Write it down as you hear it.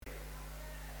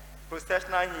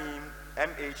Processional hymn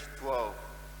MH12.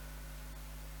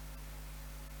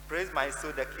 Praise my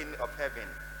soul, the King of heaven.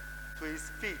 To his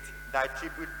feet thy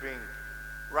tribute bring.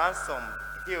 Ransomed,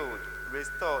 healed,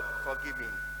 restored,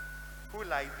 forgiven. Who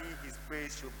like thee his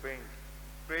praise should bring?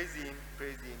 Praise him,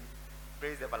 praise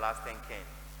the everlasting King.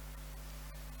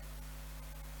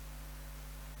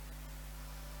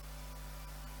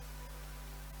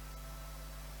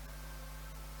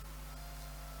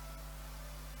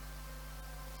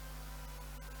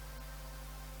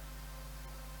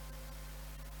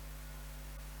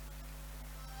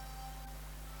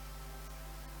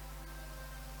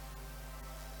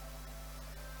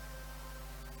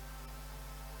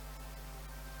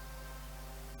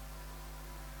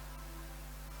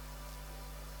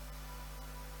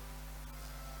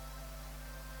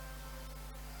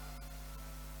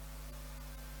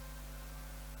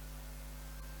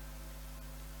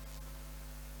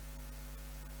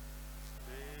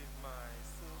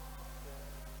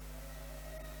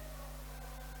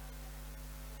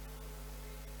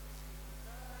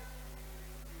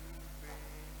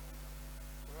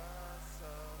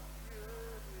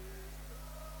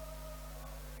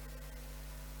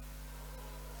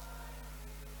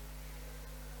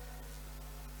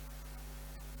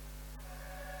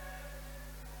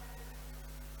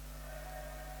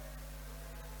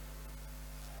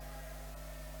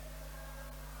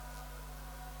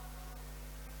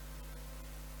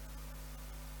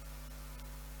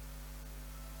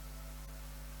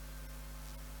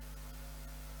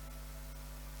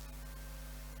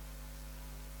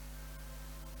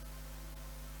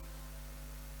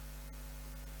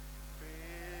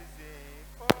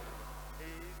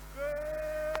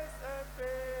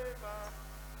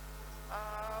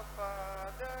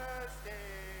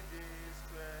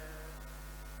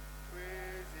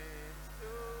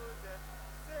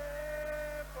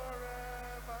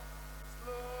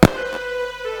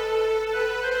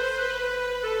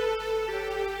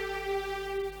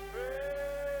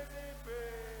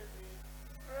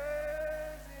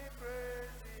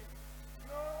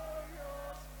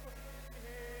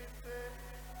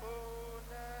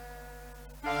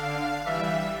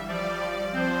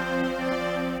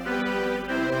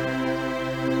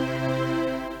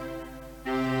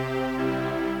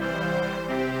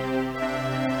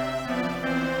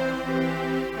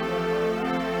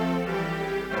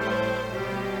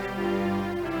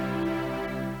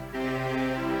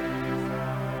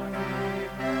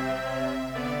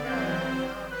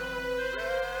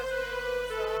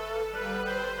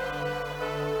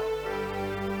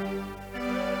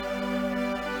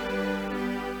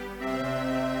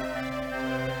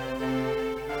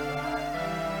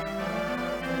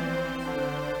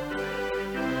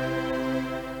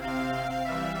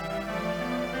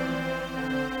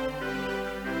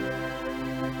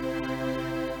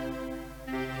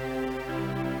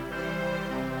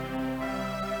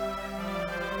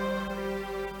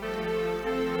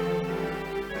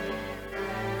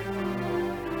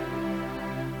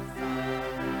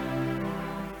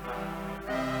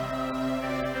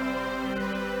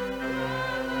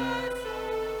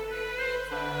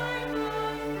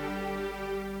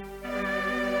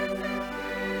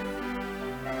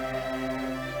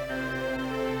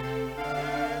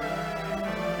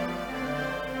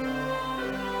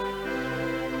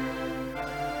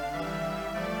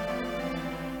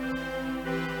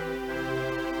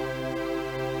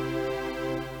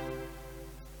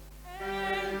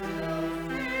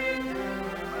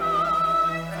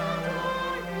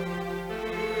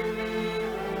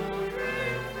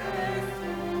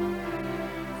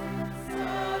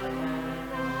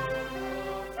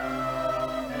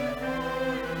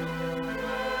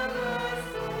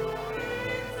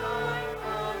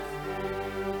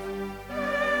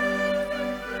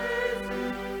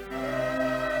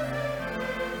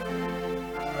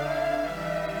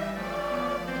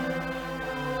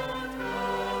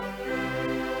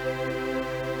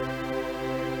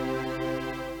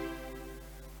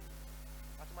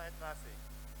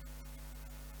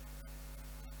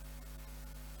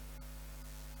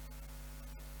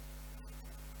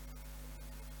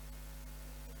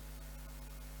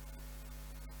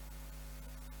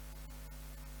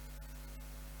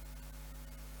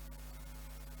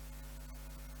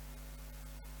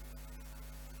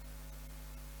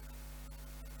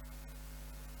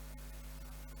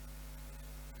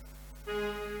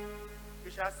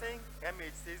 We shall sing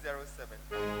MH607.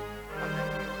 And then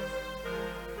we close.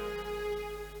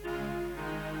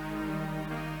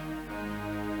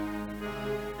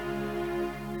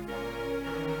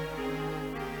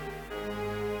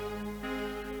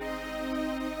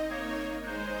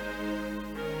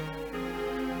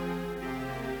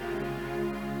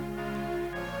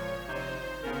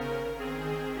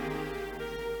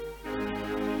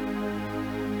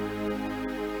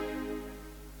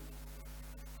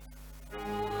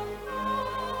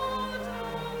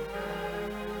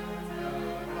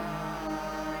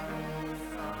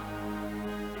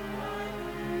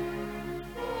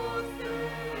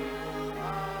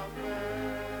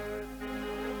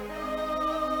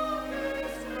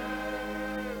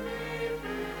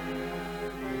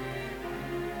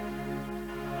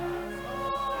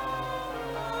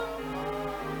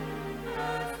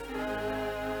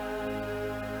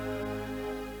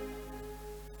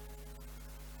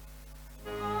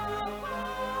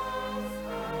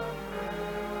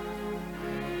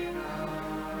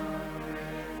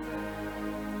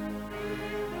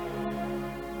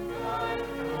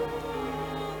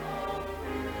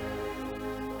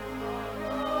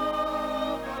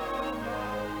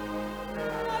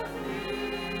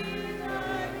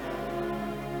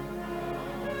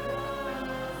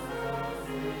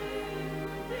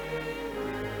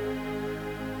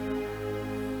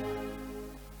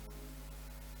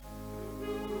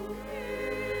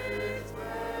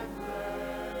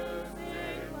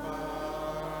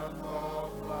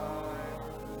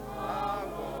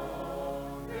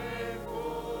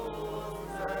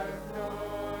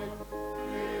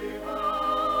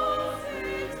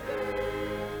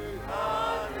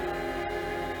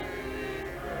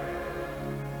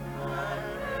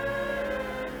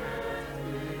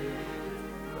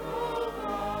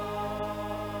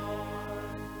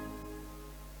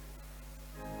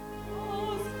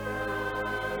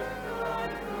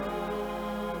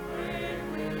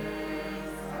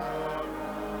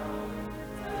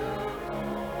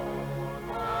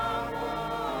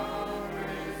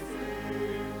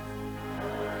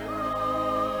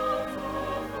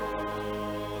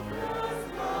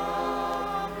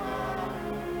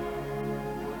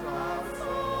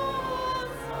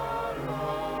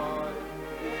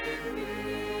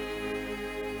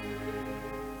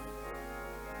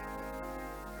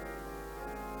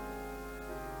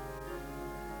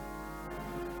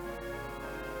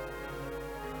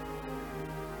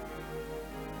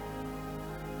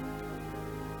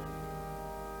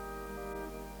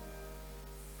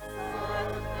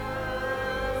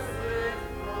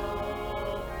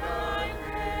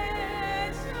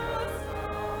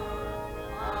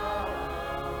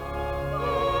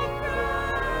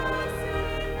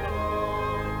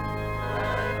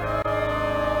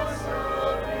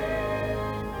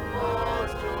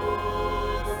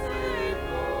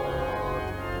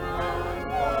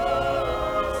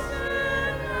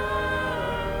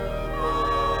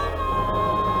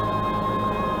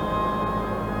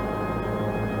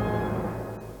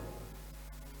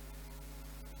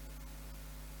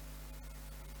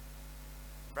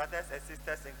 brothers and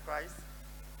sisters in Christ,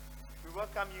 we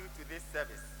welcome you to this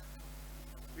service.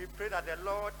 We pray that the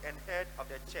Lord and head of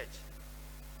the church,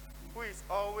 who is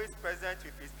always present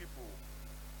with his people,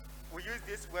 will use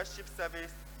this worship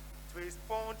service to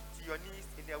respond to your needs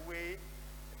in a way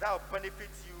that will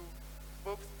benefit you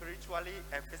both spiritually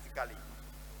and physically.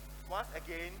 Once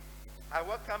again, I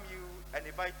welcome you and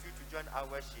invite you to join our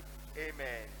worship.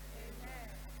 Amen. Amen.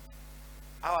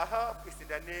 Our help is in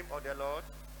the name of the Lord,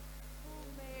 Who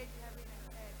made heaven and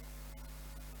earth?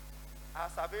 our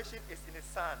salvation is in his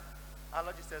Son, our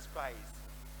Lord Jesus Christ,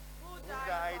 Who who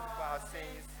died for our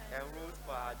sins and rose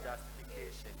for our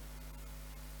justification.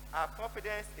 Our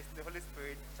confidence is in the Holy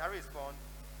Spirit, shall respond,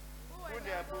 who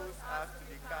enables us to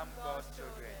become God's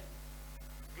children.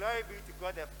 Glory be to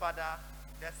God the Father,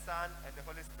 the Son, and the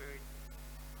Holy Spirit,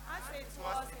 As it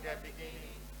was in the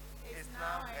beginning, is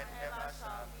now and ever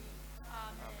shall be.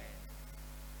 Amen.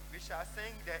 We shall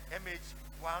sing the image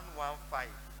 115.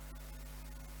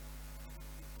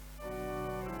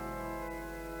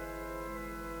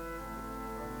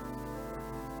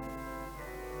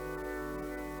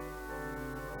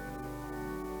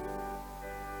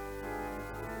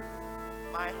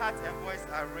 My heart and voice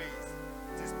are raised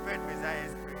to spread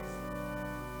Messiah's praise.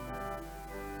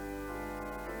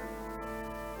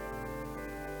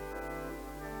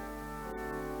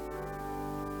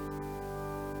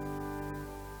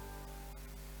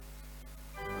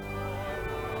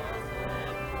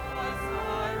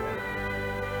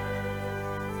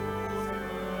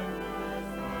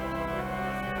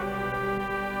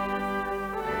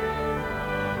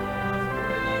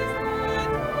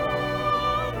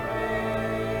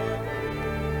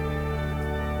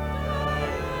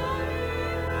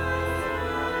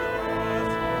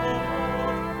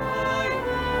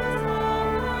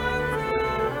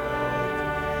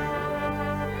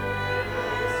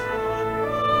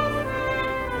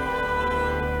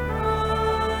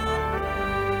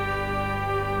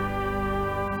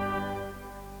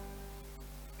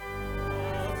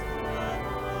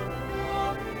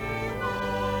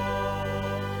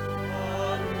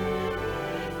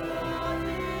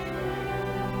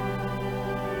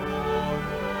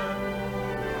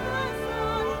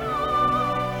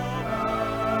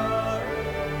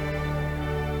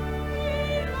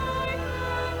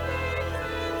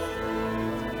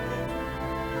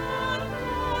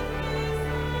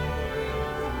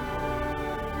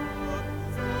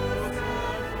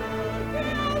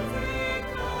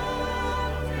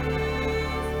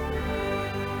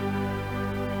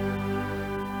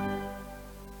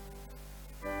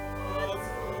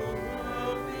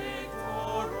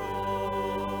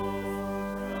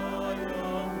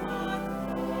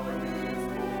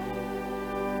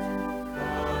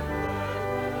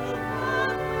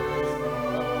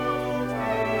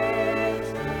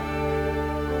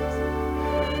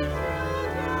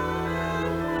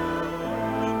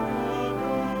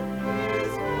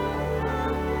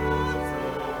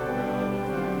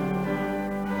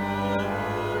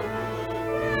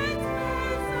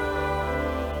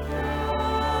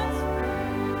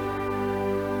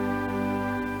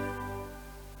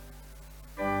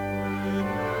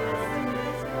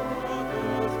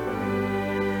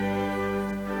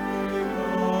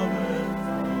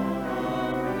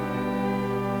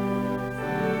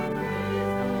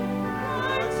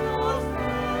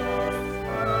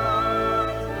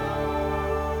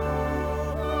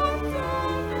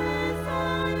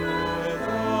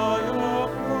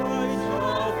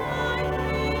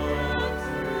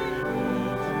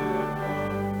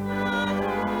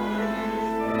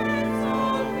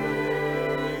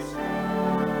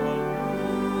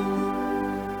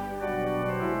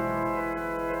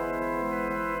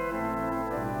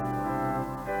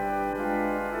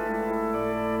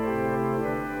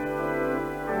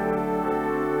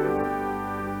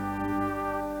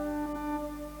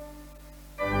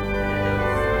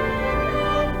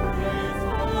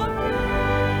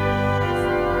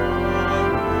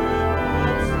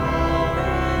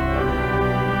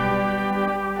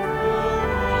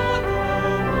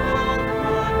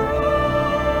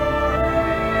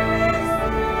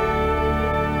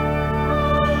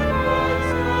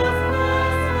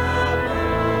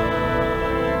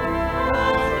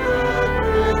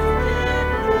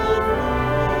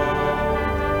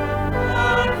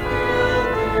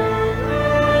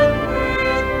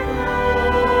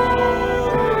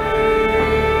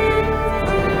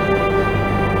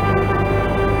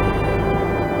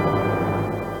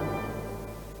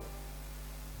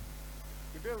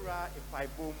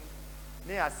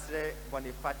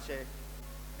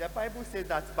 The Bible says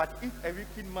that, but if a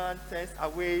wicked man turns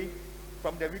away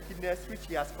from the wickedness which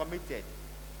he has committed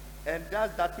and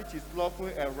does that which is lawful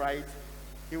and right,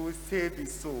 he will save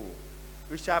his soul.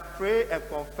 We shall pray and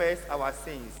confess our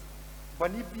sins.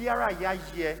 Boni biara ya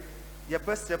ye, ye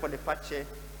bese boni pache.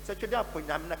 Se twede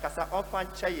aponyam na kasa ofan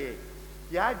chaye.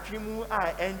 Ya adwimu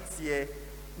a entie,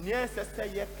 ne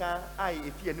sese ye ka ai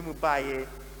efi animu baaye.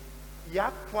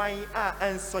 Ya kwan a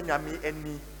enso nyame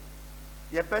ani.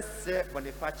 Ye bese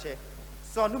boni pache.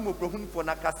 So no mu brohun fo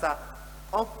na kasa.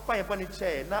 On fine boni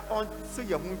che na on so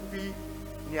ye hu fi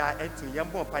nia entu ye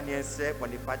mbon paniense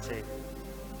boni pache.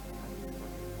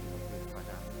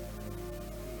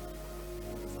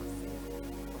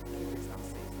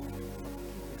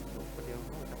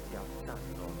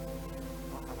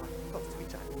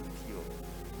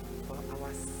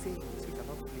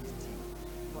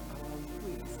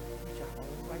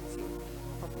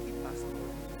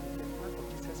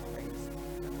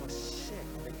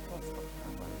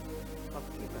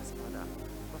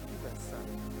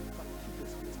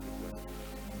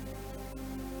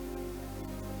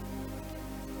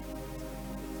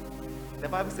 The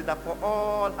Bible says that for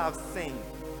all have sinned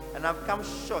and have come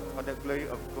short of the glory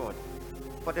of God.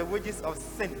 For the wages of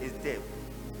sin is death,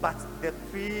 but the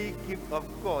free gift of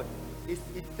God is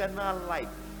eternal life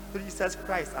through Jesus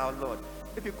Christ our Lord.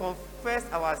 If we confess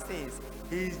our sins,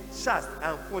 he is just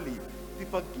and holy to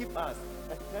forgive us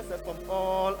and cleanse us from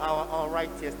all our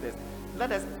unrighteousness.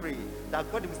 Let us pray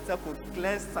that God himself will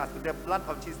cleanse us with the blood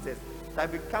of Jesus,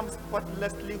 that becomes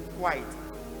spotlessly white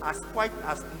as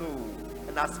snow,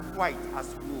 and as white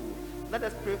as wool. Let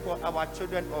us pray for our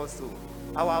children also,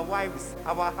 our wives,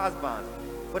 our husbands,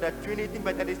 for the Trinity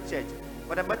Methodist Church,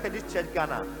 for the Methodist Church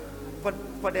Ghana,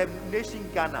 for the nation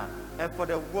Ghana, and for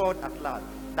the world at large.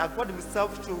 That God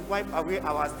himself should wipe away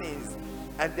our sins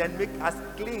and then make us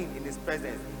clean in his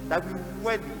presence, that we are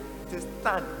worthy to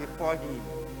stand before him.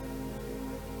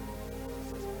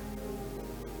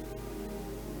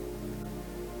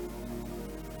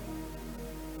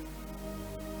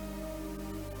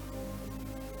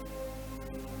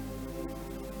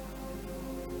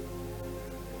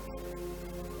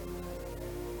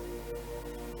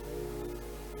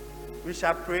 We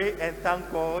shall pray and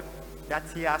thank God that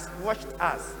he has washed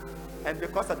us, and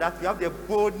because of that we have the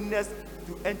boldness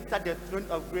to enter the throne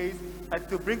of grace and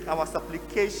to bring our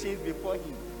supplications before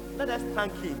him. Let us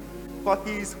thank him, for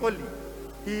he is holy,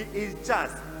 he is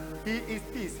just, he is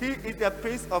peace, he is the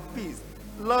Prince of Peace,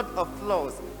 Lord of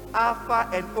Lords, Alpha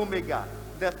and Omega,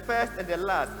 the first and the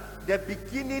last, the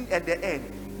beginning and the end.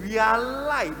 We are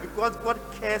alive because God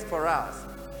cares for us.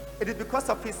 It is because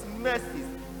of his mercies.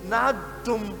 Now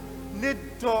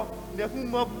Nedo,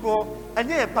 Nehumabo, and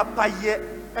ye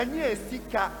papaye, and ye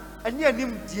sika, and ye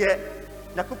nimdie,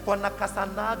 Nakupona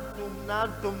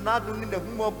Casanadum, in the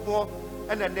Humabo,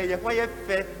 and then they were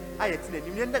fair, I attended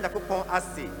in the Nakupon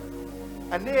Asi,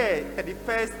 and there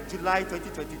 31st July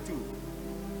 2022.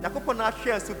 Nakupona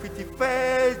shares to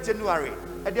 51st January,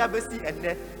 and the Abbasi and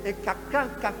then a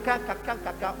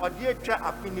kaka, or dear tra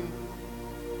apinim.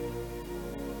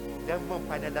 Then one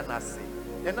final than Nasi.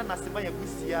 Then Nasima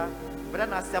Yabusia, but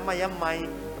Nasama Yamai,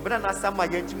 but Nasama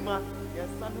Yajuma,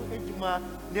 Yasanu Ejuma,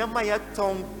 Yamaya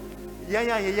Tong,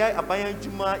 Yaya Abayan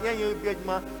Juma, Yaya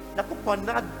Bejma,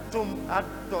 Nakupana Dum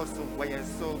Adosum, where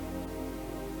so.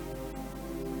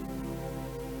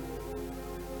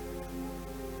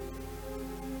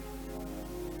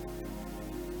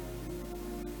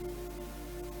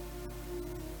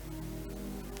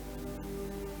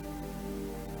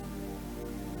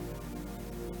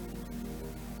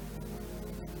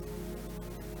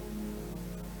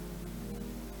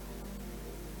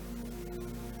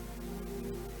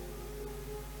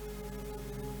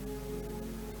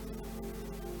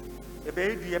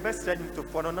 Baby, you best send him to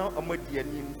Fonono or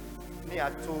Modianim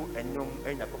near 2 and young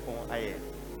and Yakopon aye.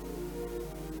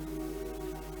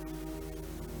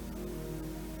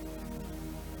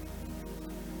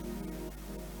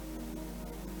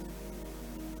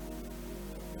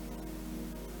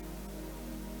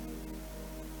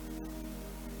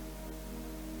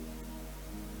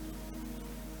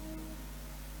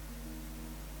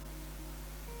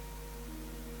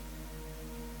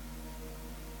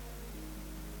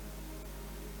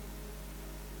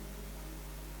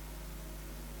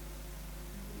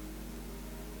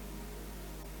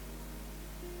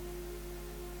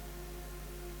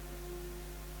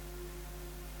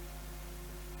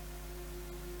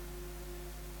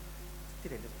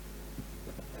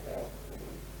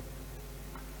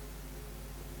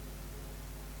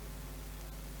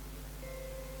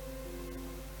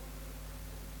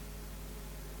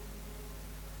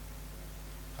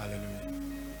 Hallelujah.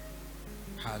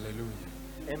 Hallelujah.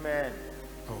 Amen.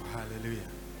 Oh, hallelujah.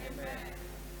 Amen.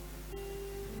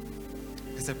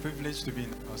 It's a privilege to be in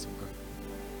the house of God.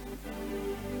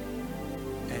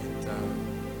 And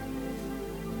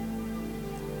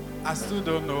I still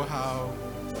don't know how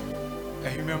a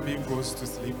human being goes to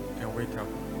sleep and wake up.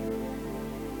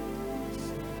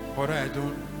 What I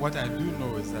do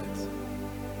know is that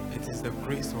it is the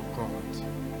grace of God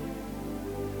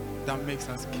that makes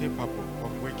us capable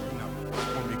of waking up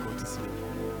when we go to sleep.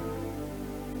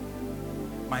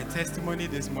 My testimony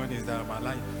this morning is that I'm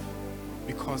alive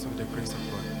because of the grace of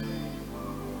God.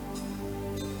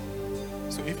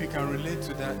 So if you can relate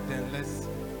to that, then let's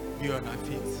be on our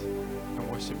feet and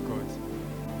worship God.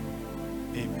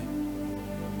 Amen.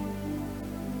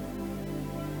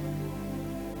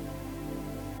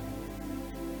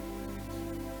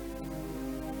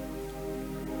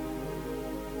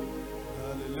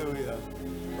 Hallelujah.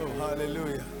 Oh,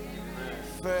 hallelujah.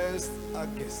 1st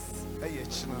August.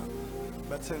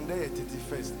 But Sunday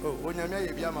 31st. Oh, Onyamia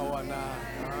Yebiama wana.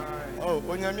 Oh,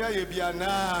 Onyamia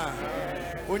Yebiana.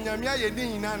 Onyamia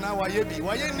Yenina na wayebi.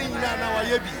 Wayenina na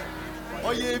wayebi.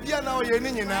 Oh, Yebiana o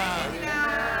Yenina.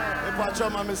 Epacho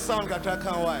mama sound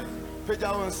kataka why.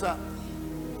 Peja wonsa.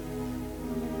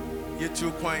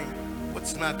 Yetu kwan.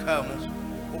 What's na kamu?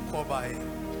 Ukobaye.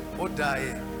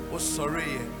 Odaye.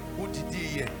 Osoriye.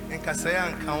 Udidiye. Enkasaya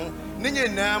nkawo. Ninye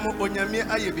namu Onyamia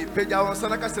ayebi. Peja wonsa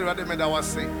na kasirade meda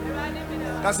wase.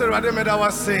 Kasirade meda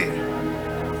wase.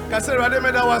 Kasirade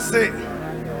meda wase.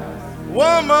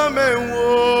 Wama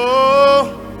menwo.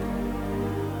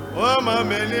 Wama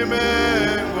menime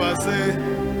wase.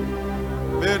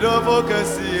 Bedovo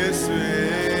kasi Yesu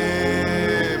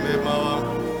me mawa.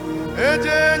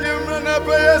 Eje nyumna na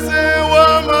pese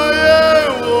wama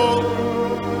yewo.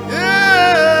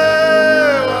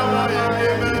 Wama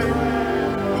menime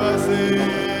wase.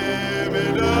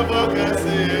 Bedovo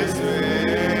kasi Yesu.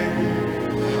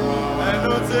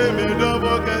 Me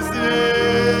double cassier,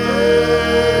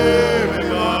 me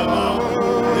mama,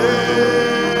 me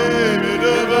double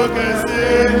cassier,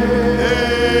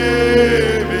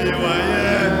 me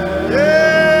yoye,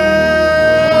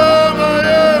 my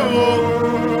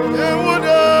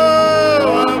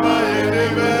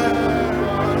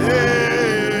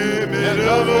me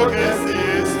double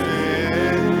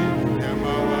cassier,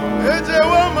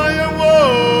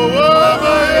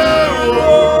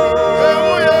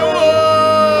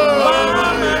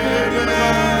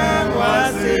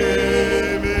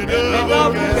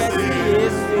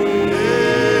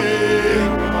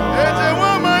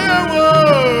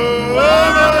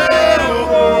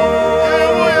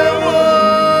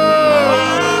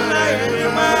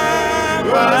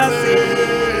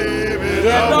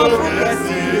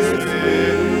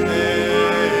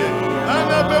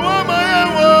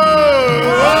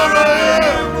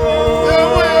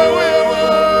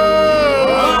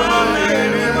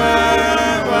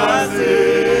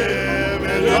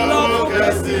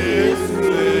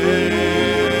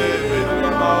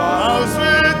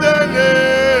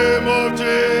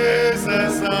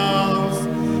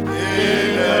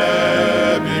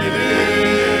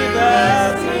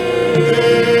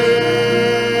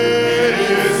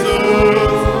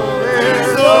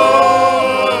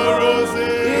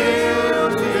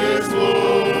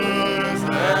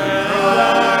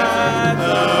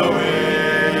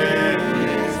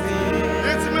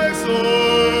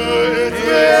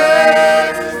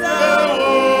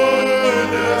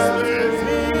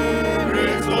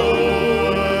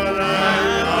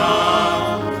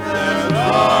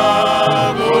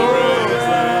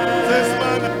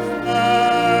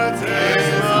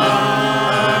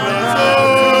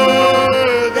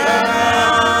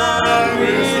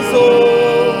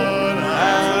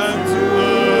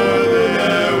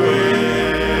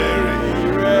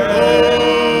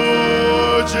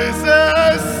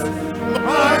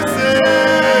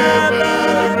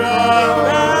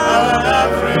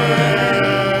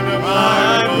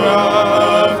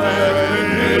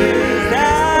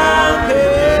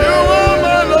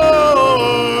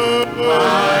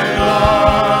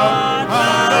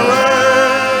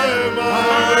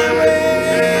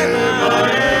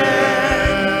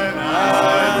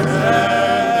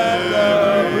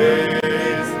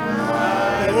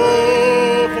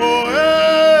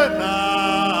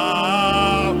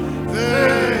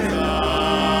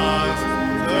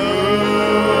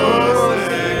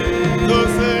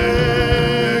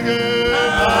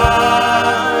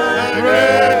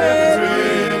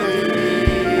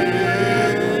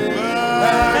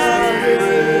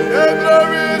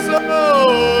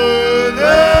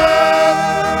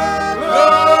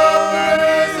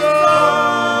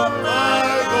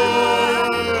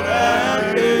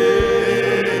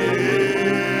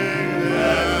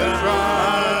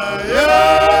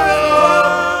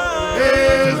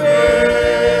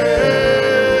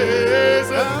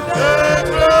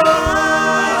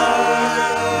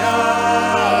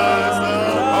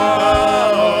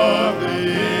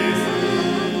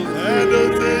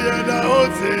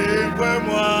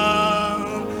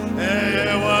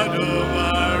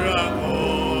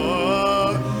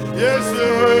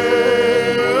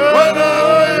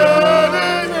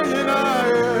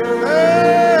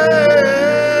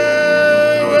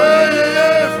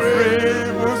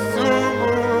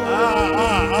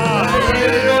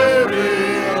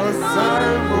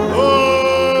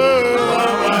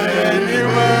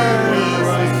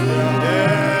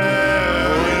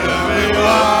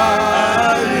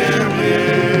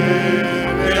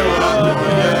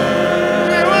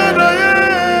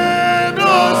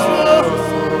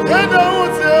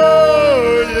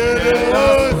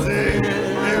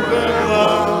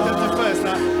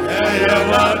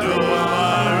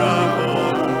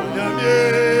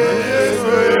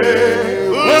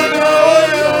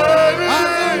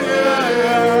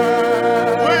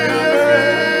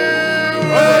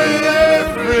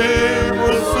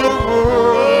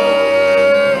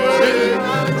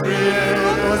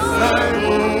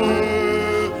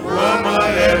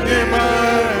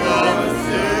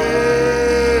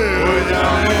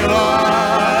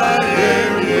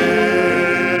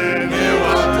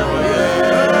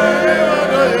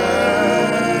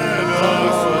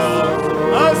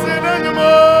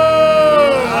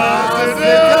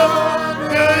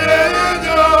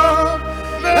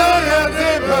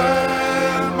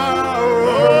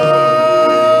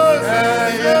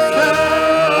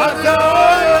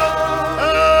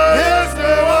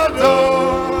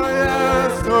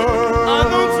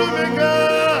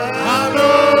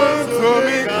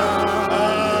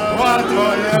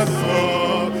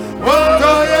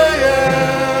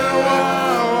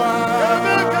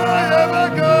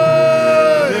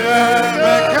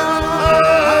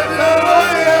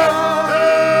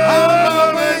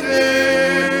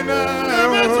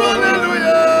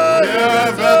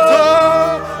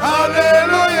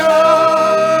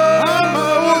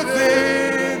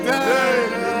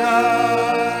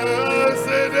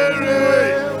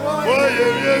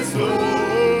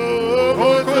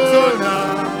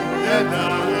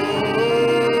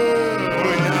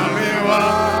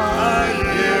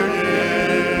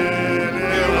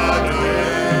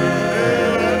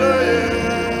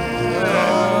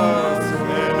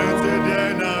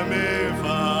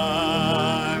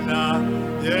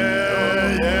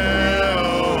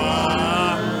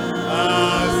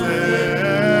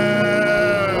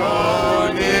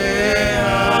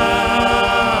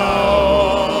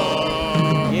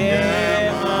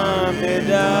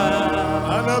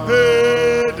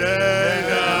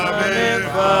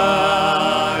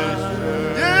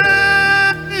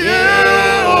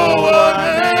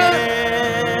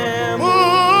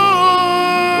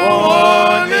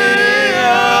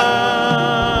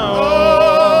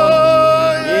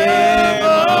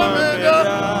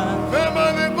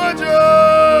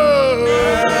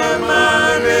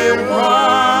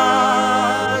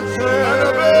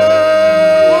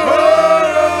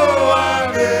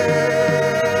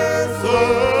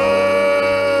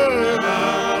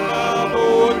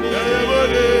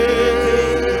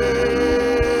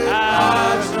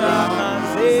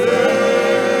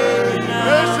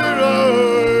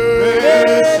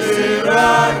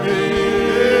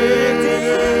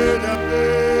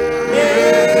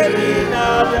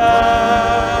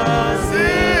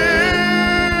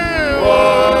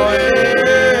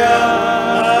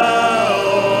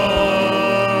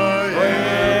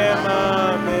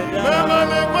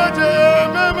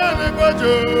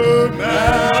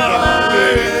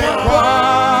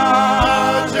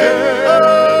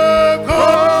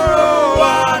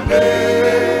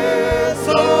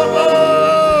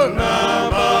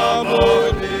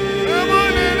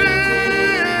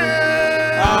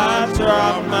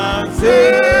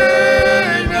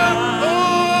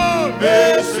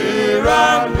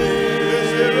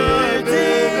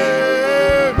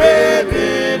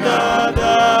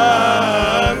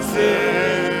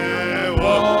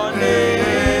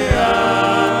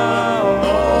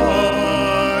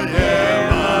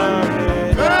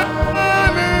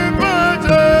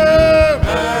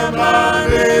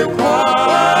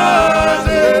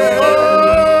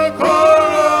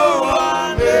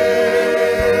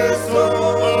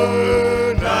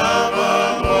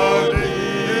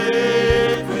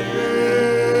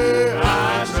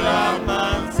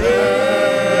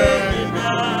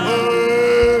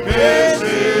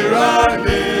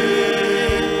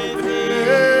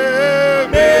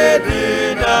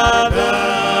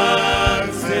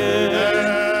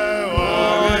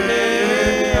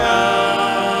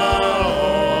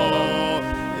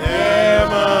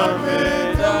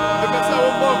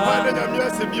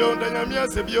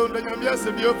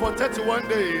 for 31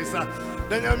 days. For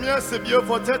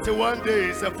 31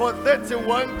 days. For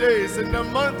 31 days in the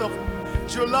month of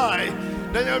July.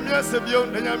 31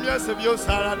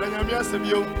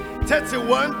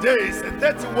 days.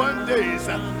 31 days.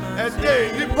 A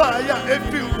day, Nipa ya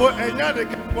efimbo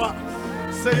enyadekwa.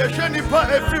 Say you nipa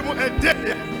efimu a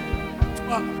day.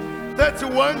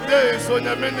 31 days on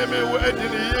your meneme wo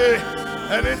edini ye.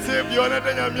 And it's a beyond the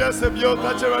Yamia Sabio,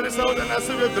 Catcher and South and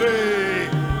Asibre.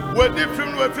 What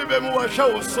different were Fibem was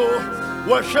show so,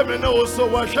 was Shaminoso,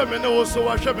 was Shaminoso,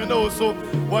 was Shaminoso,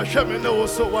 was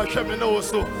Shaminoso, was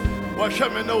Shaminoso, was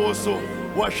Shaminoso,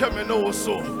 was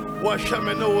Shaminoso, was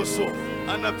Shaminoso,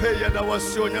 and a payer that was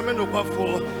so Yamino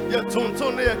Pafo, yet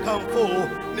Tonton near Campo,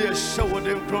 near showered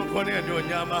in Cronconi and your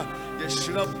Yama, yet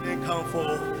shrub in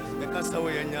Campo, the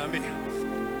Castaway and Yami.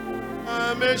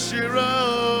 Meshira,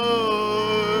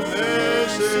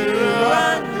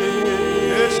 Meshira,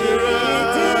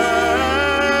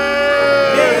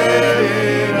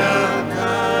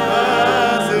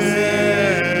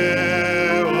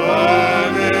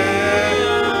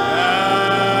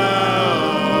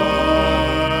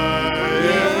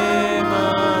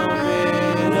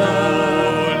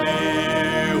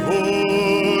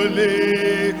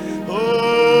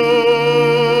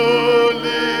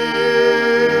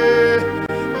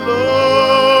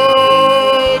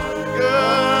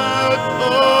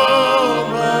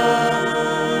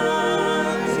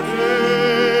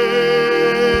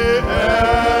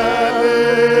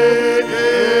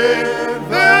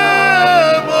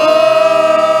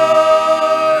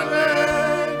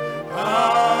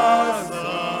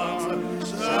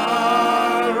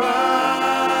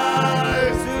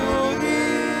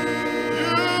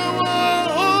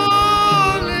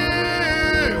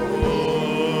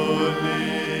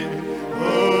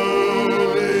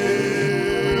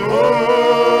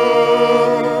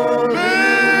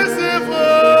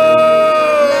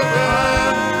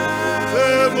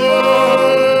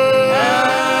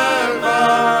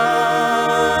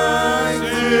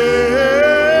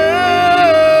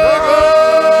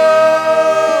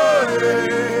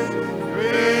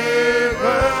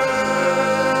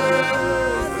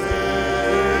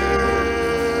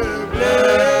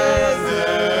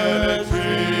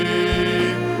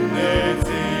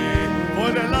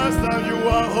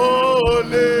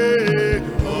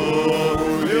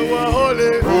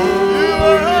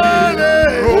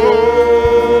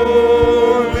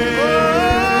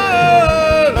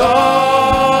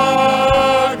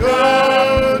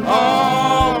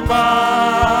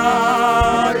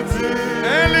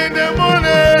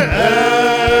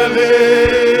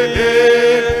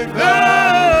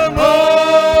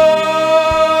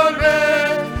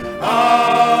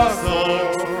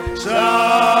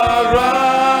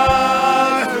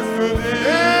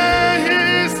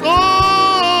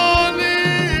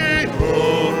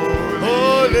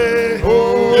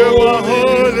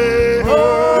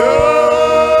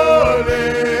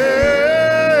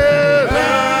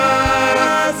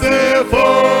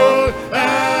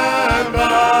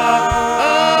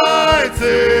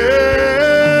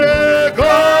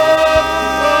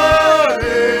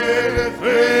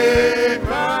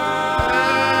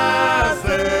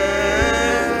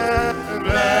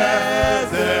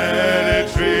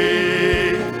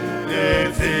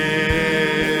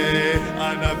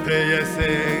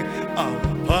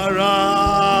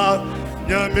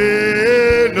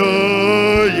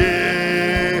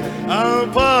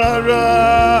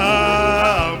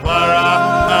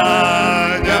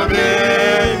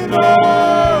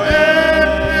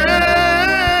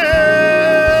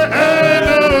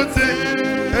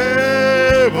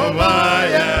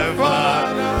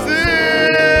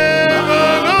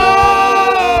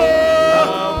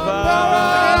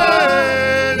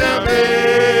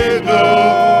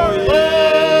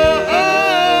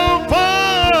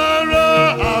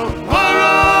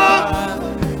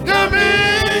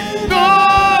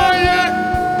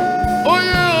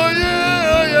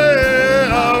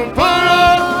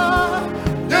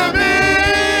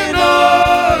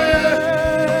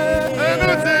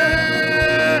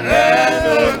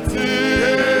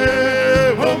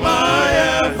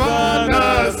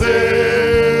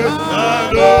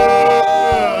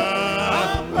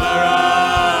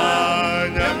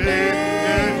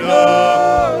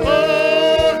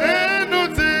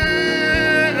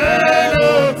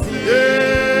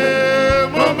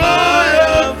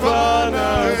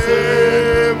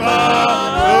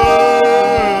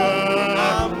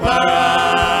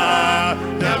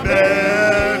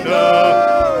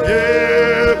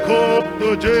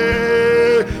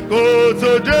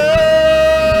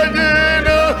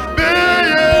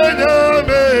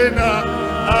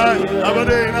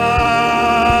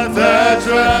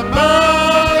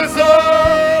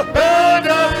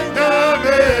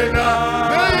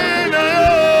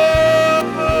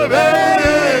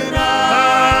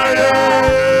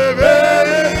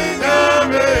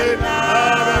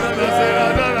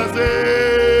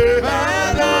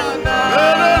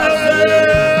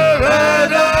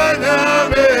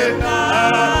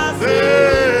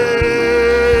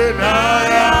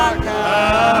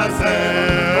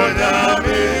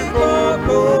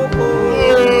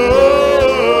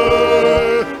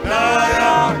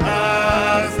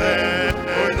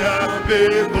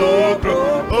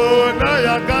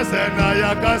 yakase, na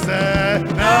yakase,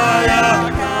 na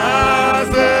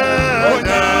yakase,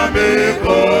 onyame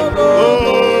koko.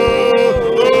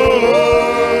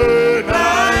 Na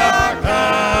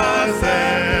yakase,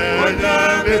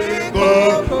 onyame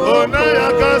koko. Na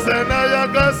yakase, na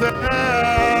yakase, na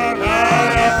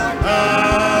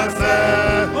yakase,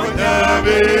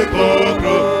 onyame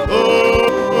koko.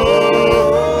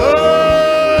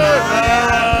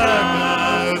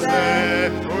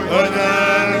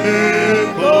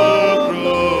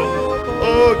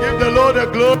 Lord the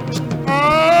glory.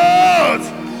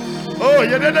 Oh,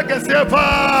 you didn't get say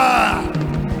pa.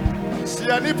 See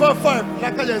a nipa 5.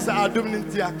 Like I just say adum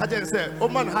nintia. I just say, oh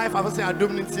man high 5 say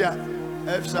adum nintia.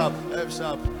 F sharp, F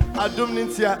sharp. Adum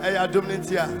nintia, adum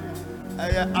nintia.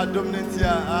 Adum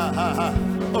nintia.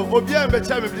 Oh, obi am be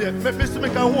cha me bi. Me so me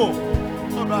kan ho.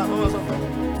 Oh bra, oh so.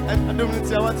 Adum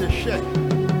nintia what a share.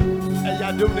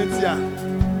 Adum nintia.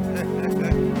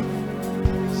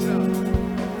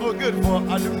 Oh, good for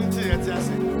adumnity at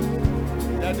Yassi.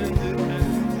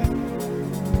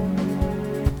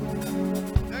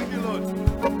 Thank you, Lord.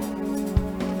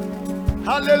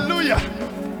 Hallelujah.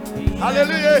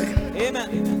 Hallelujah. Amen.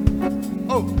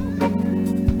 Oh,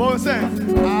 bon say.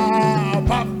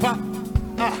 Papa.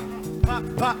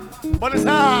 Papa. Bonus.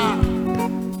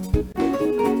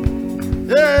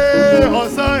 Hey,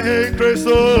 Osa, hey,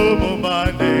 Christo,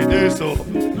 Mumane, Deso.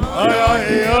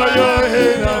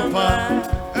 Hey, Nampa.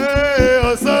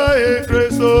 Osa e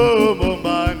Cristo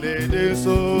momane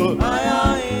deso na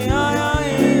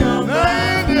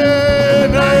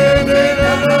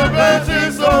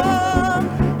bechiso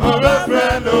obe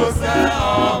friendo se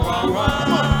owawa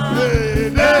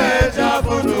deja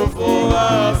foto for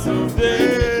asude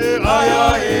ayo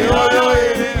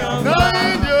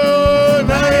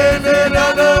na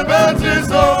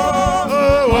bechiso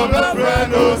obe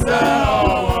friendo se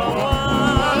owawa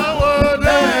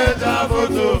deja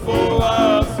foto for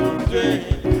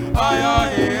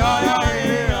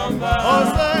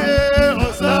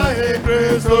Osahe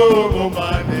Cristo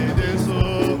momane deso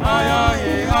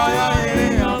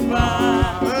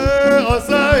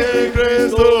Osahe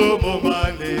Cristo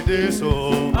momane deso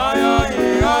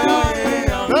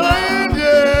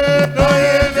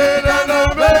na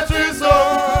bechiso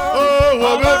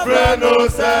oh my friend no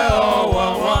say oh wa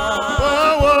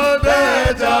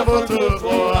deja voto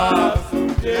for us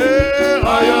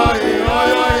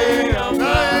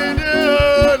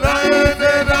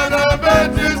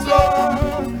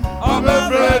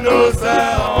no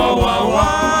say oh wa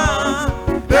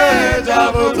deja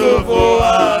voto for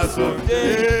us oh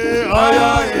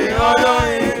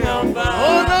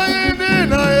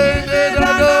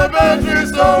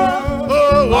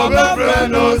my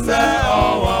friend no say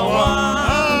oh wa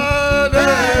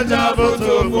deja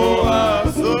voto for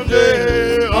us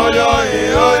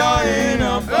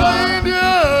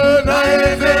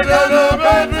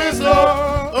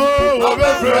oh my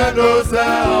friend no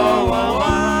say oh wa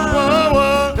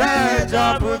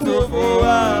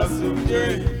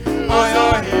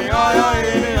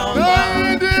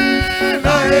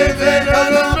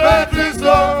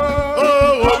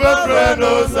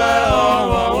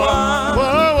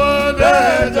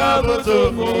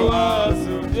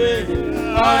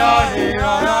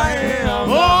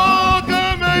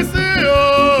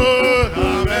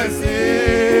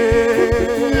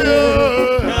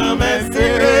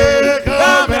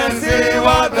Come and see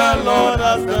what the Lord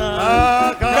has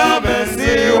done. Come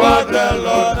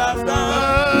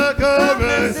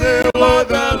and see what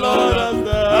the Lord has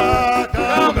done.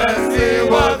 Come and see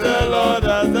what the Lord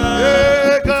has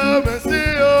done. Come and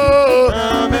see, oh.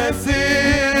 Come and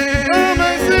see. Come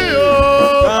and see,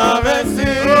 oh. Come and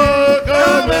see.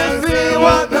 Come and see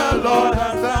what the Lord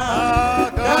has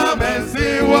done. Come and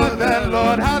see what the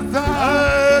Lord has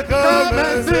done. Come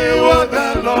and see what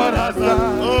the Lord has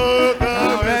done. Oh,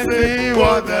 come and see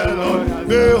what the Lord has done.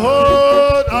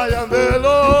 Behold, I am the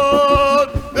Lord,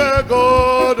 the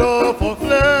God of all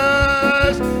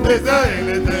flesh. Is there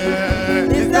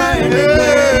anything? Is there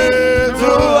anything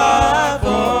to ask for?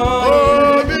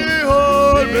 Oh,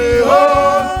 behold,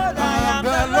 behold, I am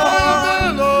the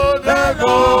Lord, the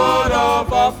God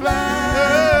of all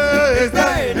flesh. Is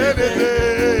there anything?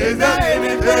 Is there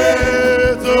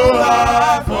anything to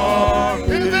ask for?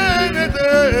 Is there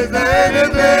anything? Is there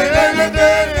anything?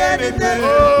 Anything? Oh,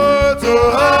 to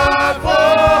have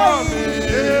for me.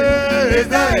 Is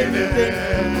there anything?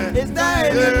 Is there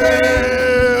anything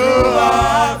to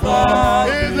have for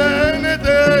me? Is there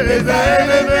anything?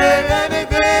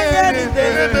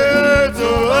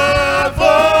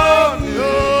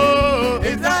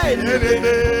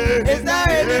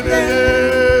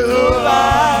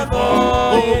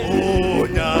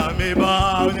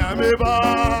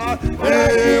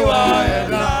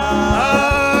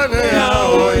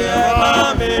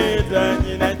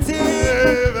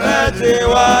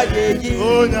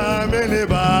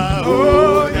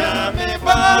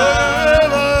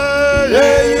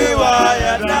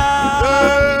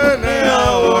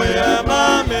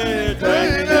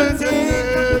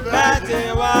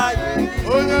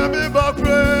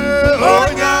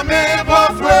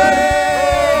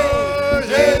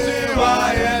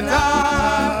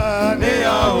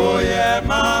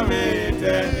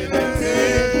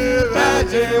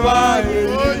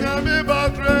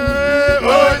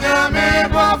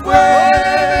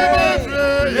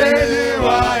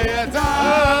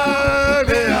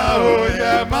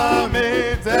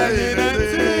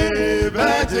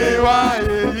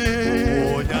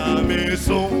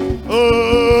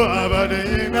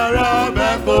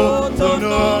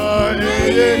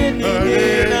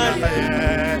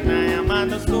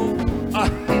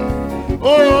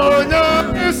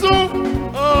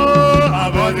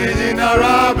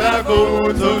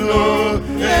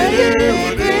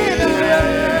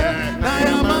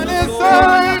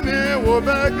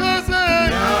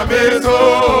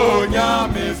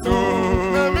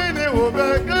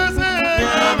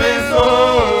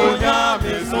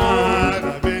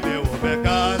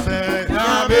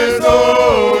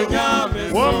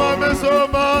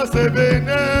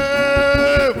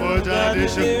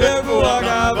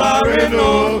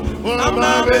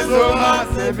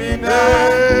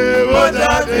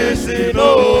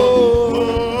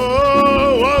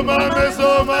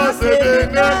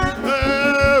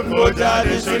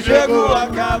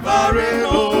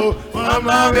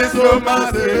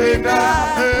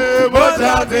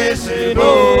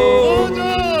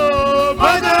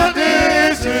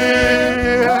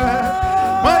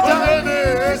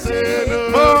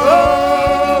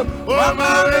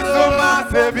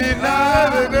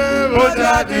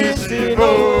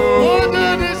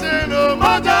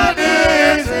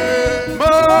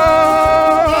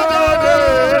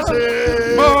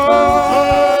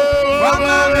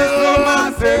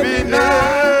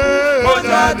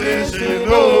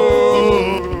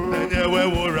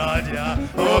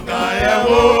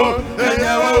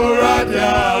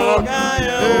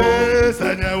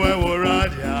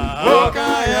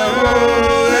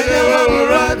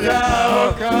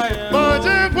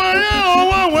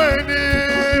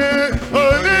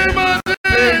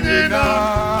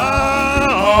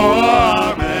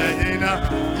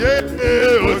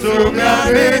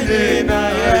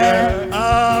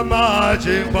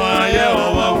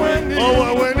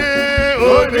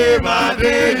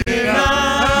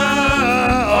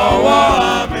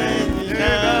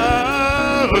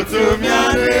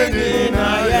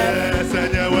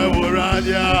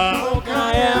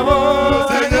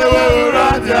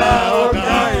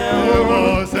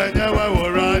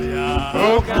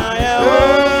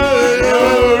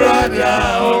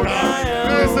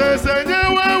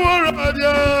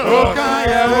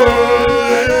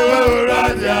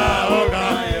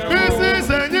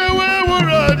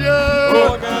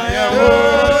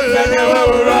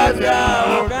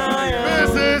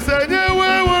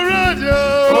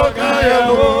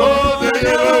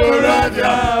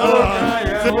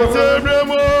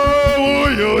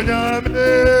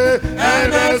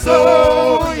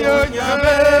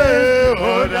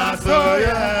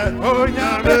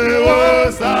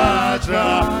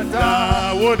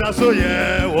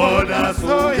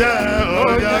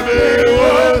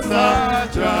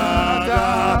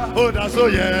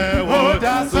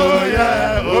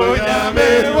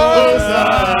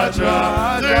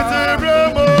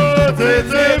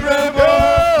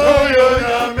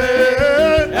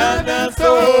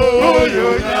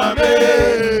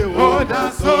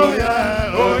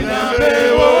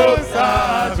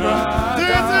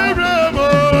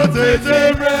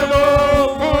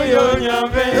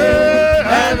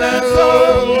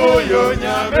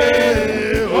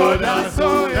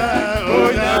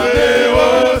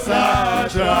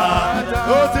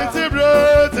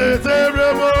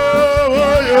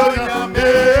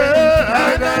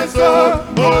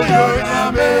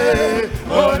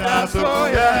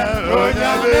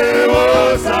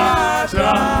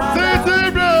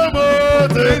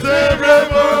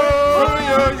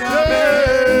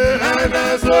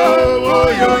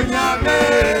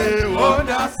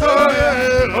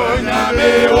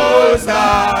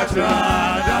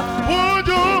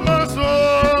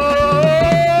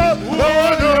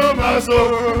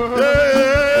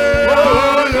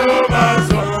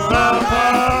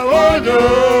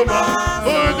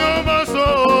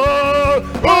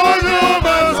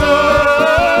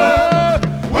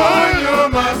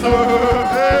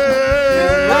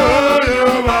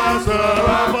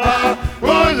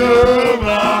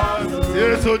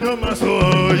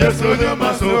 Yes,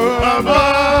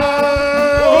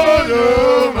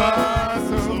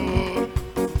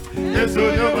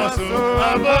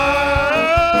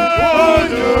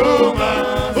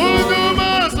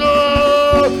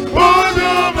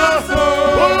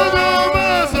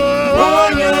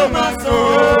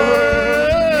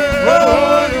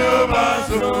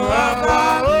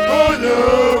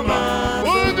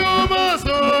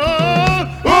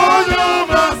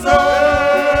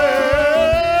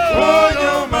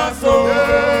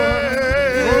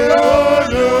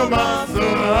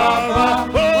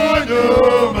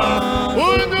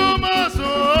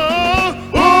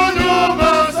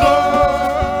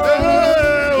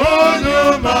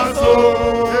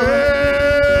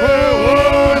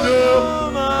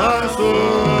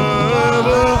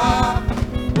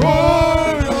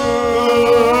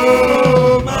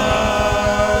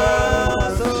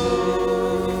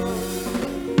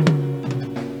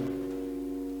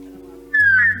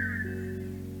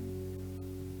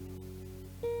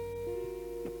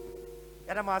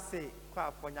 Yamase,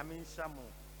 Kwa, Ponyamin Shamu.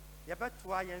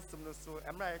 Yabatua Yensum no so,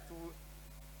 Emra to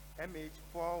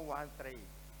MH413.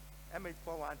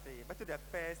 MH413, but to the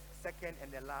first, second,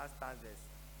 and the last stanzas.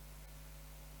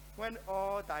 When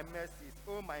all thy mercies,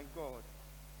 O my God,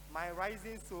 my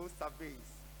rising soul surveys,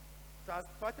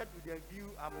 transported with the view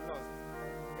I'm lost,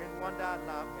 in wonder,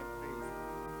 love, and praise.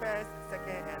 First,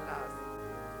 second, and last.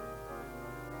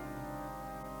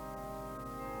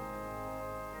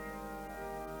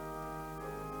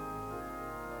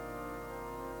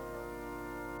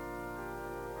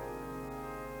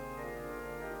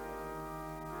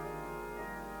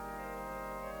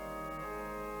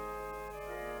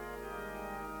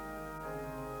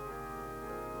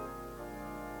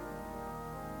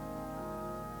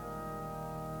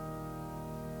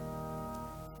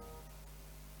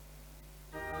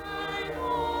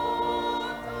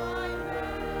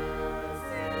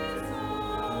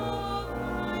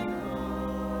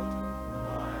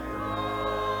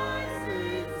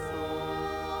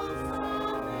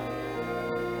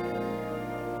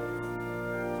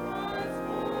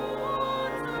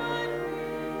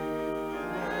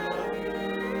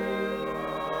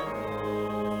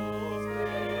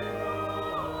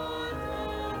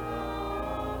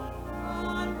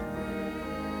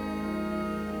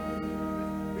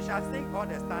 We shall sing all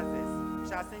the stanzas. We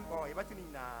shall sing all.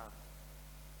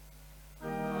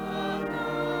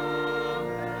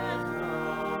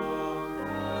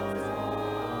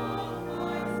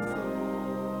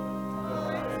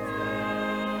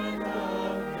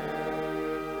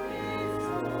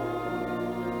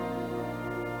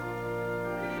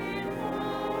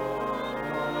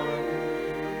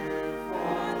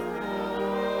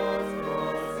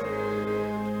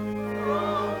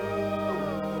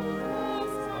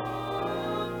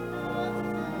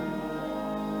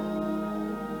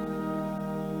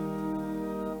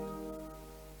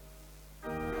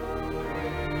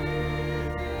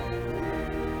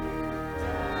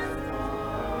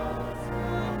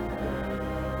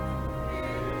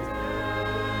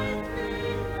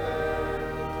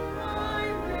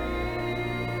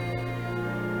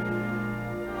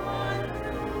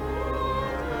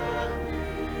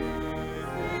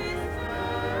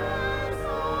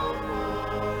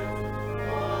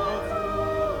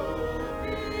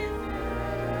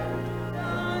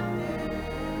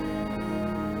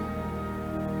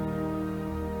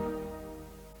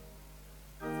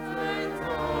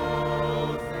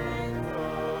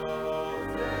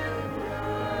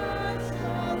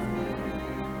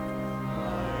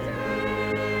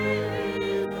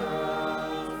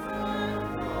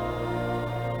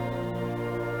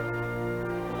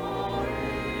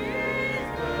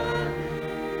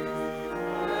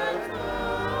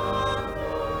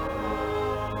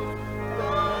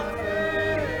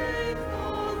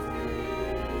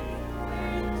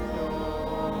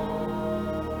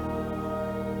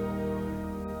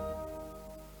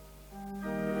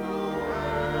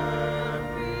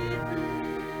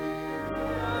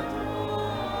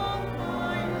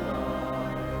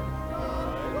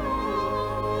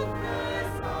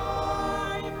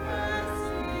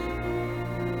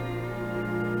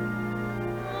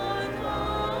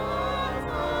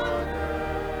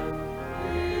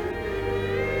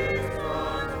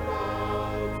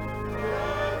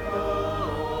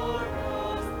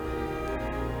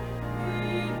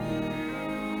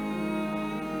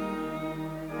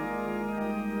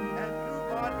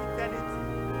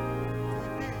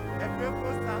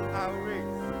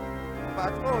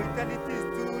 But oh, eternity is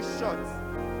too short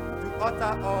to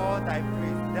utter all thy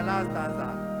praise. The last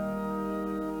stanza.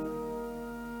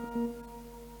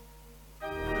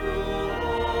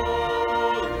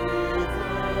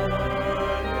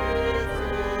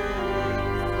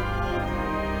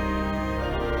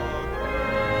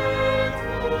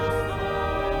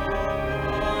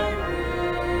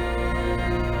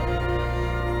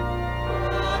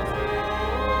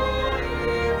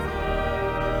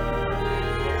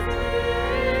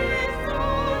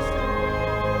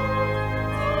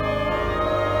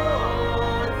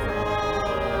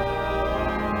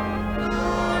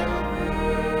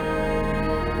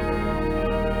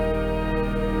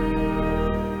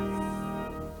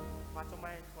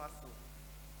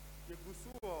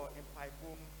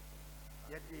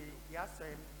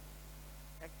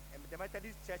 The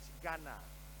Methodist Church Ghana,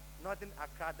 Northern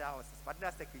Accra Diocese, but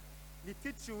that's the key. The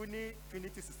teacher ni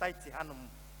Trinity Society hanum.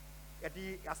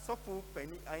 Yadi asofu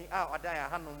penny adaya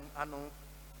hanum anu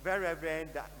very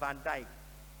Reverend Van Dyke,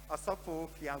 asofu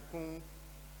Fiankun,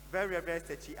 very Reverend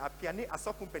Sechi apiani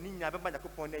asofu penny nyabema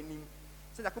yakupon eni.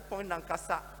 So yakupon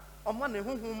nankasa. Omane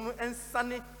hum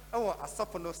ensane ewo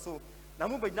asofu no so. Na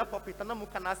mu be nya popita na mu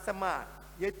kana sema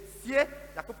yɛtie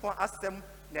Nyankopɔn asɛm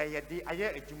na yɛde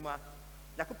ayɛ adwuma.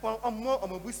 Nyankopɔn ɔmmɔ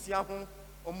ɔmo abusua ho,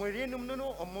 ɔmo yerenom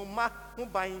no ɔmo mma ho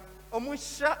ban, ɔmo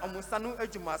hyɛ ɔmo nsa no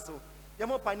adwuma so.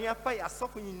 Yɛmo pania pa yɛ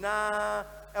asɔfo nyinaa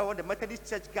ɛwɔ the Methodist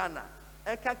Church Ghana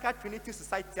ɛnkanka Trinity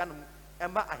Society anom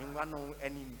ɛmma ahengua no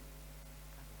anim.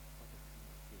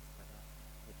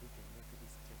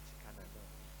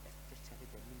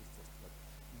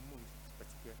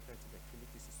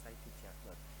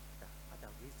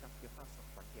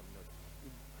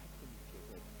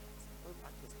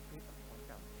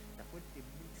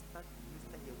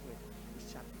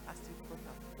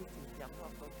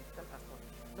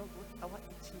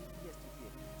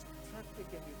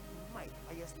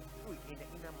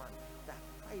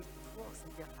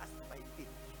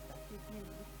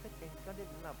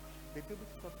 They be able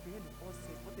to comprehend all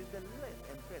things. What is the length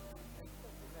and breadth?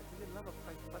 The love of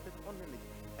Christ passes all knowledge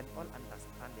and all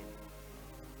understanding.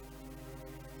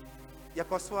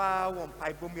 Yakoswa won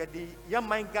paibom yadi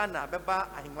yaman Ghana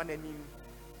beba ahingwa nanim.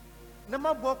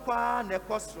 Nama bokwa na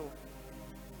ekosro.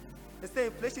 They say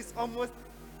inflation is almost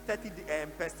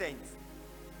 30%.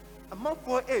 Among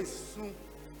 4 soon.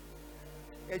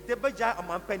 A debaja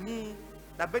amampani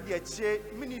na bedi eche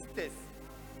ministers.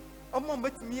 Omo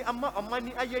metimi ama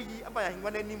amani ayeyi aba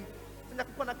ahingwa nanim. Na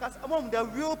kupona kas among the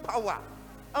real power.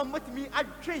 Metimi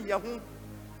adwen ye ho.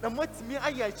 Na metimi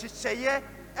aye hyehyeye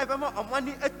ebema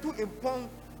amani etu impon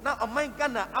na aman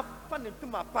Ghana afa ne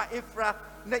ntuma pa efra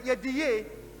na yediye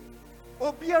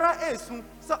obiara esu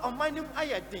so amanim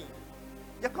ayedin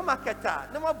yakoma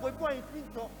keta na mabo bo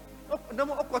infrinto na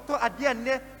mo okoto ade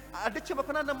ne ade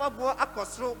chebakona na mabo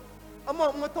akosro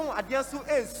ama moton ade so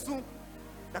esu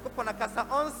nakopona kasa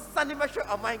on sani mesho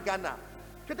aman Ghana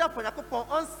tweda po nakopon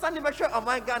on sani mesho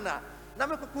aman Ghana na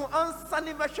mekoko on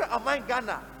sani mesho aman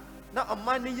Ghana na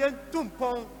amani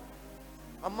yentumpon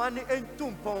amani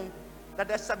entumpon that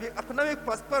there shall be economic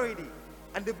prosperity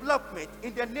and development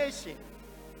in the nation,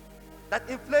 that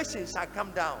inflation shall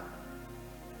come down.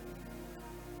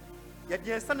 Yet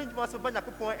the Sunday Maso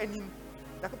Banakupon and him,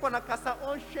 Nakupona Casa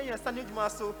on share Sunday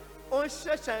Maso, on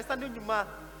share Sunday Juma.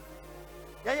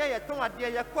 Yaya Yatonga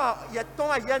dear Yakwa,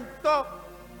 Yatonga Yanto,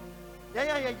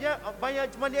 Yaya Baya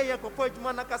Jumania Yakopo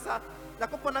Jumana Casa,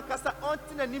 Nakupona Casa on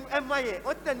Tinanim Emaye,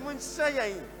 on Ten Moon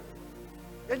Shayain.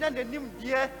 Yena the nim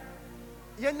dear,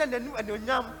 Yena the new and your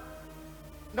yam.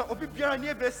 Now, Obibiara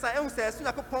near Bessa says,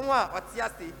 Sunakoponwa or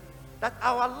Tiasi, that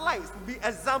our lives will be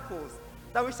examples,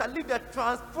 that we shall live the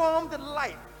transformed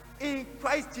life in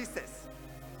Christ Jesus.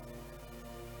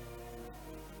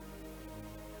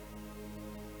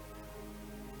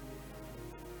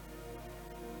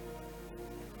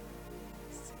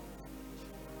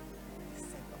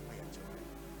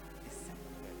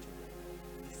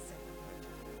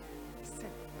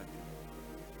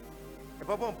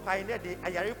 Bobon pioneer the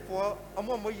ayari for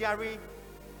omo yari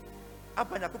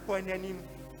abanya kupo nanim.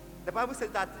 The Bible says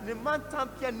that the man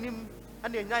championim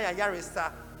and the nyaya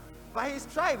yarisa, by his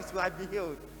stripes we have been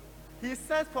healed. He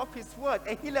sends forth his word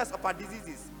and heals us of our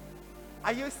diseases.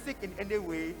 Are you sick in any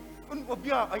way?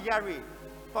 Unobia oyari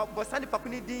for bosani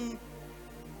papuni din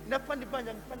na fandi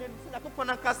banya panen sina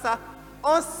kupona kasa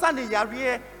on sani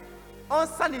yari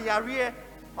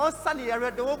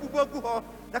the obubogu ho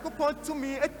na kupon to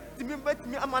me bet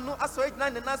me amano aso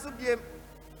ejna na so biem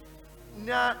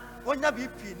na wonya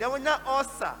BP na wonya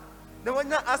ulcer na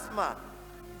wonya asthma.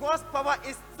 God's power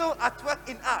is still at work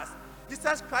in us.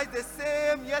 Jesus Christ the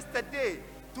same yesterday,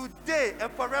 today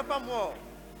and forevermore.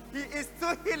 He is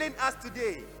still healing us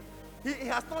today. He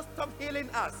has not stopped healing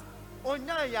us.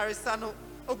 Onya yarisano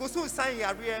ogosu san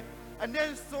yare and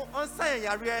then so on san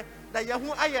yare that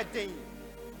yahu ayedin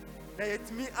na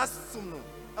yetimi asum no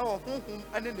awo honhom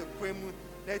ane ne kwemu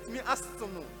let me ask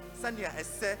someone, Sanya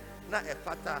Esse, not a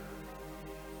fata.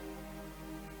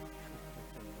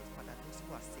 Father, those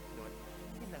who are sick, Lord,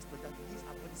 let us know that these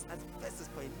are bodies as vessels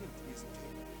for a name to be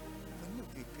strength. For you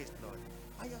to be praised, Lord.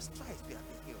 By your stripes we have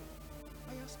been healed.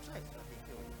 By your stripes we have been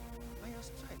healed. By your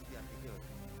stripes we have been healed.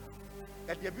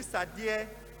 That the abyss are dear,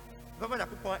 Governor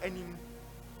Kupon and him.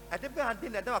 At the band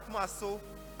dinner, there are so,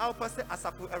 our person as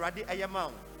a radi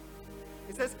ayamount.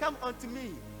 He says, come unto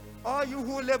me. All you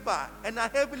who labor and are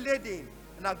heavy laden,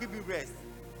 and I'll give you rest.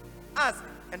 Ask,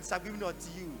 and it shall be given unto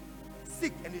you.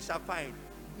 Seek, and you shall find.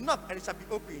 Knock, and it shall be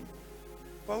opened.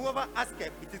 For whoever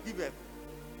asketh, it is given.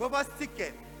 Whoever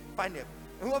seeketh, findeth.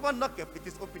 And whoever knocketh, it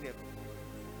is opened.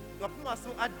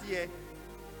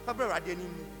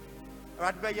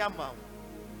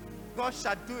 God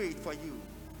shall do it for you.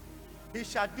 He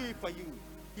shall do it for you.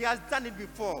 He has done it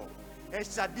before, and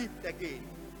shall do it again.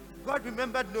 God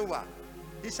remembered Noah.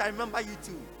 He shall remember you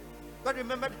too. God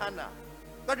remembered Hannah.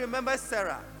 God remembers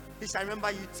Sarah, he shall remember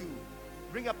you too.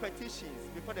 Bring your petitions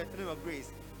before the throne of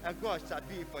grace, and God shall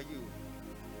do it for you.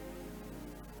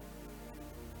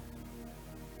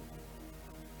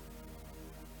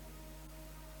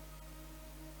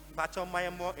 But on my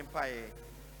more empire,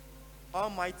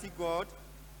 Almighty God,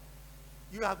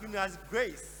 you have given us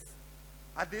grace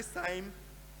at this time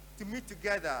to meet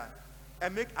together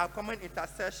and make our common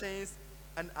intercessions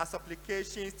and our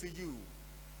supplications to you,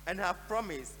 and have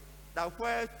promised that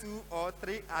where 2 or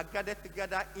 3 are gathered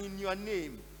together in your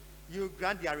name, you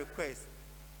grant their request.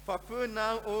 Fulfill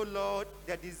now, O Lord,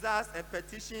 the desires and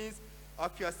petitions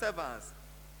of your servants,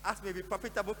 as may be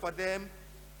profitable for them,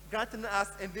 granting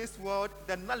us in this world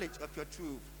the knowledge of your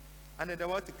truth, and in the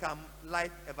world to come,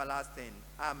 life everlasting.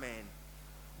 Amen.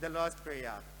 The Lord's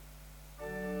Prayer.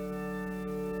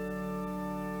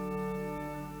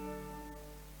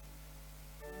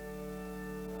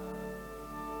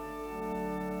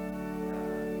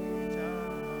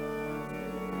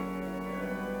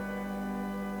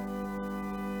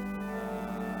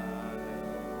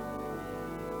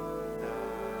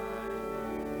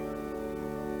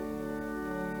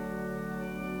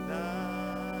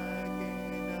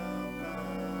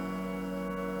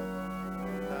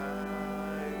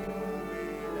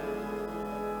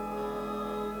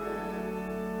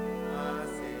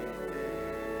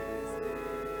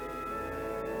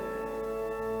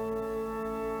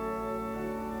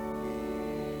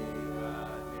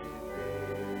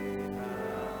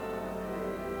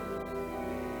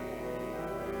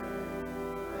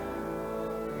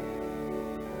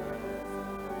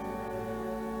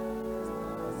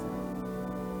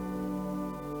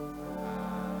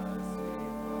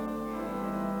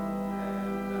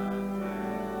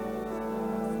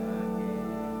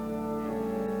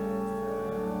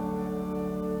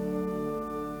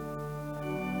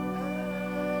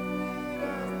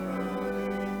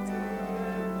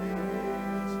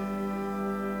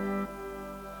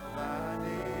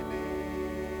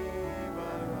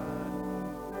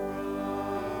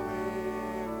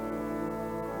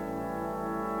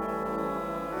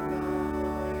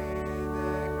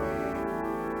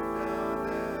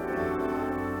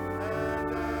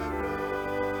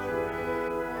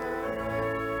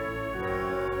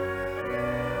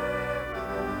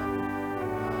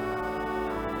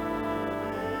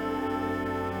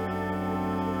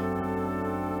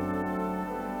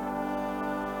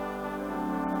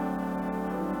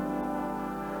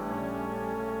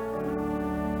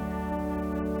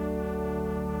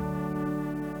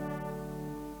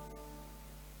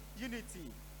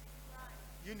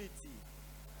 Unity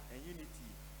and unity.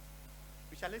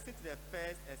 We shall listen to the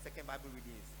first and second Bible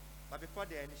readings. But before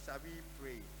then, shall we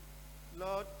pray?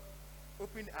 Lord,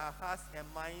 open our hearts and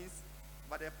minds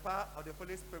by the power of the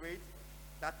Holy Spirit,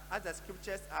 that as the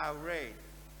scriptures are read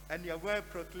and your word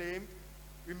proclaimed,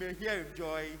 we may hear with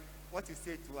joy what you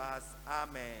say to us.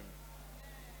 Amen.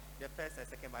 The first and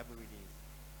second Bible readings.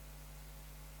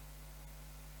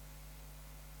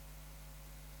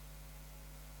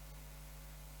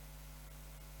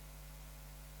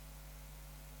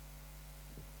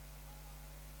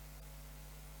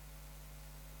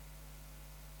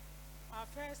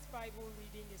 Our first Bible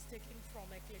reading is taken from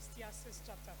Ecclesiastes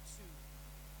chapter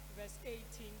 2, verse 18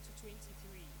 to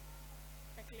 23.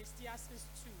 Ecclesiastes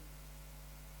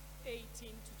 2, 18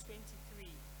 to 23.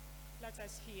 Let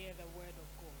us hear the word of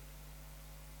God.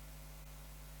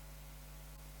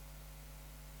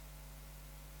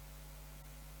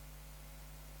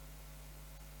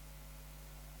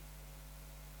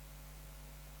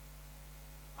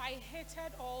 I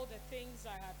hated all the things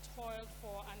I had toiled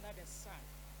for under the sun,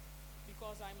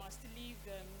 because I must leave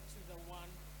them to the one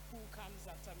who comes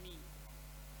after me.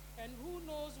 And who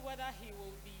knows whether he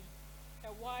will be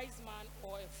a wise man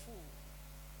or a fool?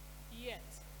 Yet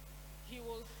he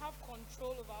will have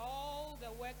control over all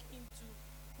the work into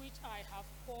which I have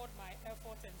poured my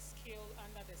effort and skill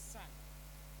under the sun.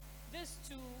 This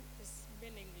too is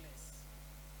meaningless.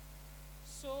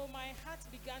 So my heart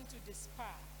began to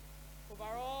despair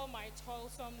over all my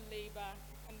toilsome labor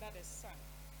under the sun.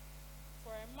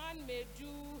 For a man may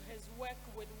do his work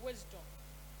with wisdom,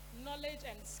 knowledge,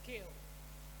 and skill,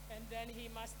 and then he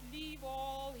must leave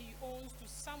all he owns to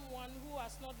someone who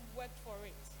has not worked for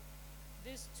it.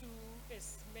 This too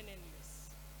is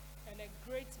meaningless and a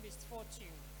great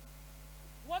misfortune.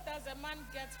 What does a man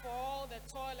get for all the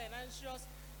toil and anxious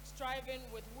striving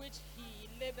with which he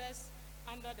labors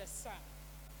under the sun?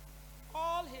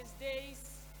 All his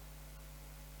days,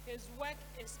 his work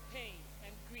is pain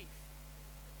and grief.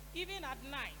 Even at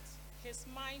night, his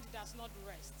mind does not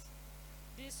rest.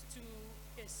 This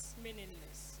too is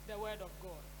meaningless. The word of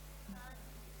God.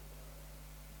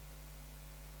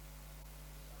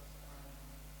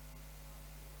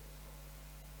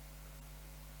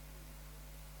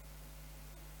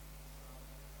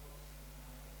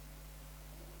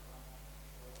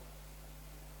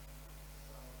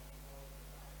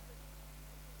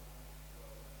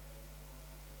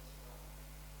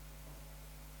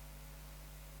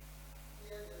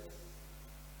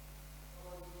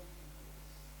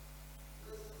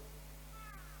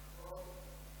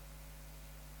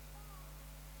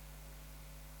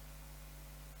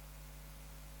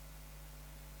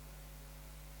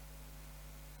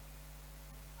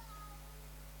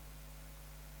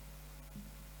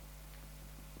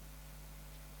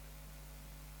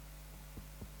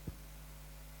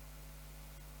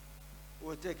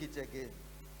 We'll take it again.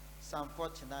 Psalm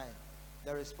 49.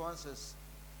 The response is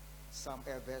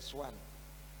verse 1.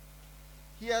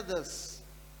 Hear this,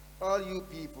 all you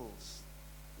peoples.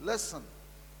 Listen,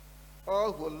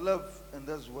 all who live in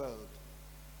this world.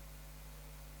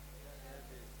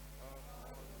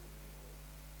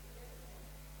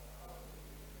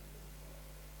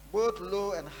 Both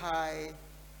low and high,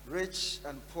 rich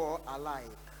and poor alike.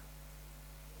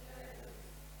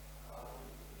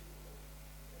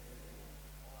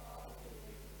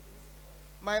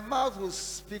 My mouth will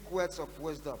speak words of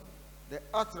wisdom. The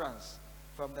utterance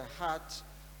from the heart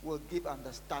will give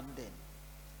understanding.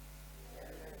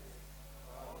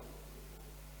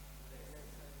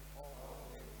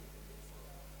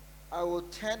 I will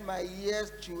turn my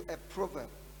ears to a proverb.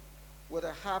 With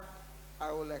a harp,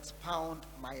 I will expound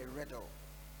my riddle.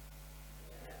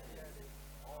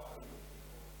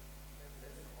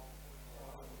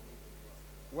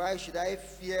 Why should I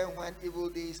fear when evil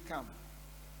days come?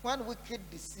 When wicked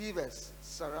deceivers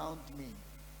surround me.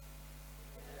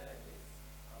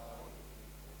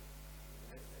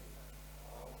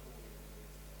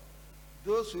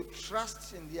 Those who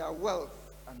trust in their wealth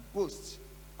and boast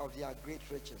of their great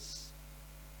riches.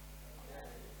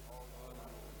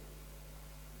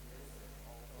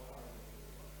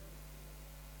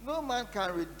 No man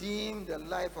can redeem the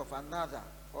life of another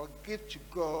or give to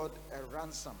God a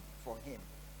ransom for him.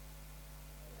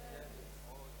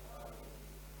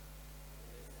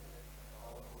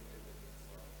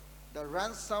 The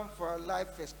ransom for a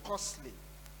life is costly,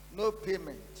 no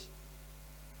payment.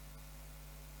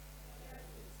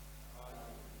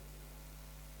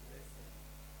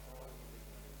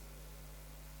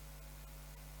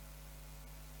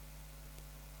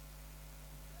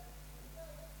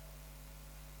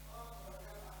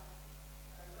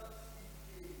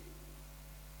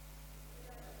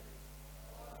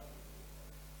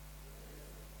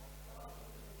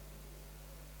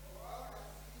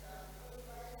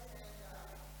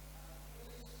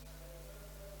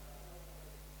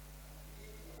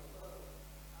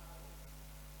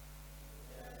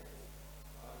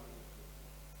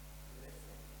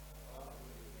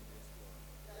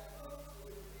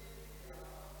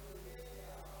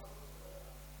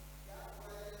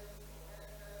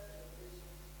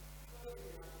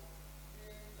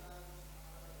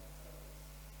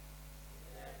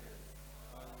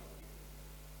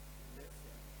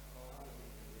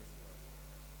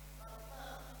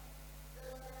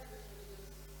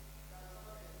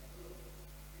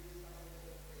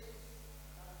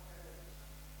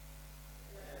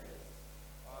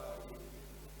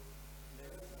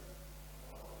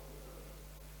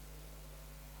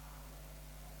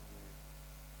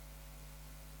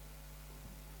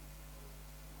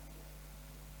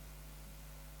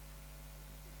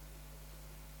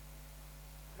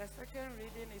 The second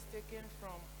reading is taken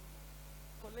from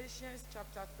Colossians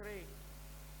chapter 3,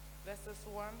 verses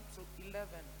 1 to 11.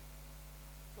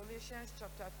 Colossians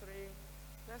chapter 3,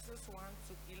 verses 1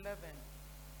 to 11.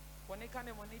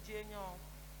 Wanekane moni jenyo,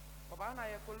 wabana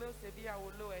ya kolose biya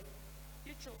woloe,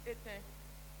 icho eten,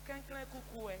 kenkle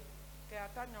kukue, ke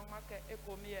atanyong make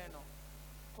ekomieno.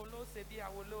 Kolose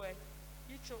biya woloe,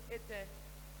 icho eten,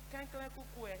 kenkle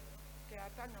kukue, ke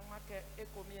atanyong make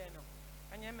ekomieno.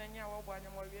 Anyemenya wabanya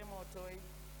mwawe motoi.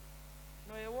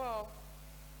 No ewo,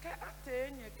 ke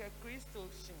ate nye ke Kristo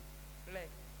shin, le.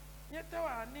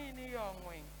 Nyetawa ni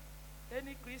yongwe,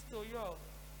 eni Kristo yo,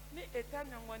 ni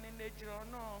etanyongwe nejiro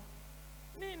no,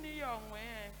 ni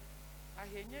yongwe,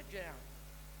 ahenye jea,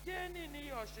 ye ni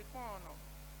yo shikono,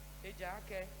 eja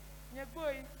ake, nye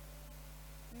boy,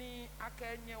 ni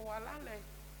ake nye walale,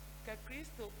 ke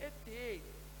Kristo ete,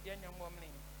 ye nyongwamni.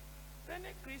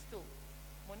 Tene Kristo,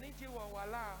 moniji wa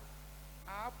wala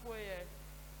aapwe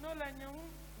no la nyung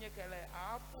nyekele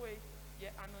aapwe ye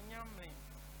anonyamre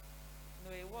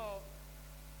no ewo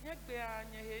nyegbe a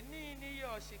nyehe ni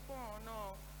yo shikon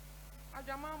no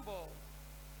ajamambo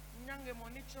nyange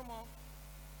monichomo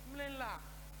mlela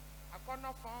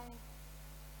akono fon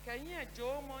kenye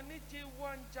jo moniji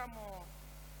wonjamo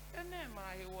ene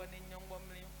ma he woni nyongbo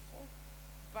mlinfu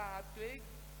ba twe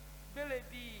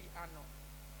belebi ano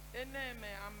ene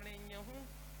me amle nyehu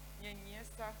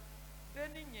nyenyesa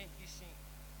deni nyehishin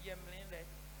yemlinle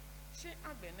shi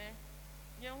agbene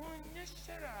nyehu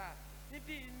nyeshera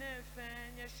nibi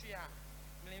nefe nyeshia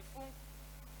mlinfu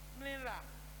mlinla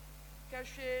ke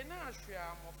hwe na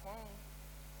ahwa mofon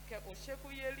ke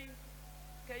osheku yeli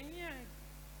ke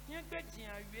nye gbejin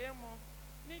awie mo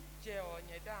ni je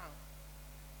onyedan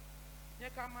nye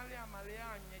kamale amale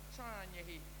anye chan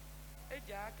anyehi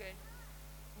eja ke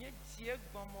nye tie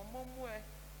gbomo momwe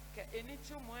ke eni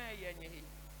chumo yenyehi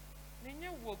Ninye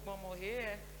wogbomo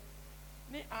he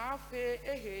ni afe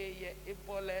ehe ye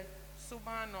ebole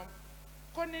subano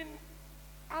konin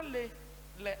ale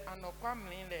le anokwa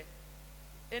mlile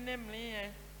ene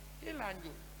mlie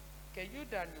ilanyo ke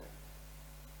yudanyo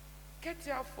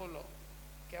ketia folo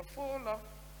ke folo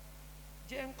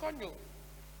jenkonyo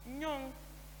nyon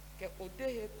ke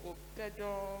odehe ko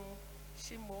pedon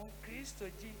Shimon Christo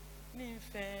ji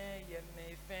ninfe ye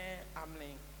nefe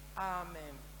amen.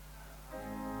 Amen.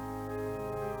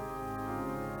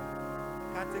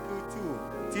 Article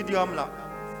 2, Tidium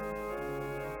La.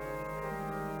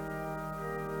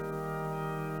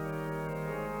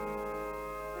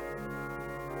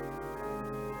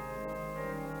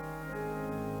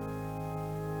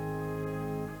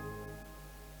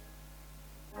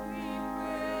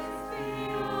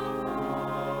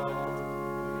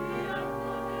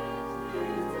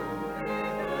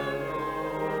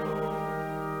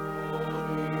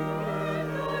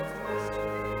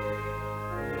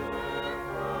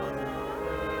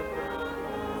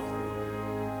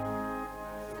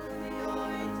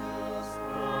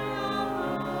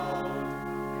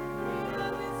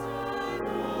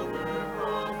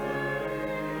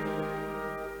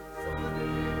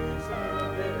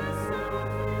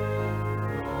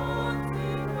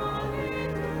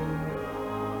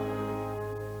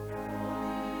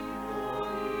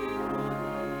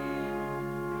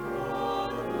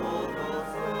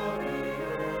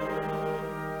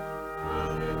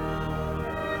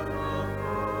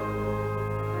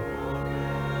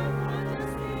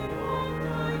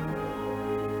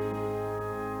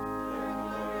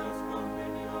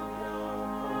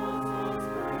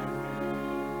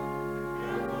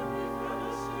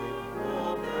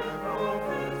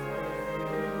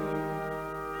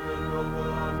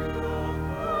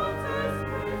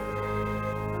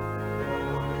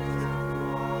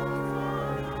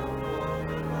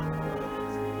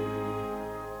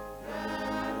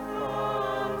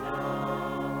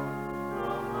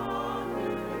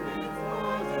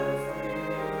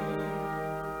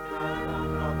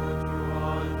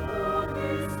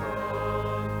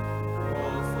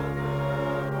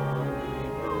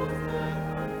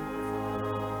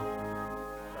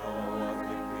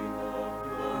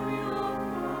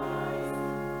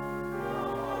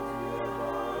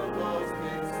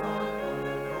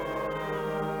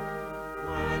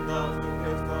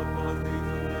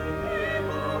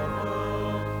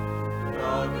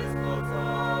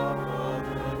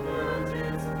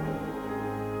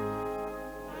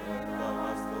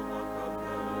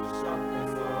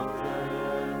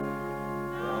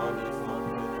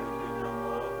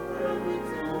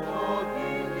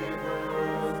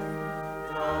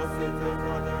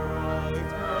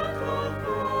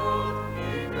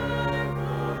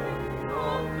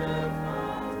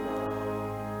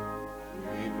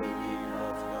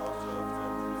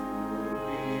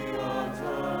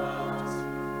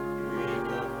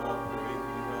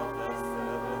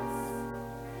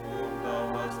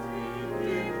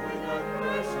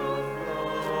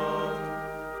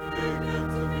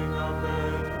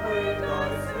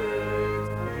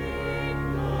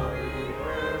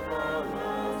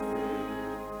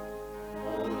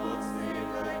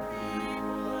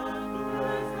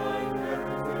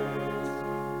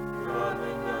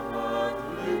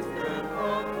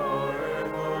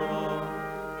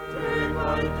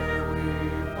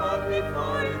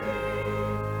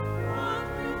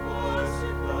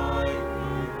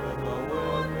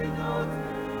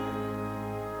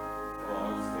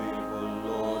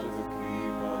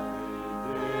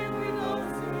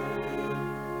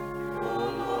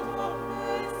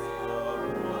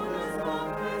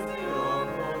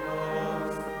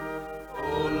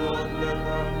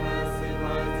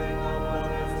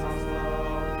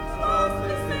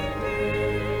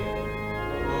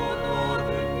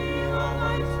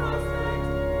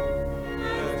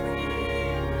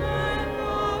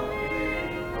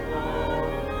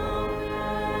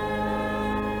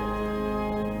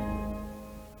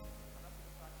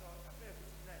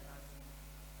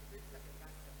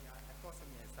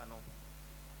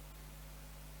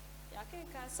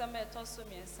 Some etoso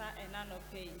miensa enano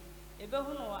pay.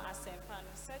 Ebehuno asempa no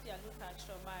said ya Luka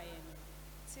Tromayen.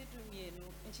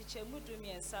 Tidumienu, Nchichemudu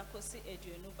miensa kosi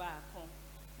eduenu baako.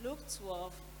 Luke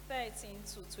 12, 13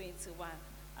 to 21.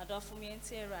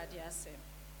 Adofumiente radiasem.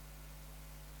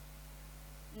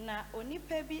 Na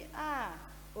onipa bi a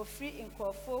ofri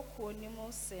nkofo ko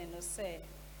nimu se no se.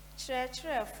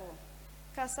 Kyerɛkyerɛfo,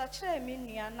 kasa kyerɛ me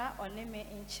nua na ɔne me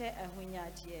nkyɛ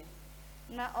ahunyadeɛ.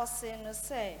 Na ɔse no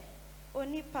se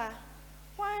Onipa,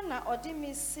 why na odi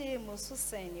mi se musu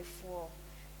senifuo,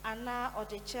 ana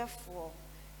odi chefuo,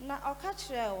 na ɔka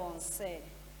kyerɛɛ wɔn sɛ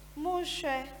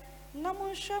monhwɛ na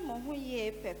monhwɛ mo ho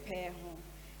yie pɛpɛɛ ho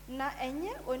na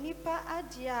ɛnyɛ onipa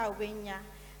adeɛ a wenya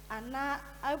anaa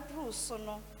aburu so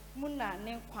no mu na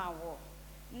ne nkwa wɔ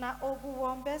na obu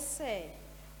wɔn bɛ sɛ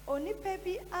onipa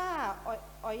bi a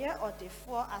ɔyɛ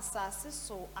ɔdefoɔ asase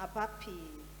so aba pii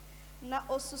na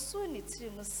osusu ne tiri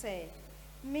mu sɛ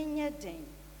menyɛ den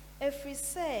ɛfiri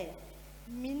sɛ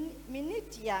mini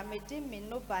dia mede me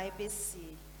no bae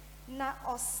besie na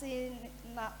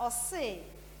ɔse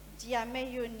dia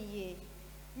mɛyɛ nie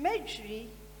mɛdwiri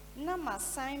na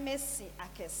masan mesi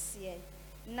akɛseɛ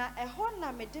na ɛhɔ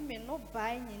na mede me no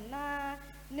bae nyinaa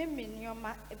ne me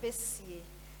nneɔma besie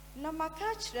na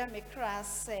maka kyerɛ me kra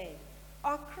sɛ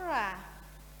ɔkra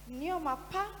nneɔma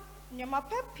pa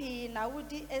pii na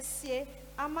wodi esie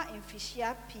ama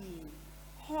mfihyia pii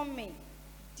home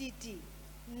didi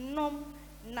nom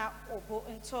na obo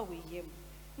ntɔ wo yam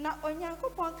na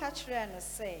Onyankopɔn ka kyerɛ no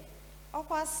sɛ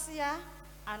ɔkwasea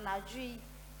anadwo yi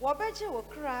wɔbɛgye wo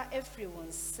kra afiri wo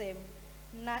nsam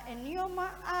na nneɔma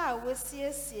a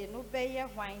wɔsiesie no bɛyɛ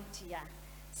hwan dea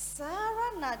saa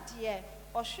ara na deɛ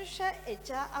ɔhwehwɛ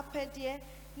agya apɛdeɛ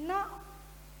na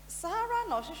saa ara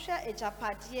na ɔhwehwɛ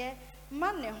agyapadeɛ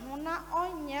ma ne ho na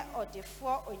ɔnyɛ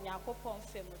ɔdefoɔ Onyankopɔn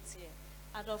fam teɛ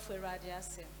adɔfo Awurade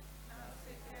asɛm.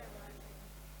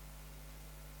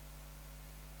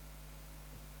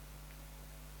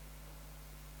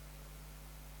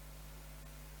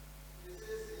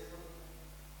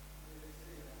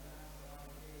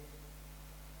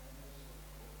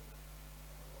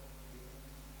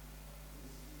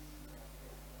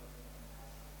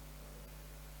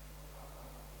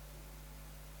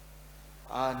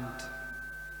 And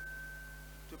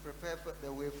to prepare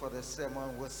the way for the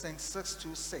sermon, we'll sing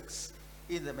 626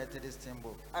 in the Methodist hymn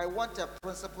book. I want a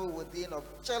principle within of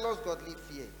jealous godly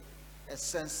fear, a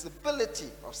sensibility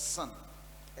of sin,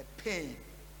 a pain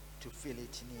to feel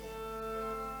it near.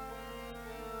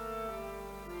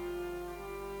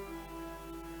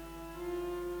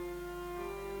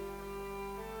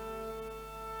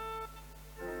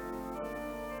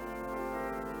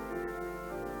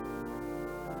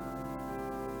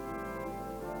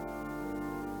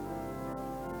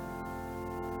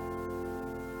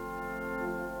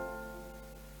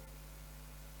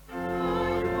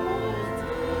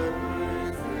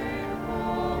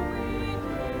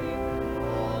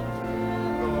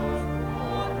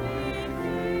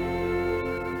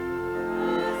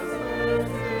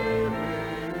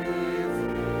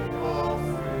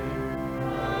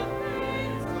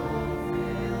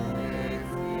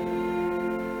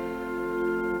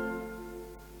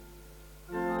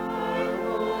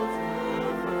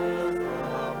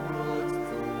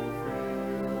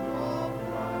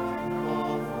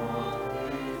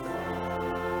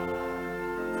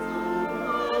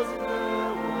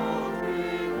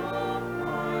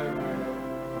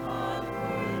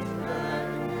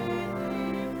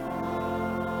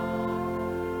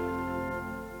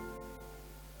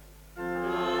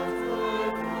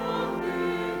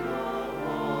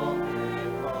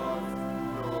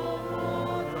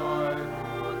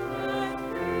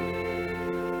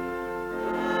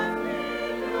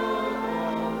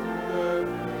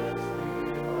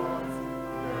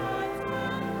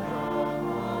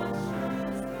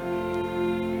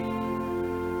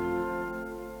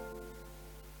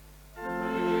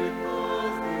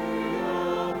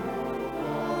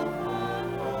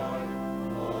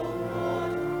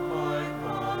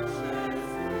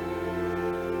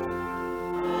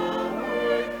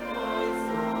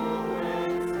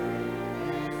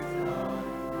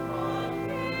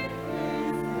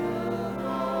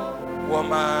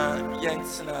 Wama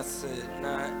yɛntena ase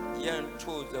na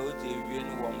yɛnto dza wodze awie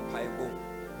no wɔ mpaebɔ mu.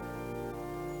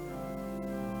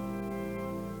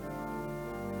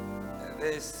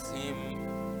 This hymn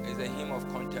is a hymn of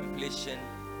contemplation,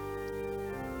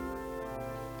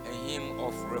 a hymn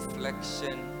of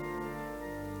reflection.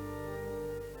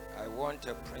 I want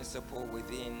a principle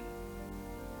within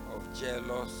of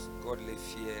jealous godly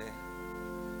fear.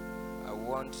 I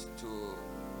want to,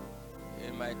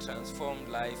 in my transformed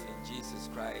life in Jesus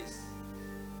Christ,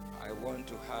 I want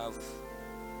to have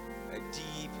a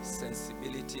deep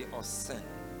sensibility of sin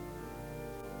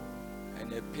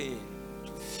and a pain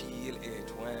to feel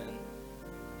it when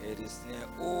it is near.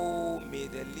 Oh, may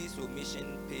the least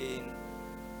omission pain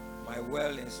my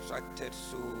well-instructed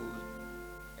soul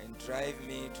and drive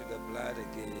me to the blood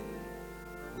again,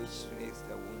 which makes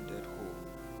the wounded whole.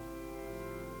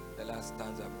 The last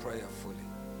stanza prayerfully.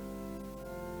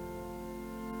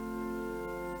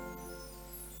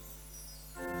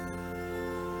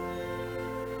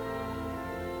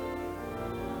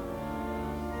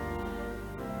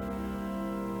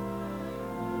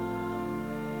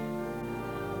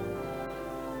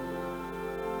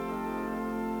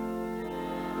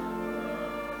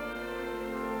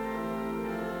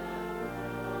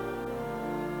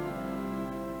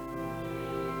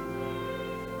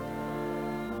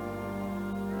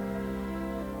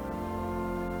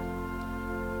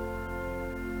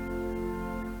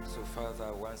 So,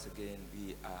 Father, once again,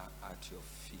 we are at your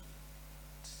feet.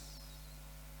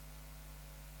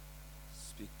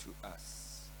 Speak to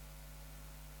us.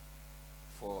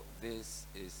 For this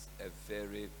is a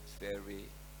very, very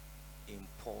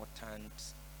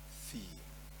important theme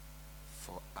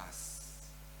for us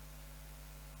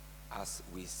as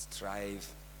we strive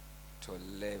to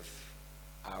live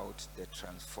out the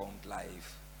transformed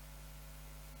life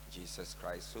Jesus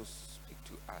Christ. So speak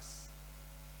to us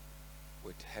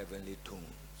with heavenly tones,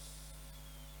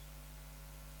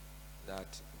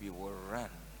 that we will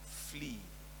run, flee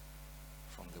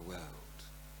from the world,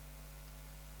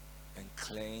 and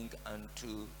cling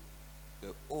unto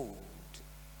the old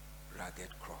rugged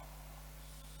cross,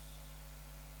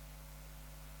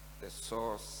 the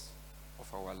source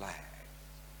of our life,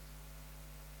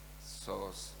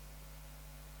 source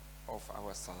of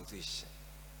our salvation,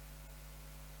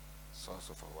 source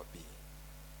of our being.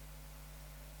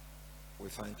 We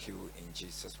thank you in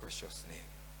Jesus' precious name.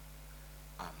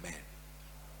 Amen.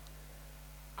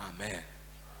 Amen.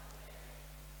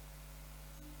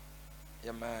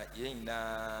 Yama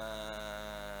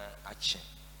yena ache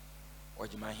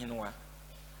wajima hinwa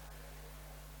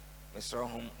Mr.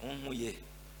 Humuye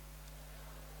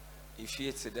if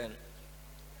it's then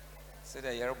said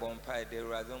a year bomb pie de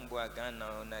razumbo Ghana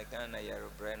on a Ghana year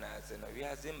brand as and we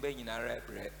have been being a red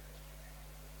bread.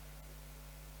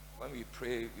 When we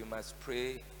pray, we must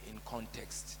pray in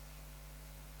context.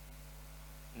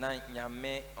 Na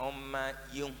nyame oma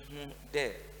yehu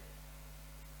de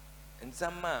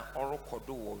nzama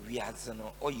orokodo wo wiaze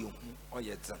no oyehu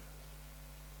oyedzen.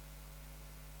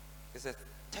 It's a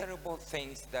terrible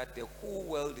things that the whole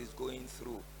world is going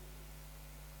through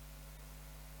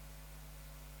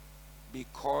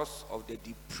because of the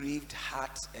depraved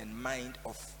heart and mind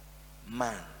of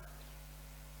man.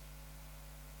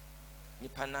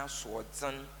 Nipana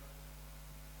swodzen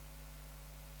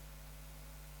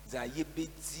za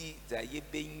yebeti za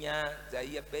yebenya za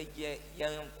yebeye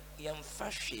yan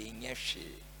fashe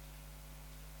nyehwe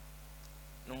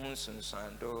no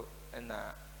hunsunsando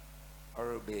na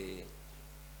orbe.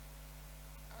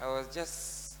 I was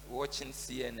just watching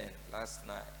CNN last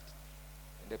night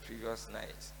and the previous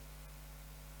night.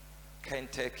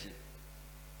 Kentucky,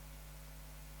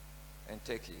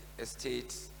 a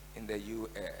state in the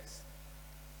US.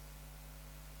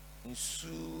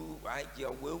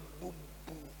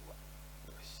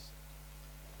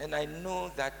 And I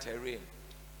know that terrain,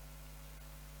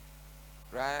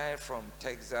 right from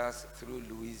Texas through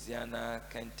Louisiana,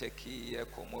 Kentucky,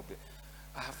 Comobe.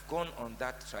 I have gone on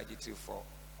that trajectory for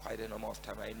quite a number of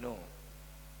time. I know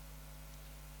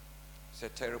it's a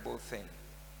terrible thing.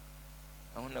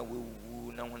 I want to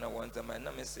woo, I want to want them. And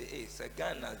I say, hey, it's a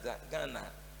Ghana, Ghana.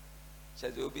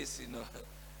 She's obviously no,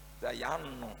 the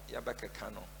Yano,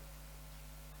 Yabakakano.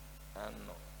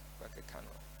 Ano,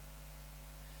 Bakakano.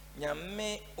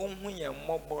 Nyame onhuya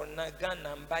mobo na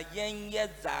Ghana mba yenye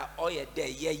za oye de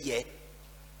ye.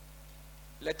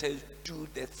 Let us do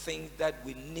the things that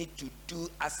we need to do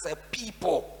as a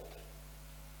people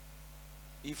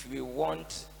if we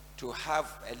want to have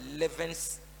a living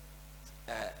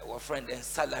and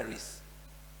salaries.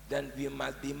 Then we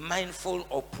must be mindful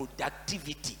of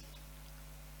productivity.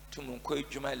 Tumunko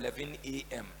juma 11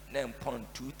 a.m. then upon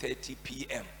 2:30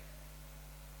 p.m.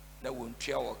 na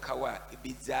wontua wakawa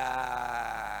ibiza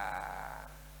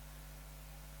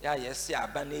ya yesi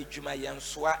abana ejuma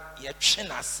yensoa ye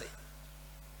twenase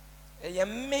ye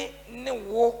me ne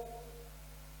wo.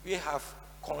 We have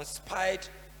conspired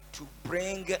to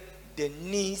bring the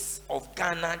knees of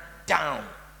Ghana down.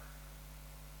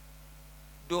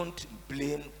 Don't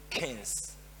blame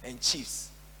kings and chiefs.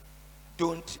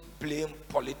 Don't blame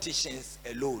politicians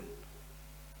alone.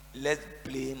 Let's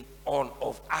blame all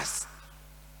of us.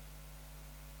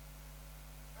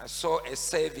 I saw a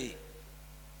survey.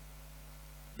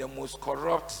 The most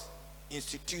corrupt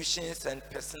institutions and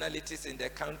personalities in the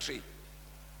country.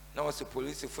 Now was the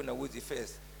police if was the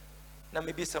first. Now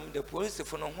maybe some of the police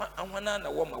if no one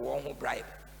na woman who bribe.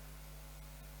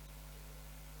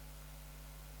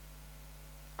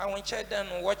 I want to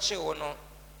then watch it or no.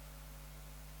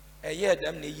 A year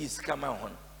them ne years come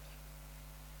on.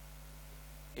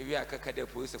 If you are the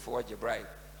police for what you bribe.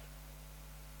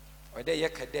 Or they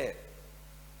yakade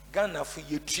Ghana for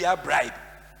you tria bribe.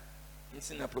 It's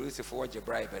in a police for what you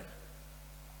bribe.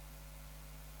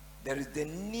 There is the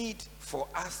need for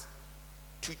us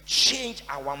to change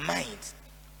our minds.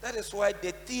 That is why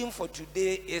the theme for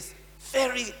today is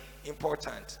very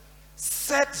important.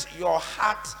 Set your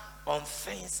heart on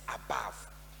things above.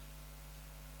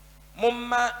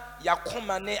 Mama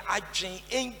yakomane adwen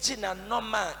engina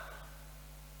normal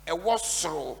e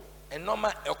wosoro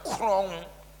enoma ekron,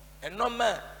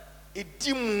 enoma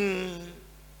edimu,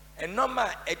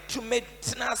 enoma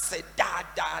etumetna se da.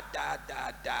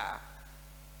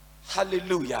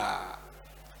 Hallelujah.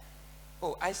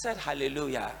 Oh, I said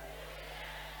hallelujah.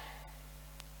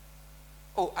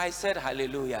 Oh, I said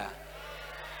hallelujah.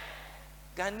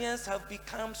 Ghanaians have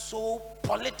become so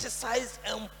politicized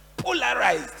and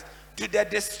polarized to the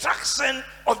destruction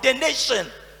of the nation.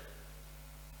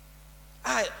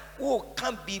 I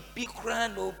can't be big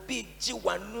grand or big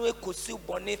G1 Kosi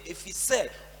Bonif if he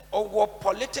said, or what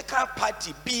political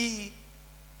party be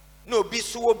no be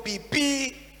so be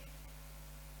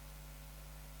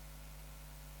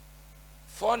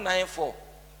 494.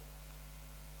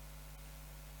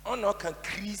 Oh no, can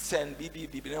Christian be.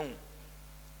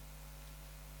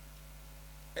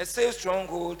 It says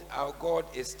stronghold, our God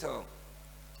is still.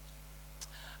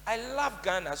 I love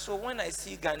Ghana, so when I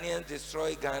see Ghanaians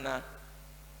destroy Ghana,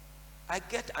 I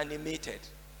get animated.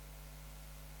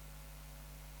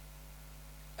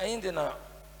 And then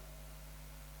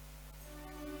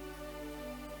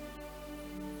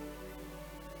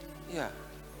yeah.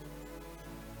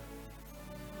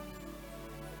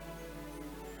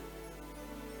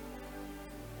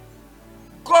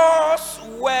 God's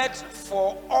word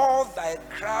for all thy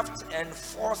craft and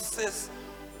forces,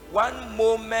 one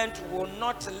moment will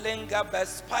not linger, but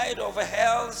spite of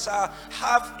hell shall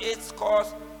have its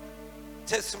course.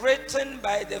 'Tis written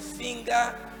by the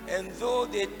finger, and though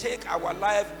they take our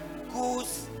life,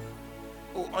 goose.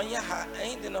 Oh, on your heart,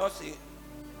 ain't the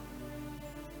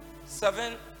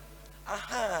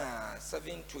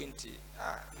 720.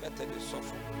 Method is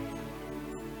suffer.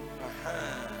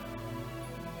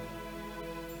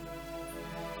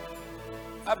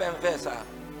 Aben versa.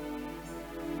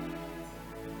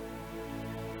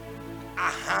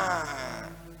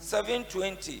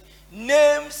 720.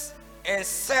 Names and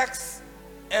sects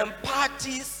and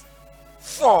parties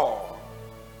fall,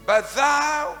 but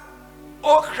thou,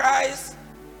 O Christ,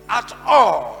 at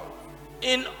all,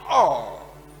 in all.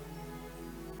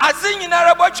 Azin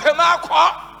inarabo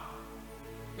chemako,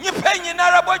 nipen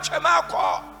inarabo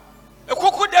chemako,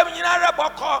 ekukudem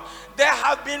inarabo. There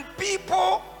have been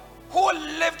people who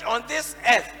lived on this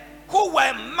earth who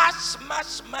were much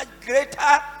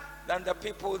greater than the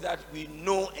people that we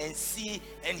know and see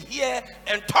and hear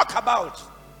and talk about.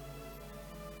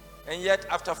 And yet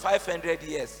after 500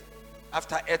 years,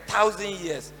 after 1,000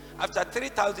 years, after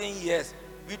 3,000 years,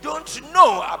 we don't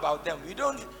know about them. We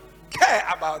don't care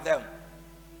about them.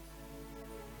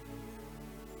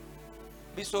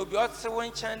 So we also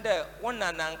went chande one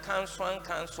and cancel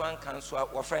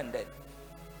offended.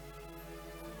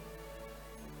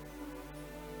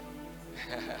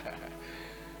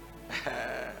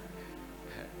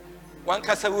 One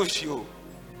kasa wushu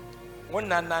one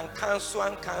nan cancel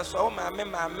oh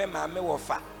mame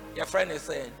wofa your friend is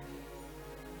saying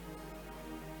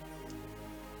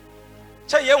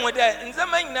cha ye nwode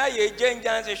nzama nyina ye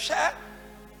genjan se hwa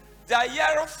da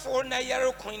yarefo na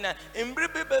yare kun na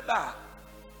embribe beba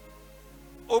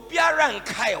obiara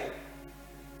nkae.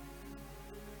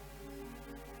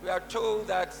 We are told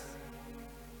that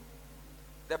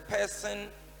the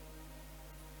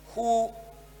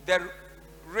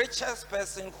richest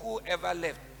person who ever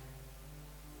lived,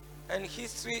 and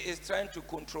history is trying to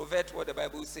controvert what the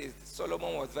Bible says.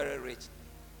 Solomon was very rich,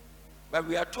 but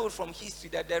we are told from history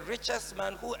that the richest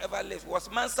man who ever lived was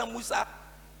Mansa Musa.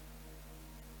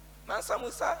 Mansa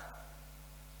Musa.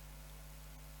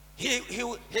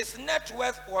 His net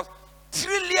worth was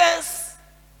trillions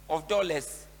of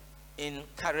dollars in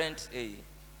current age.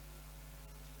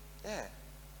 Yeah.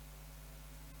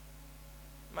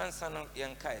 Mansa no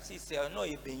yankai. She said, "No,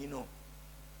 you know."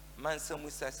 Mansa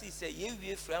Musa. She said,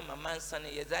 "You from a Mansa no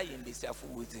yezai in this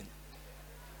within."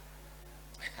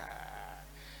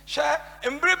 Sha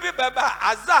embribi baba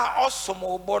aza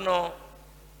osomo bono.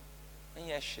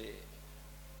 Nyeshe.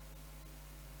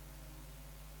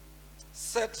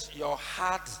 Set your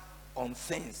heart on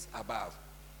things above.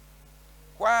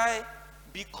 Why?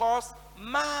 Because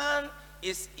man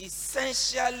is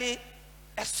essentially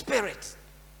a spirit.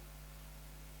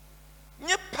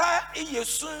 Nipa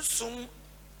iyesunsum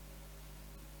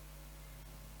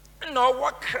no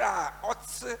wakra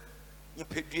otse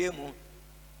nipedue mu.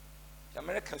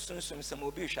 America sunsum some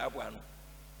obi hwa.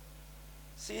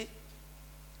 See,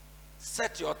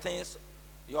 set your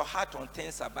heart on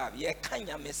things above. Ye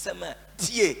kanya mesema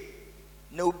tie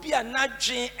na obi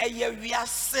anadwen eye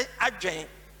wiase adwen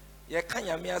ye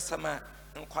kanya me asema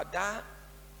nkwada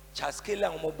chaskela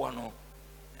omobo no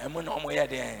emu na omoye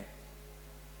den.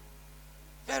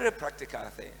 Very practical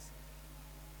things.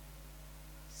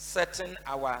 Setting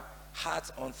our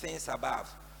hearts on things above.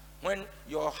 when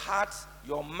your heart,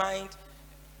 your mind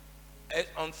is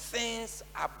on things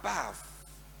above,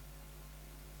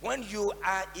 when you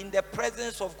are in the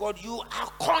presence of God, you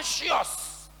are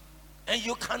conscious and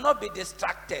you cannot be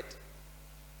distracted.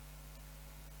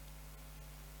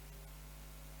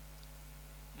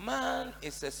 Man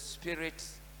is a spirit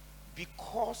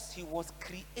because he was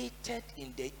created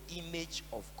in the image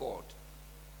of God.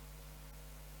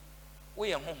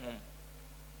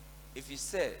 If you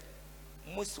say,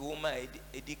 Musuma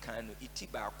edikano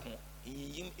itibako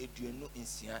in eduenu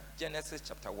insia, Genesis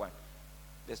chapter 1,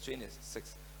 verse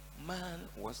 26. Man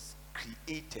was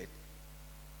created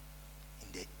in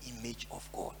the image of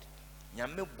God.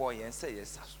 Nyame boy and say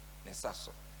yes, nesaso.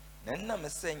 Nana me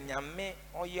say nyame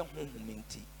oye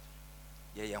honhuminti.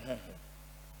 Ye honhum.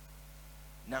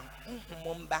 Na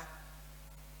honhumomba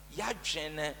ya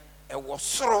dwene e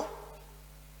wosoro.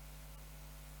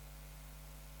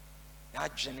 Ya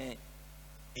dwene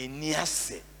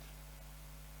eniase.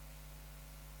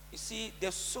 You see,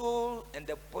 the soul and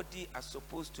the body are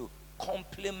supposed to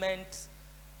complement.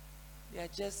 They are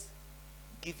just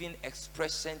giving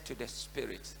expression to the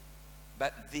spirit,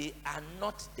 but they are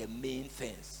not the main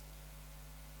things.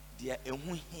 They are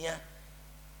here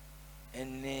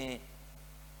and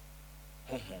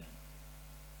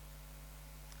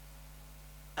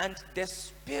and the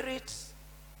spirit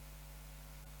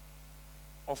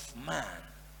of man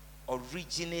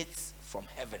originates from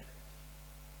heaven.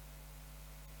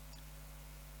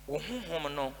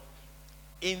 No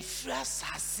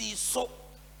infrasasi so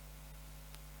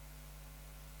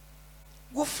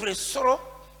gufre soro.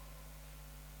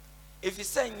 If you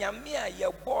say nyame ye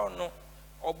born no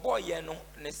oboye no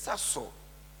ne saso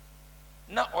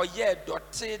na oye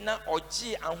dote na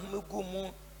oji ahomegu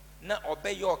mu na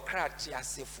obeye okrachi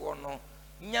asefo no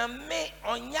nyame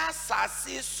onya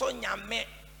sasi so nyame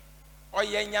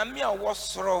oye nyame owo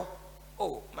soro.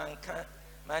 Oh manka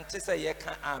mantese ye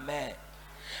ka amen.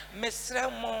 Mesra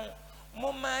mo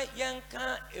moma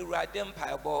yanka Ewurade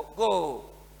mpaebo go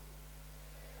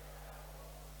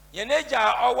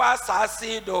yeneja owa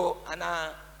sasi do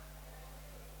ana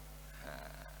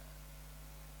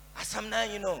asamna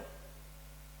you know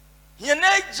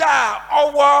yeneja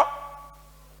owo.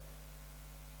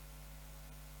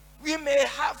 We may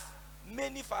have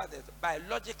many fathers,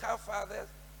 biological fathers,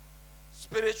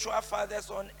 spiritual fathers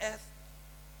on earth,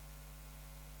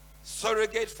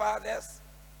 surrogate fathers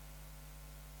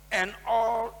and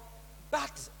all,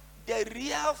 but the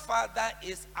real father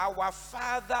is our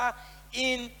Father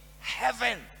in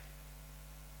heaven.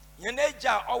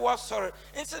 Yeneja owo sor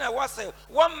instead of what say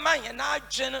one man na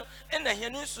adwene na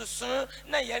henu susun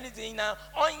na yene dina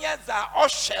onye za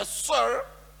ohwe sor.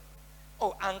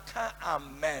 Oh anka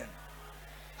amen.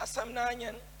 Asam na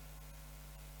anyen.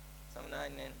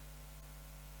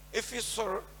 If you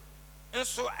sor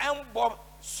enso embo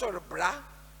sor bra.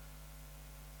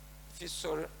 If you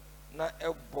sor na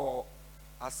ebo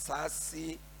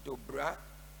asasi dobra.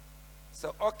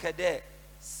 So okay there,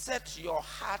 set your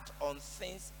heart on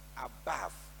things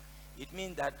above. It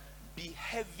means that be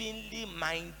heavenly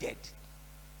minded.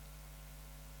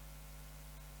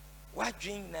 What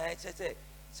drink na say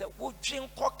what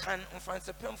drink kokan in France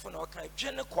pemfo na kan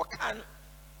drink kokan.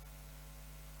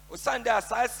 Osanda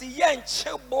asasi yen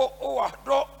chebo o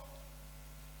ado.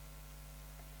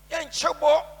 Yen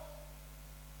chebo.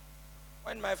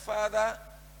 When my father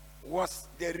was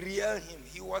the real him,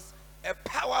 he was a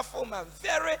powerful man,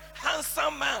 very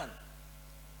handsome man.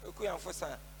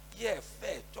 Yeah,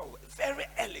 fair, very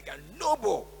elegant,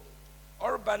 noble.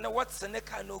 Orban, what's the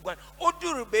neck? No one.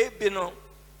 Odu baby no.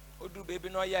 Odu baby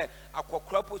no, yeah.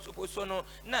 Aquacropo supposo no.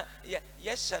 Na,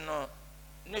 yes, no.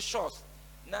 No shorts.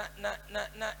 Na,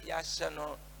 yes,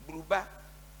 no. Bruba.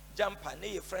 Jumper,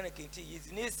 ne your friend can tea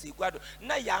is nisi guado.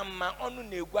 Na yama onu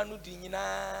ne guanu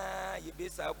dinina, ye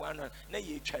besa guano, na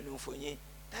ye channel for ye.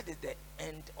 That is the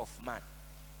end of man.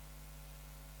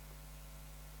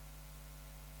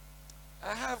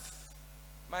 I have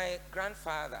my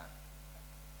grandfather,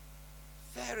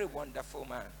 very wonderful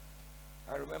man.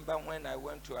 I remember when I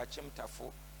went to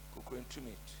Achimtafo,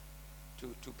 Kukuntumi,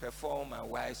 to perform my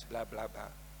wife's blah blah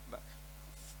blah.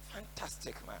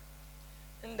 Fantastic man.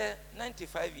 In the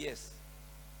 95 years,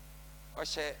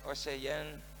 Oshe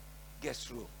Yen guest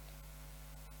room.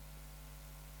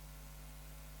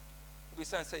 We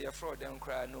say your fraud don't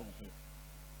cry no.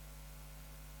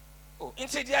 Oh,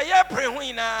 into the air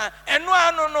prewina and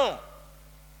no.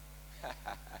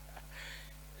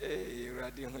 Hey,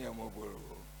 Radin Yamoboro.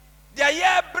 The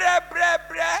air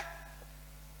bre.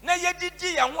 Na ye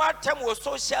didi ya one time was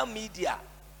social media.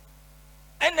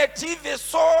 And the TV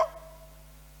saw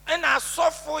and I saw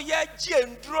for ye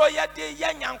and draw ya de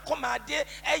yan and come a day,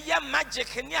 a young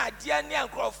magic and ya dear near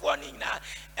Crawfornina,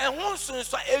 and who soon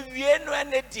saw a vienno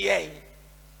and a day.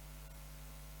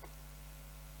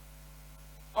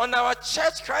 On our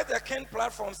church Christ the King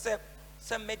platform said,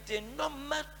 me de no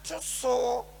matter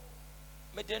so,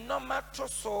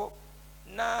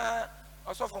 na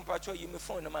also from Pacho, you may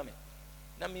phone the mammy.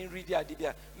 Na me read ya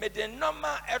dibia, me de no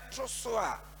matter so,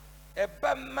 a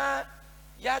bama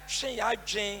ya train ya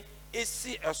drain, a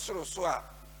see a so,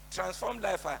 transform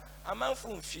life, a man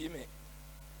from female.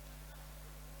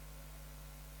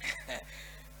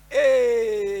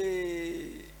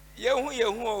 Eh,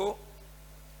 yehu.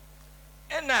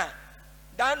 Ena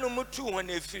danu mutu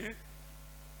wane firi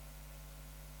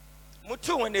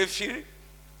mutu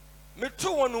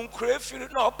wanu nkure firi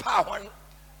na opa hwan.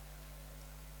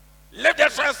 Live the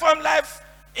transformed life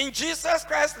in Jesus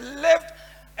Christ. Live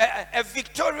a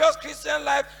victorious Christian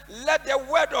life. Let the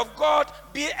word of God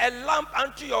be a lamp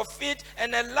unto your feet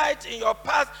and a light in your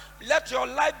path. Let your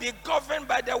life be governed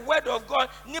by the word of God.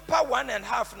 Nipa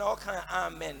 1.5 now can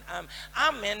amen.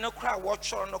 Amen. No cry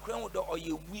watch or no cry or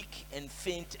you weak and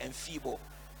faint and feeble.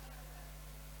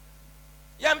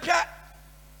 Yampia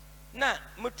na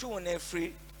mutu ne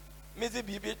free. Mizi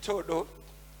bibi todo.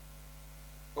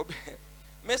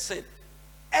 Message.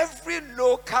 Every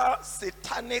local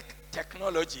satanic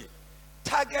technology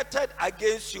targeted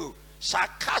against you shall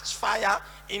catch fire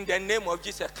in the name of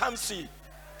Jesus. Come see.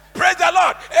 Praise the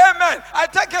Lord. Amen. I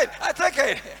take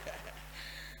it.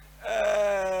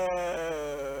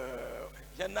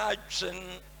 You're not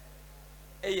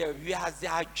we are the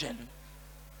agent.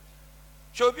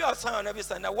 Show me your son every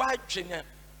Sunday. Why agent?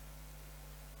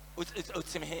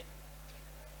 It's him.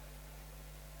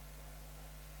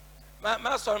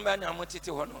 My son, I'm not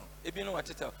going if you know what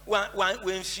to tell.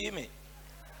 One see me.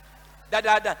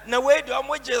 That. No way, do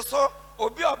I just so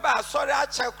obi oba sorry I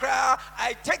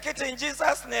take it in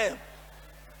Jesus' name.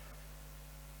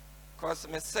 Because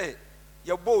me say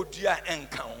your bow dear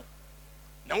encounter.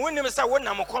 Now when you say when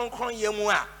I'm concron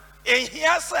yemua, and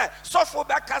here say so for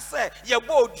back say your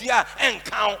bow dear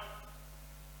encounter.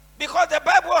 Because the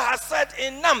Bible has said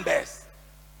in Numbers,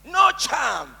 no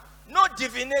charm, no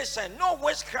divination, no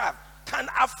witchcraft can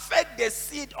affect the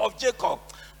seed of Jacob.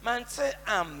 Man say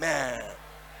amen.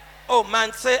 Oh,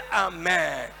 man say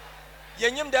amen.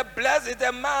 The blessed is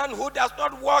the man who does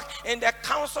not walk in the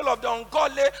counsel of the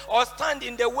ungodly, or stand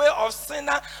in the way of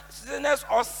sinners,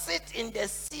 or sit in the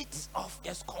seats of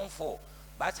discomfort.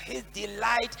 But his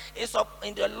delight is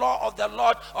in the law of the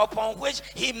Lord, upon which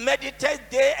he meditates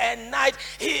day and night.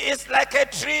 He is like a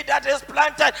tree that is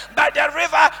planted by the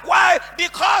river. Why?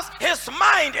 Because his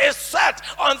mind is set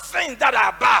on things that are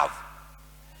above.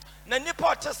 Na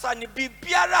nipa tesa ni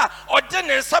bibiara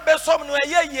odene sabe som no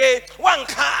eyeye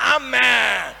wanka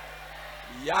amen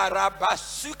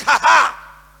yarabasuka ha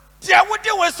dia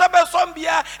wodi we sabe som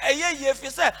bia eyeye fi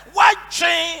se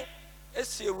wadwen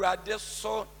esi urade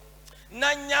so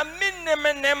na nyame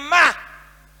nemenema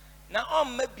na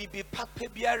omma bibi papa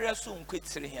biara so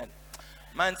nkwetire hen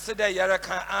man say that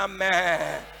yaraka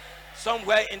amen.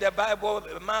 Somewhere in the Bible,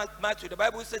 Matthew, the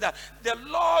Bible says that the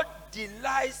Lord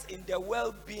delights in the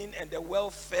well-being and the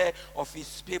welfare of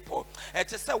his people. And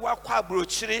to say what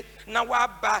brochiri na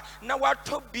waba na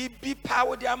wato bibi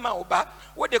power the amauba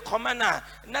what the commander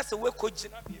na se we ko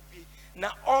gina bibi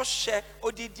na ohye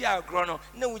odidi agrono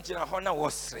na ugina ho na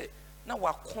wosre na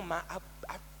wakoma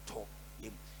ato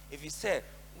yim. If you say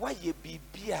why ye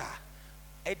bibia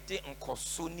ede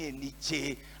nkoso ne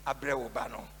enije abrewoba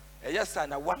no yes,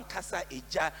 and one casa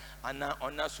eja and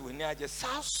on us when I just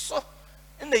so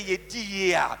in the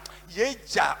yedia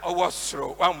yeja or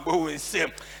throw one bow and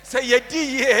sim. Say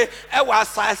ye I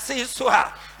was I say so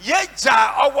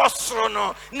yeja or was thrown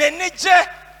no nenije.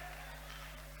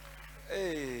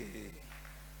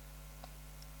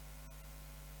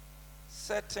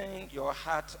 Setting your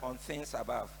heart on things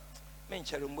above.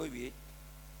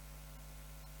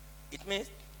 It means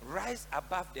rise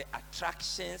above the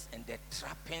attractions and the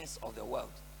trappings of the world.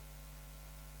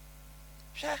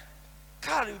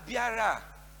 Karibiara,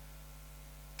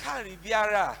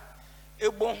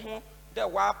 ebohu the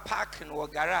wa park in our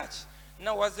garage.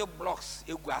 Now was the blocks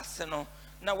iguaseno.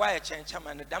 Now why a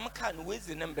changeman the dam can with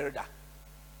the number da.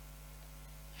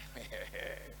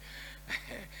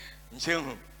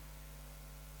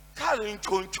 Karin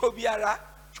choncho biara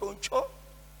choncho.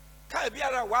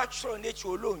 Karibiara watch on nature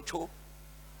alone cho.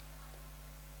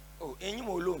 Oh, any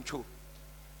more loan cho.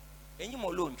 Any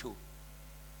more loan cho.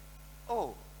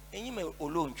 Oh, any more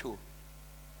loan cho.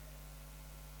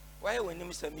 Why when you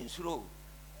miss a means slow?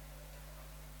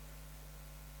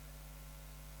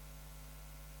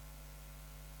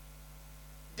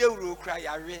 wuru kra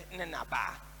yawe ne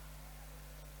naba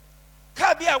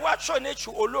ka bia wa cho ne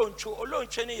chu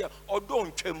oloncho ne ye odo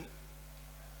ntwam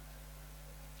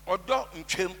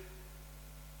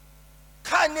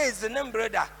ka ne zinem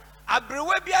brother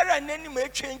abrewe biara nanim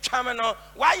etwe ntwam no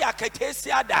wa ya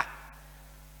katesi ada.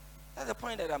 That's the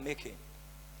point that I'm making.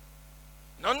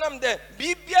 None of them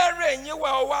bibiara enye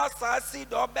wa asasi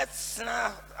do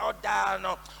betsna oda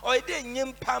no o de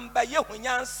nyim pamba ye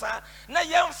hunyansa na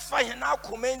yemfa hena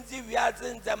komenzi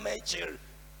wiaze nzamachir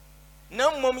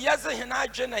na mom yaze hena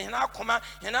adwe na hena akoma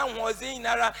hena hoze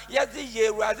inara yaze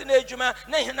yeruaze na adwuma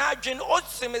na hena adwe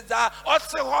osimiza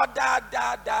ose ho da.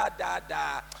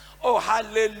 Oh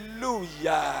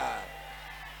hallelujah.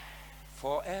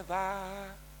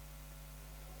 Forever,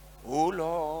 oh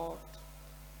Lord,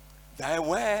 thy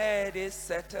word is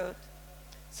settled.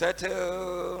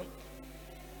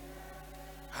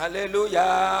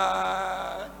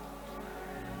 Hallelujah.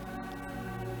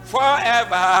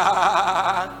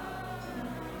 Forever,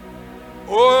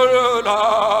 oh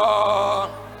Lord.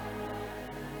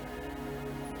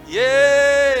 Yeah.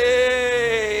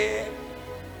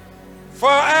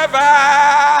 Forever.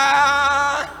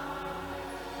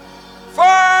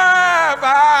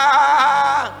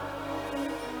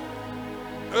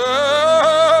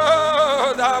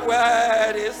 Oh, the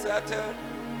word is settled.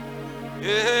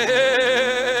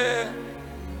 Yeah.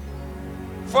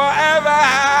 Forever.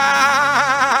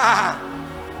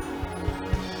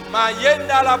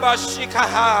 Mayenda la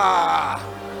bashikaha.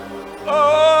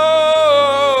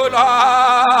 Oh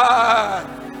Lord.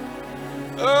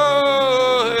 Oh.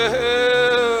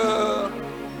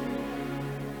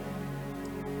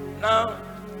 Now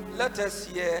let us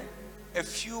hear a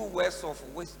few words of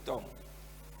wisdom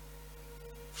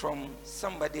from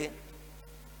somebody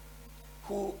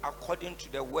who, according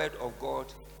to the word of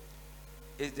God,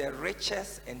 is the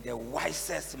richest and the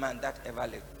wisest man that ever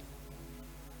lived.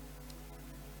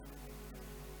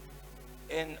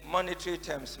 In monetary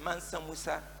terms, Mansa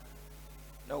Musa,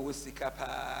 no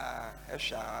Wusikapa,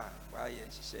 Hesha,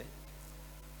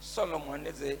 Solomon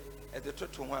is a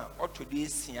total one, or to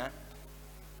this year.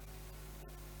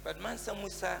 But Mansa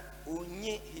Musa,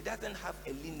 he doesn't have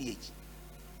a lineage.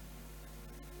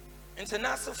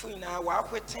 International in our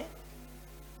waiting.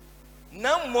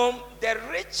 Now, mom, the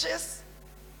riches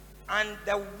and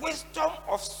the wisdom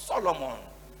of Solomon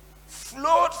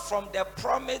flowed from the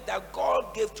promise that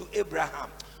God gave to Abraham.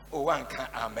 Oh, one can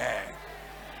amen.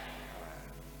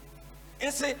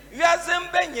 And say,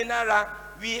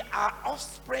 we are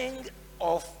offspring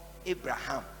of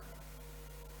Abraham.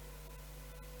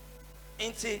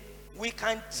 And say, we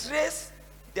can trace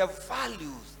the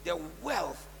values, the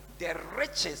wealth, the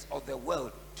riches of the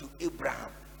world to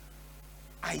Abraham,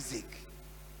 Isaac,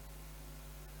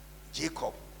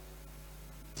 Jacob,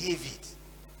 David,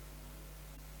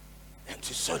 and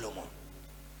to Solomon,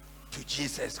 to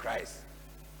Jesus Christ,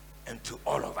 and to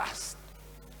all of us.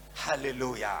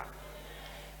 Hallelujah.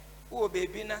 Oh,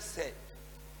 baby, na said,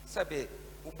 Sabe,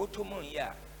 Ubotomon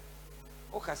ya,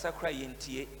 Okasakra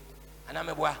yentie, and I'm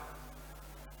a boy.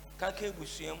 Can't you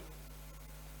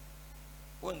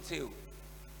won't tell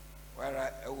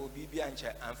where I will be behind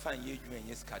and find you doing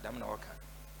his cadam no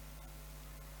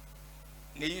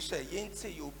can. You say, Yen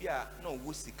say you'll be a no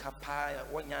wussy capa,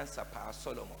 one answer pa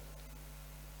Solomon.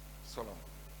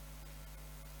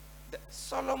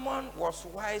 Solomon was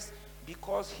wise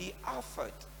because he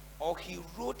offered or he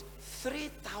wrote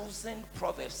 3,000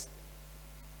 proverbs.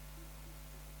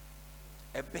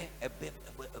 A bit.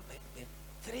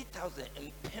 3,000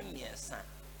 impemias.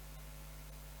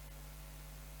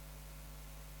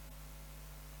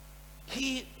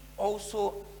 He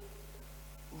also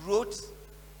wrote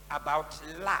about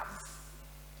love.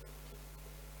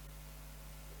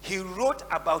 He wrote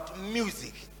about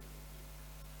music.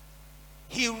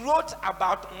 He wrote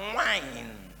about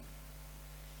wine.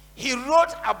 He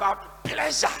wrote about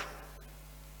pleasure,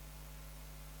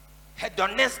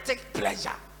 hedonistic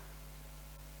pleasure.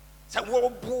 So he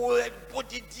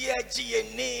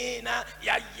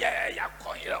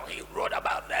wrote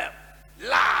about them.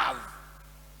 Love.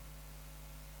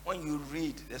 When you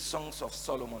read the Songs of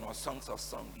Solomon or Songs of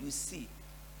Song, you see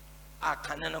a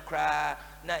cannon cry,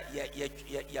 na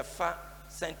ya fa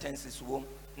sentences wom,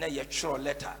 na ya true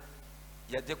letter,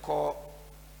 ya de call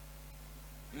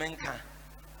menka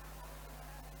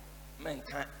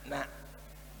na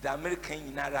the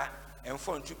American nara and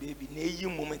phone to baby na yi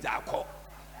moment akọ.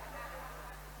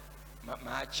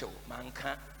 Macho,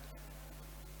 manka.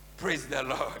 Praise the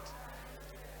Lord.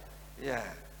 Yeah.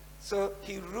 So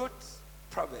he wrote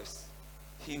Proverbs.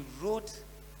 He wrote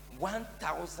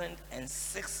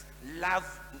 1,006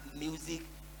 love music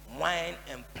wine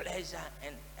and pleasure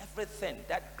and everything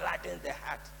that gladdens the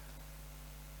heart.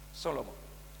 Solomon.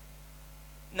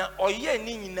 Now,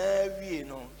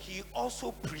 he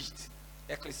also preached.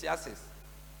 Ecclesiastes.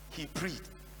 He preached.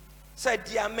 Said,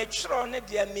 "Dia metro ne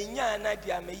dia menya na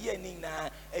dia meye ni na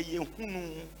eye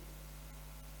hunu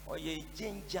or ye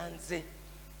jenjanze."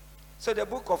 So the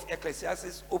book of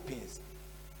Ecclesiastes opens.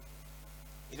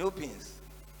 It opens.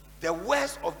 The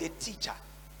words of the teacher,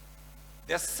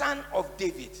 the son of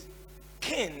David,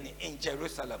 king in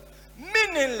Jerusalem.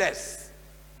 Meaningless.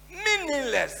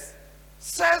 Meaningless.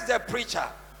 Says the preacher.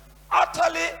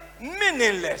 Utterly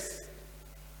meaningless.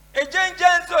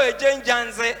 Ejenjanze or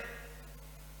ejenjanze.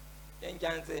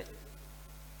 Ejenjanze.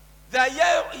 The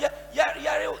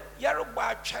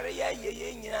Yaruba Charia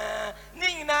Yenya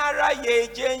Ninara Ye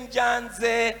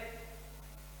Jenjanze.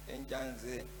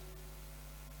 Jenjanze.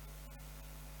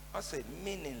 I said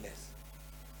meaningless.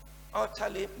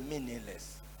 Utterly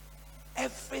meaningless.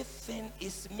 Everything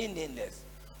is meaningless.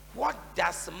 What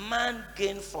does man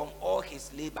gain from all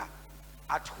his labor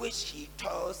at which he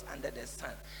toils under the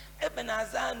sun?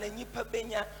 Ebenezer na nipa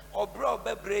benya obro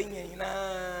bebrenya na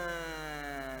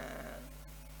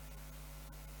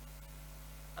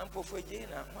ampofo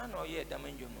na wan oye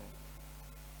damanjo no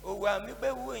owa mi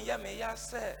bewu ya me ya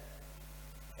se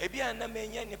ebi ana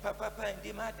menya ni papa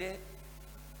ndi made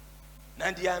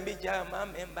na ndi ambija ma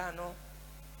memba no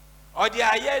odi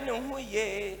aye ne hu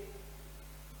ye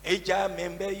eja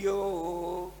membe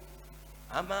yo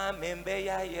ama membe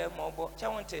ya ye mobo cha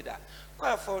wanted that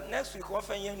for next week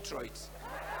often introit.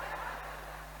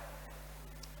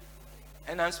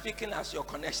 And I'm speaking as your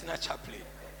connectional chaplain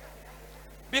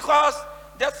because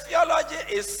the theology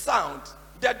is sound,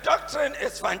 the doctrine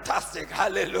is fantastic.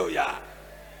 Hallelujah.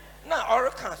 Now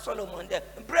Oracle Solomon there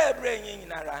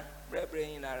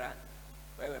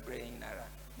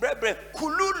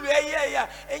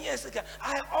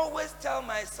I always tell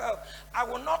myself I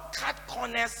will not cut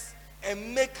corners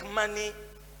and make money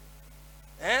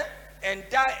and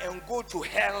die and go to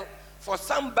hell for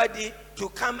somebody to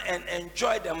come and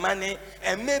enjoy the money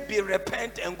and maybe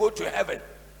repent and go to heaven.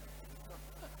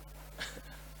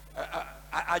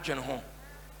 An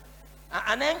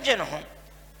engine home.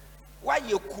 Why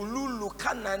you kululu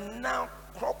kana now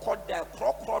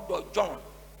crocodile John?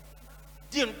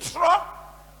 Dintro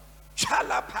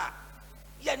chalapa.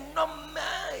 Ya no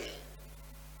mai.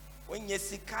 When you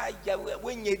sika ya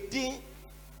when you din.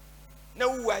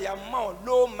 No, I am more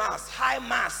low mass, high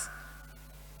mass.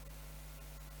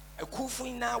 A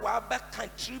kufina wa back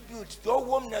contribute to a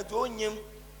woman that own him.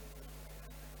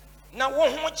 Now,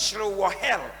 one much through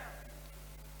hell.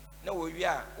 No, we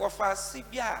are what for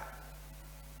Sibia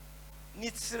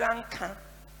Nitsranka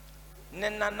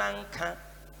Nenananka.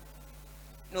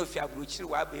 No, if you have reached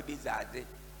our babies are there.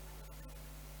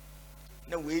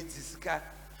 No, wait, this car.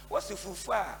 What's the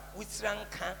fufa with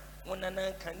ranka? One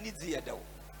ananka needs the other.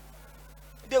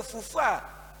 The fufa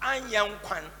and young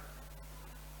kwan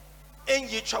and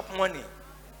you chop money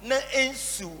na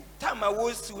ensu tama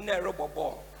wo su na rubber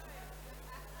ball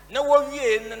na wo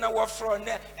wie na wo fro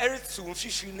na eretu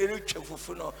fishi na retwa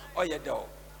fufu no oyedo.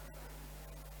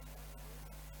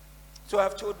 So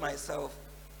I've told myself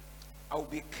I will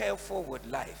be careful with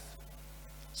life.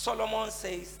 Solomon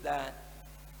says that,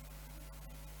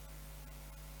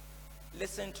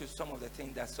 listen to some of the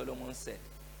things that Solomon said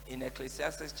in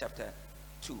Ecclesiastes chapter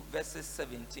 2, verses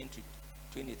 17 to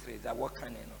 23. That what can I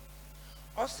know?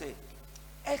 Also,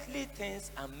 earthly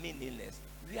things are meaningless.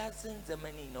 We are seeing the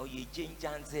money, you know, ye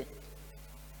janze.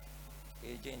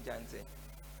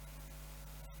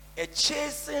 A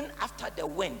chasing after the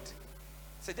wind.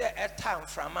 So there a town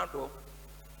from Ado.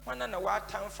 One and a what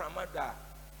town from Ada.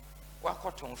 What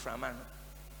cotton from Ano.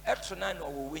 Etrona no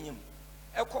win him.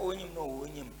 Echo win him no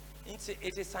win him.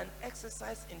 It is an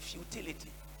exercise in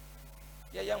futility.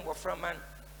 Ya young from man,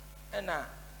 and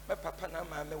my papa na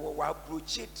mamma were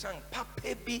broached tongue,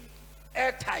 papa be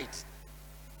airtight,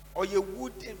 or you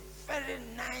would a very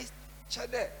nice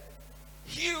cheddar,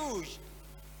 huge.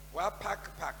 Well, pack.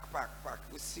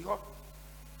 We see what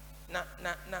na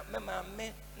mama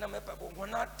me na me papa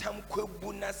wana tam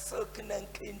kwebu na silk na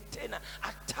container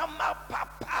atama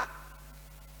papa.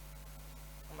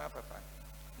 My papa.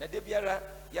 Na debiara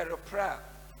yarepra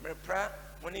mrepra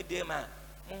moni dema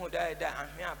mu da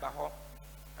ahwe aba ho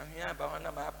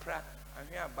na ba pra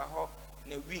ahwe aba ho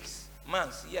na weeks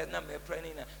months years na me pra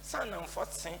ni na san am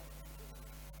 14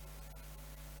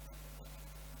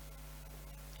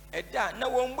 eda na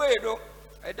wo mgbedo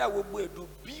eda wo gbedo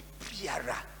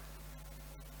bibiara.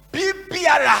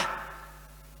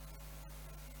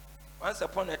 Once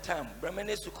upon a time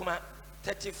Brahmane Sukuma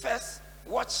 31st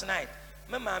watch night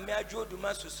mama me adwodu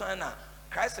masusana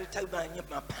Christ return nyip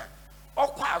mapa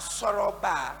okwa asoro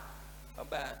ba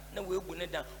oba na we gu ne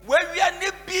dan we wia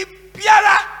ne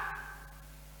bibiara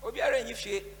obiara enyi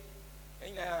fie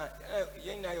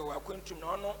yenya yo wakwentum na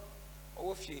ono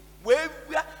owo fie we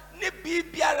wia ne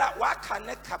bibiara waka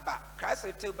ne kaba Christ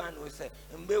return no say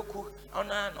mbeku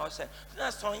ona na o say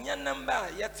na sonye namba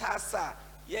yetasa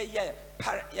ye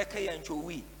kaya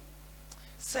nchowi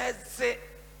says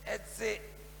eze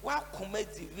wa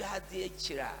komedi wi ade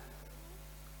akira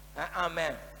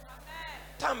amen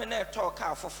time na talk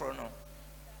afoforo no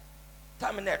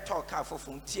time na talk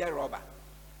afoforo tie roba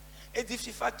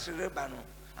edifi factory reba no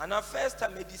and first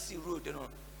time edisi road no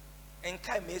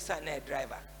enkai mesa na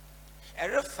driver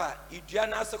erefa idua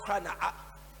na asokra na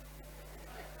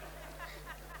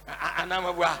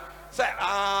anamabwa say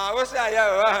we say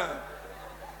aya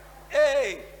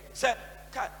say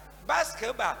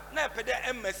basketball na pede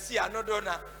emasi anodo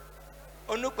na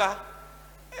onupa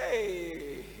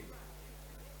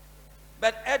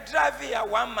but a drive here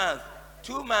 1 month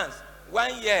 2 months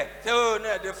 1 year so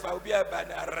na the phobia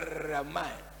banana.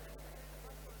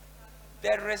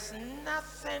 There is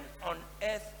nothing on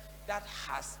earth that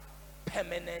has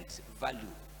permanent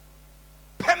value.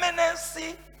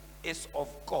 Permanency is of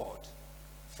God,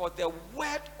 for the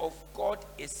word of God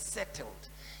is settled.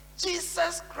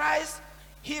 Jesus Christ,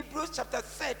 Hebrews chapter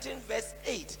 13 verse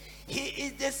 8, he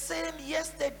is the same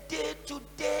yesterday,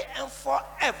 today, and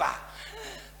forever.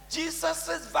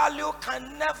 Jesus' value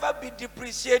can never be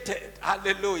depreciated.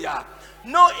 Hallelujah.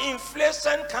 No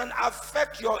inflation can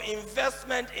affect your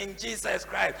investment in Jesus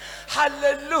Christ.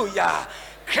 Hallelujah.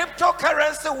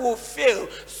 Cryptocurrency will fail,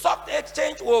 stock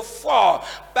exchange will fall,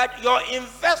 but your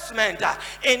investment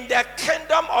in the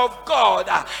kingdom of God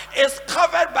is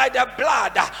covered by the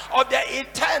blood of the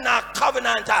eternal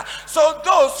covenant. So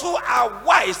those who are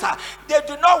wise, they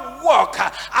do not walk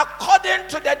according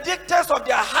to the dictates of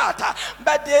their heart,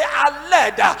 but they are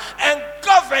led and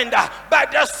governed by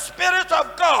the Spirit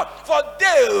of God. For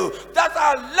they that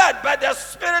are led by the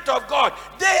Spirit of God,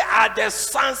 they are the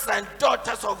sons and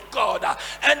daughters of God.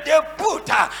 And they put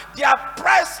their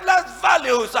priceless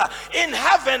values in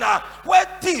heaven, where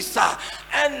thieves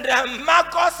and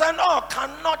maggots and all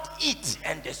cannot eat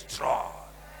and destroy.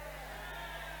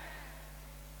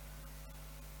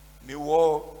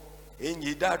 Miwo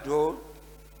inyidado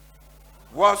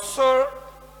waso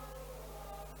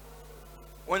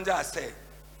wanda I say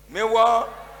miwo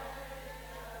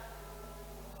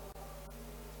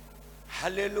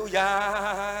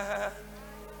hallelujah.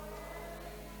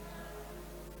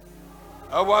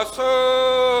 Waso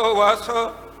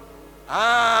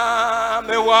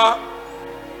mewa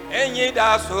enyi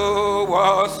da so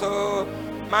waso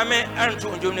mame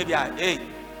antunjum ne bia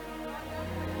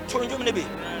tunjum ne bi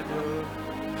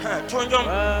tunjum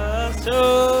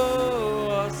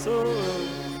waso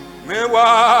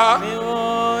mewa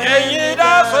enyi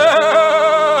da so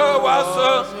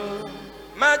waso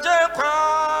maje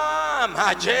kwa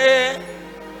maje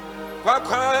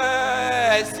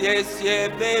sie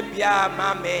baby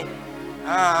mame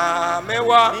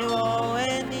mewa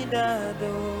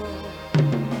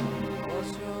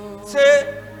say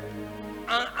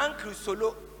Uncle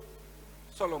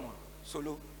Solomon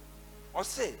or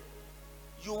say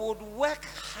you would work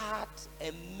hard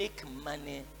and make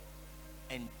money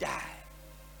and die,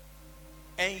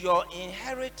 and your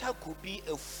inheritor could be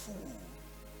a fool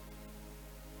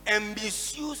and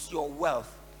misuse your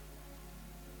wealth.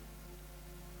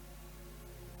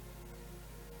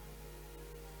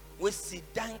 We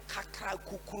sit down kakra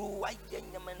kukuru wa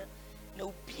yenyamana na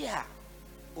ubia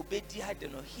obedi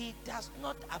hadeno. He does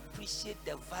not appreciate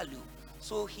the value,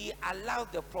 so he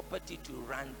allowed the property to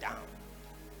run down.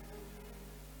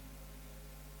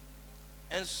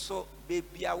 And so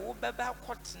baby awo baba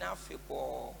kwatena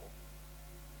febo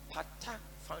pata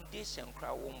foundation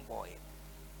kra won boy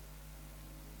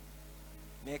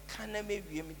me kana me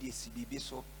wiem de sibibi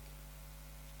so.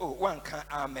 Oh, one can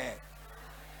amen.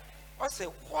 I say,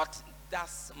 what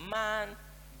does man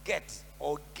get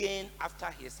or gain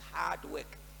after his hard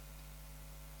work?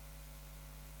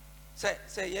 Say,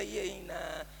 yeah,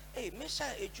 hey, Misha,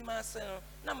 ejuma say,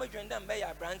 na mo dwendam be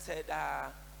ya brand said,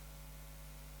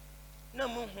 na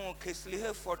mo hu Kesli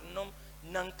Hereford nom,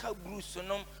 nanka Bruce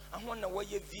nom, ahon na wo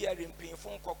ye VR in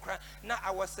pinfon kokra, na I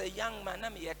was a young man, na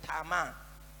me ye tama.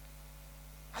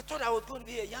 I thought I was going to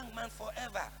be a young man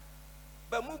forever.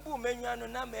 But mubu menyano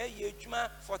na me yejuma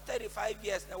for 35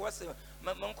 years na was a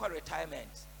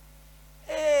retirement.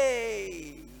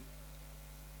 Hey,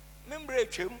 membre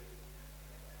chum.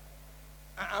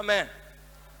 Amen.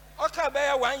 Okay,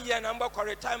 bear 1 year number for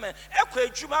retirement.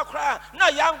 Equa Juma cry. No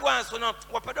young ones, so no.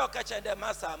 Wapedo catch the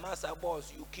master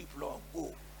boss. You keep long.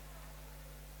 Go.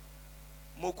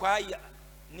 Mukwaya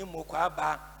ni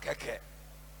mukwaba keke.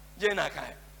 Jena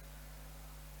kai.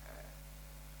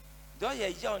 Though you're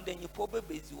young, then you probably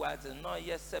busy was no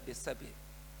yes sebi.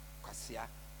 Kwasia.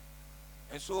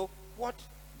 And so what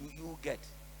do you get?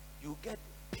 You get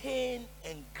pain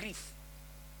and grief.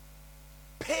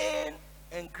 Pain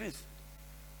and grief.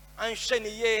 And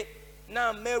Sheniye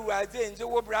na meraze nje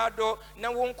wo brado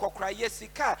na won kokra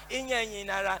yesika enya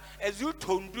nyinara ezu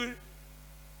tondu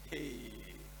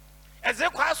eze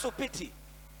kwa so pity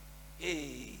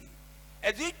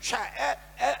ezu twa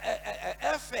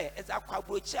efe eza kwa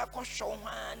brochi akohwo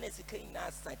hwa na sika ina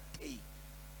asate.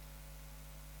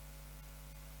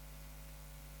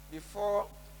 Before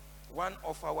one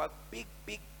of our big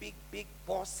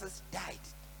bosses died,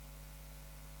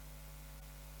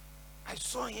 I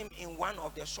saw him in one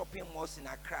of the shopping malls in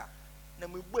Accra. Na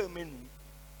me boy menu.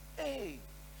 Hey,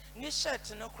 ni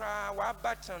shirt no kra wa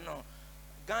button no.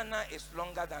 Ghana is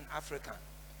longer than Africa.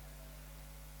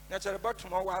 Na chere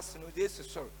bottom was no this is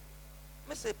so.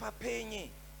 Me say papa nyi.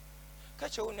 Ka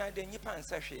che woni ade nyipa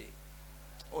nsahwe.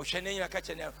 O hwene nya ka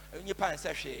che nyipa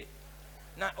nsahwe.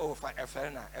 Na o fa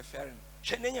efere na efere.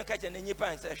 Hwene nya ka che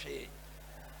nyipa nsahwe.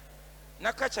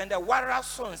 Na ka che nda wara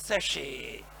so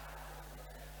nsahwe.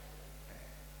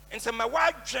 And so my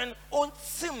wife on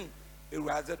sim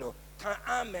erazado can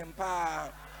amen pa.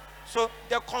 So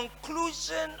the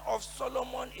conclusion of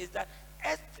Solomon is that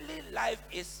earthly life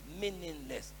is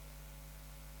meaningless.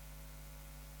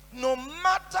 No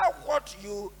matter what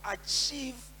you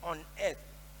achieve on earth,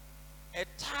 a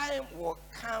time will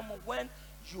come when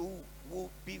you will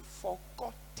be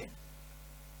forgotten.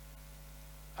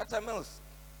 At a most,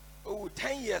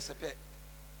 10 years a bit.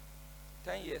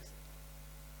 10 years.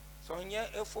 So nye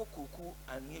efo kuku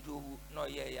anido no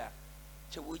ye ya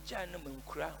che woja na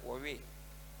mankura worry.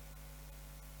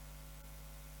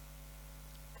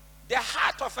 The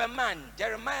heart of a man,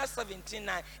 Jeremiah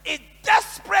 17:9, is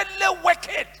desperately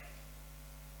wicked.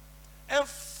 And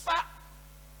fa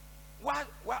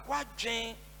what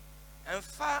dream and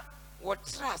fa what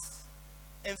trust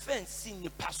and fancy ni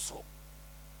paso.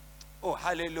 Oh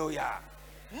hallelujah.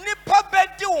 Nipa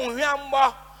bedi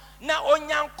unhwambo. Na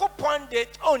onyankopon de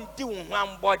ondi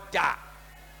unhwambo da.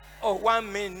 Oh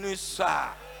 1 minute sir.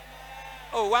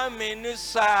 Oh 1 minute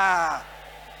sir.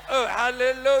 Oh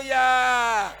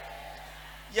hallelujah.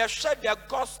 You share the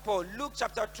gospel, Luke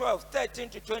chapter 12, 13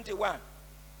 to 21.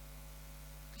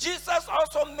 Jesus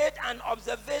also made an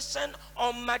observation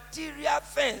on material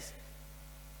things.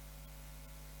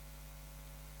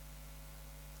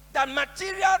 That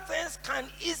material things can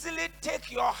easily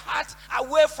take your heart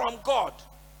away from God.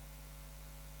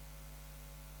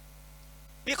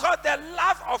 Because the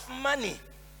love of money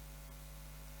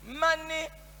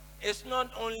is not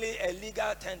only a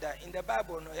legal tender. In the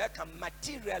Bible, no,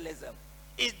 materialism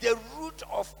is the root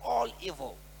of all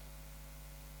evil.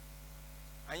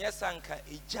 And yes, Anka,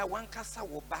 ija wankasa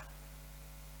woba.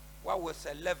 What was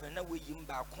 11? Now we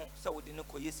yimba kon. So we didn't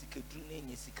call yesika drune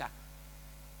yesika.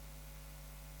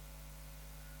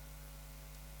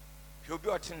 You'll be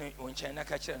watching on China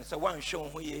catcher and so one show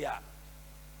who ye are.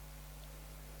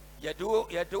 You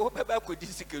do pepper could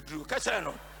disike drew. Catcher.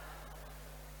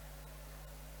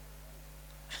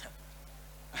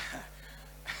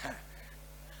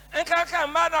 And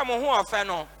can madam who are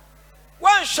feno.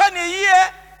 One shiny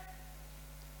year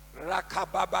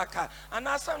Rakababaka. And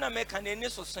I saw a mechanic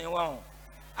so saying, wow,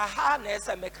 aha,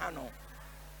 Nessa mechano.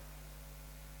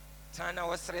 Tana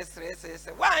was stress.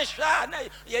 One shot,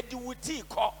 yet do with tea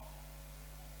call.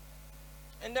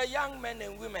 And the young men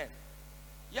and women,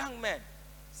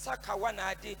 Saka one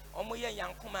ade, omoye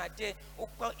yankuma ade,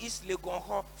 okwa East Legon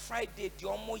ho, Friday, di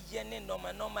omo yene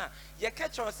noma. Ye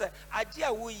catch on say,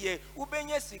 adia wo ye,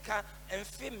 ubenye sika, and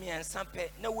femi and sampe,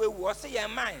 no way was your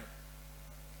mind.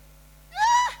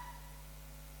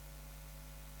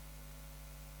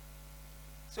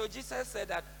 So Jesus said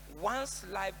that one's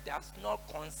life does not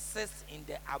consist in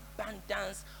the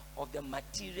abundance of the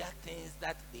material things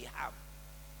that they have.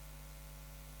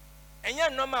 And you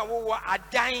know my wo are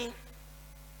dying.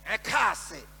 A car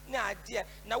say, na dear,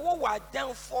 now what were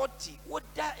down 40, what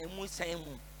that and we say,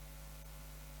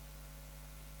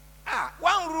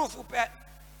 one roof,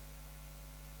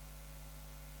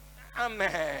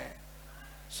 amen.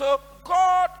 So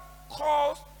God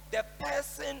calls the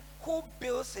person who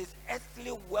builds his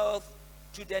earthly wealth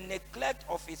to the neglect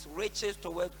of his riches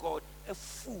toward God a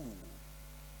fool.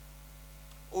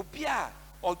 Obia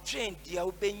or train dear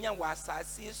obenya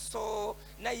wasasi so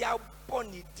na ya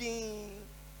boni din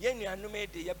yen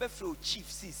nuanom de ye befro chief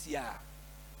CCA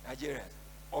Nigeria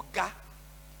oga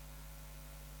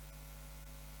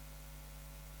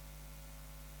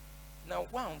now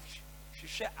one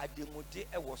hwehwe ademude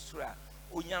e wo soro a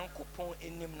onyankopon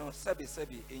enim no sebe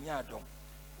enya adom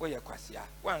wo ye kwasia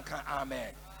one can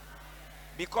amen.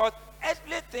 Because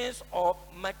earthly things or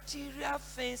material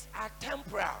things are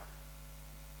temporal.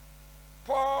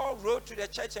 Paul wrote to the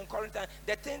church in Corinth,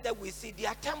 the things that we see, they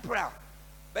are temporal.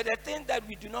 But the things that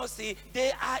we do not see,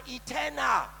 they are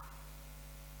eternal.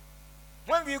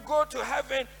 When we go to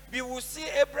heaven, we will see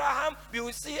Abraham, we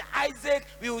will see Isaac,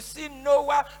 we will see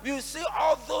Noah, we will see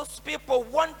all those people,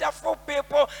 wonderful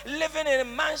people living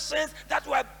in mansions that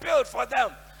were built for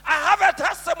them. I have a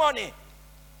testimony,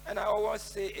 and I always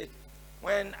say it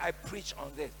when I preach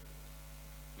on this.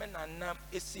 Menana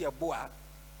esi aboa,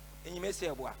 enyime esi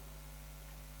aboa.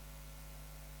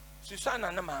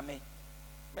 Susana na mame,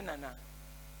 menana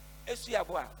esi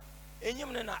aboa.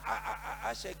 Enyim na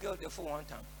I shall girl the for one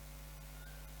time.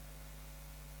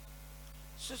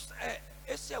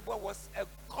 Esi aboa was a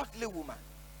godly woman.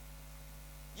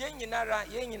 Yen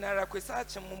yinara kwesa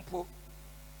chemumpo.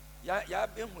 Ya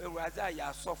be hu ewuraza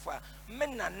ya sofa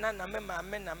menana na me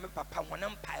mama na me papa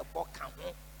honam pai boka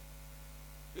ho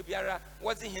bibiara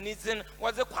was hinizin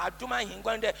was kwaduma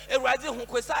hingwande ewuraze hu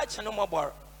kwesa ache no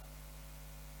mobor.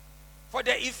 For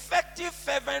the effective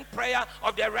fervent prayer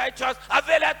of the righteous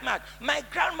availeth much. My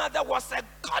grandmother was a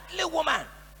godly woman.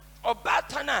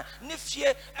 Obatana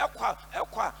nifie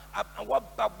ekwa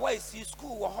waba boys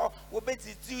school wo ho wo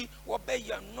betiti wo be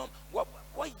yanom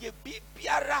wo ye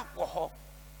bibiara wo ho.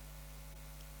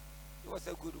 He was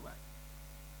a good one.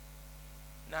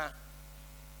 Now,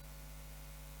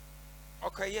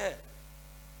 okay, yeah,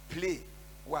 play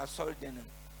while sorry denim.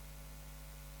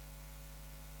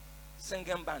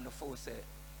 Singing band of four say,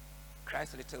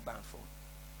 Christ little band for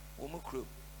Woman crew.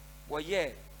 Well, yeah,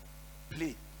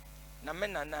 play. Na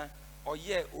menana or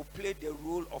yeah, who played the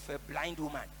role of a blind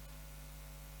woman.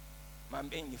 Man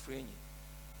being your friend.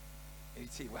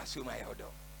 It's a was my order.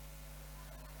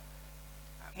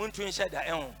 Muntun said that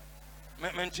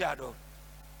Mentriado.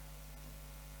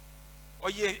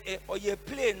 Oye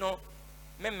play no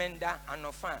memenda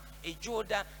anofa e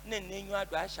joda ne nenyu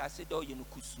ado asha se do ye no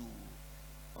kusu.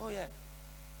 Oh yeah.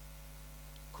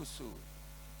 Kusu.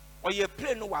 Oye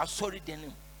play no wa sorry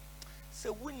denim. Se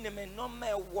wunne me no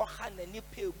me wo ha na ni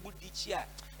pe budichi a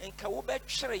enka wo be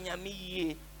twere nyame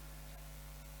yie.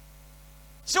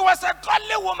 She was a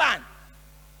godly woman,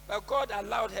 but God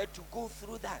allowed her to go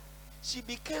through that. She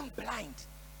became blind.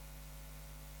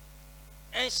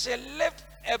 And she lived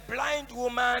a blind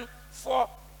woman for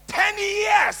 10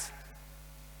 years.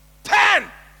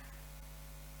 10!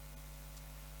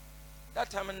 That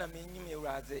time na me nyime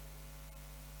uraze.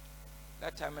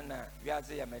 That time na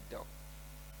wiaze ya medo.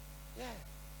 Yeah.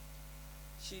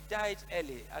 She died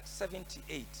early at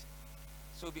 78.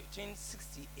 So between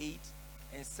 68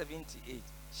 and 78,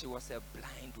 she was a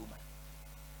blind woman.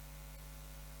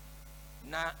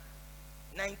 Now,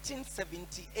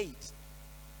 1978,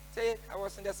 say I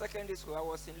was in the secondary school, I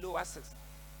was in lower 6.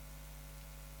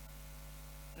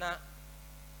 Now,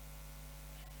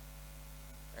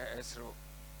 Esro,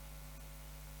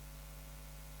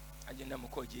 I didn't know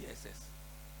GSS.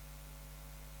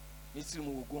 Mr.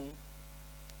 Mugun,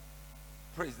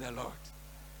 praise the Lord.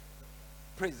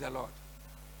 Praise the Lord.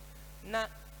 Na,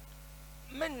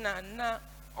 mena na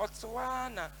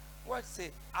otwana, what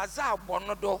say, Azar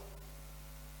Bonodo.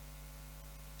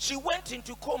 She went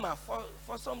into coma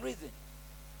for some reason.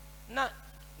 Na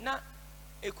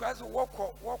ekwazo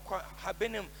woko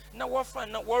habenem na wofa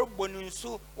na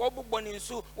worboninsu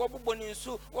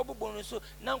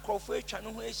na nkrofo atwa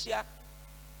no ho ahia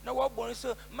na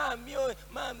worboninsu mami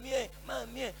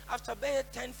after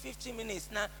about 10-15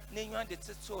 minutes na nenwa de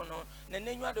teto no na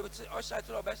nenwa de o sha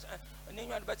to oba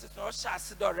nenwa de teto no o sha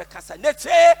ase do rekasa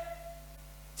nete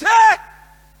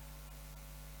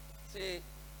say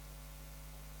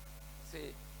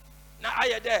na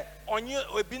aye there onye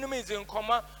obinum is in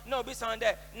coma na obi sound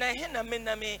there na he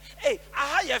na me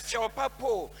aha ye fio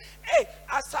papo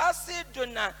asase do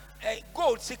na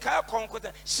gold sika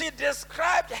konkoda. She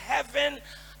described heaven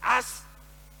as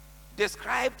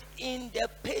described in the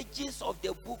pages of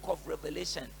the book of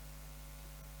Revelation.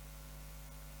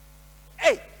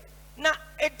 Na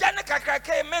edana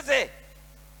kakaka meze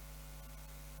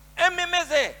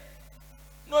meze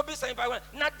no obi saying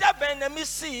na da ben na me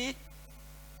see.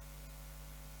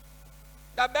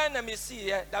 da ben na me see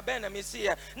here, da ben na me see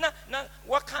here. Na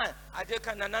what kind? I dey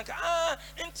kan na nanka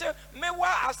into me wa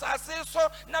asase so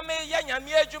na me ya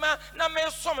nyame adwuma na me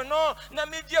som no na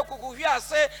me die kokohwi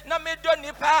ase na me do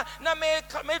nipa na me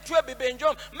tu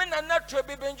ebibenjom me na tu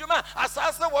ebibenjuma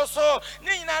asase wo so ni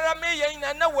nyinara me ye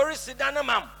nyina na wori sida na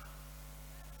mam.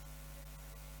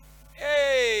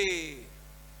 Hey,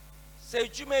 say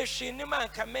jume hwi ni man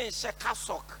ka me hye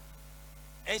kasok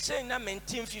en hye na me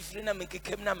ntim fifiri na me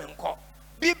kekem na me nko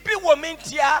bibi wo me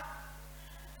ntia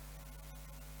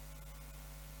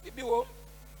bibi wo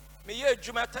me ye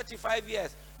juma 35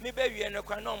 years me be wie no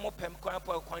kwa na mo pem kwa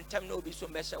po kontem na obi so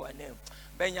me hye wa nem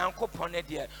be nyankopon ne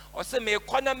de o se me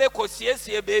kɔ na me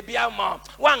kosiesie bebi ama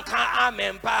wanka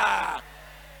amen pa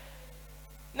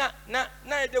na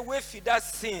the way feed that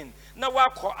sin now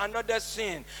walk another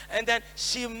sin, and then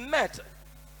she met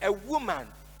a woman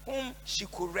whom she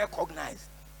could recognize.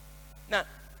 Now,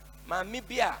 mami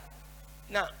bia,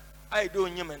 now I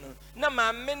don't know. Now,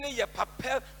 my many ya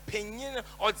papa penyin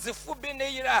or zifu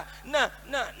benera. Na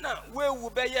where will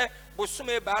be ye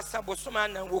bosume basa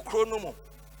bosuma na wokronumo.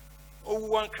 Oh,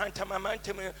 one cranta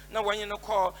mamantime. Now, when you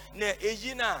call ne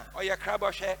ejina or ya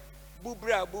craboshe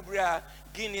bubra.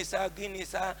 Guinnessa,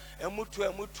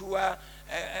 mutua,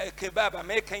 kebab,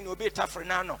 American, no bit tougher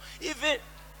nano. Even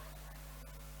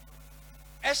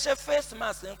as a first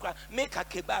master, make a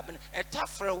kebab and a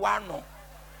tougher one.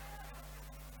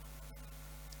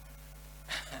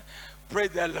 Praise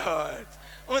the Lord.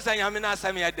 Once I am in a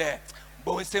Samia there,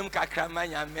 Bonsem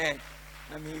Kakramaya man.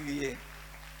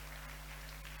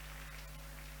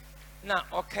 Now,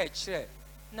 okay, chair.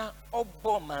 Now,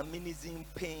 Obama means in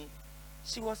pain.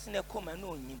 She was in a coma,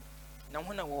 no him. Now,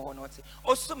 when I was not,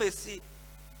 also, Messi.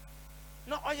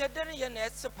 No, I had done your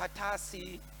nets,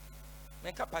 patasi,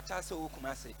 make a patasi,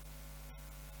 Ukumasi.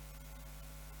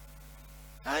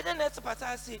 I had done nets,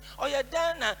 patasi, or your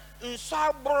dana in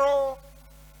Sabro.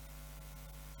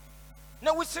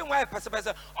 No, we sing why,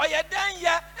 Pastor, or your dan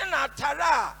ya and a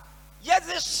tara. Yes,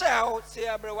 it shall, say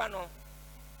everyone.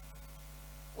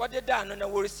 What they done on a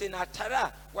word saying atara,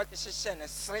 what is she saying a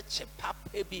stretch pap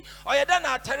baby, or you done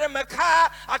atara maka,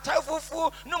 a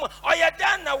tafufu, no, or you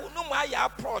done no my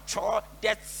approach or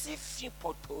that sifi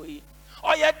potoi,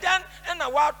 or you done and a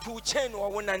war to chain or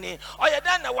one name, or you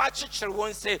done a watch church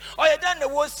won't say, or you done the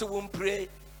words who won't pray.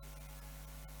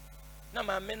 No,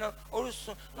 my men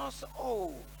also, no, so,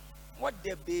 oh, what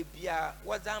the baby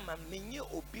was a menu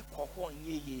or big cohon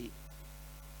ye.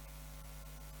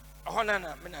 Oh, no,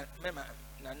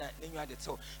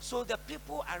 so the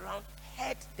people around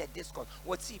heard the discourse.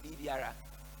 What's he BBR?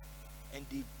 And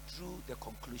they drew the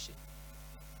conclusion.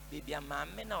 Baby, my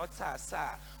men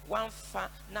outside, one fan,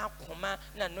 now comma,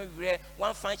 no rare,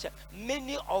 one function.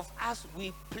 Many of us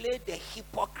we play the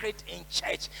hypocrite in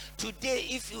church. Today,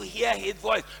 if you hear his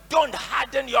voice, don't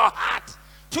harden your heart.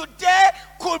 Today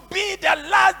could be the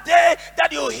last day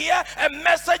that you hear a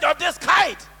message of this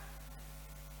kind.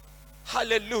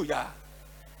 Hallelujah.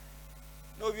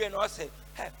 No, we are not say,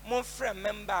 hey, my friend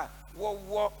member,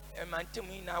 war, a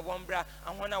mantimina wambra,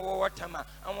 I want to waterma,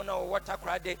 I want to water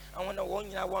crade, I want to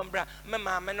one ya wambra,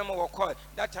 mamma, manamo will call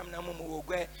that time no more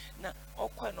go. Now, all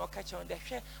quite no catch on the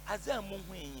share as a moon.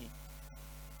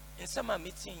 In summer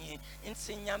meeting, in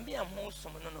Sinyambi and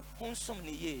Honsum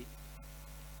ye.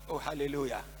 Oh,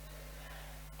 hallelujah.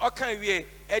 Okay, we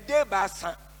a day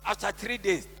basa after 3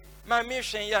 days. My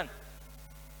mission yan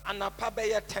and a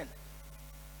pabaya 10.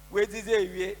 Where did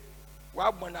they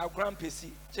what when our grandpassy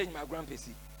change my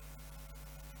grandpassy?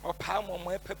 Or palm on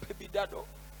my pepe bidado.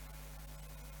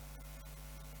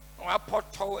 Or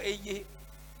poto a ye.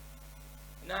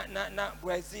 Na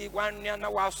Brazil 1 year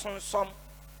now was some.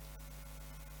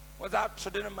 Was that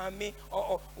children of me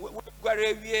or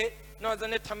Guarabia? No, the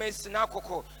Netames in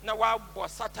Akoko. Now,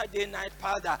 was Saturday night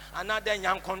powder, another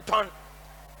young conton.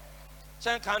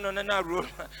 Chankan on another room.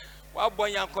 What boy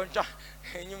young conton,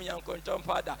 and you young conton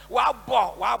powder. What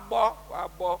bo.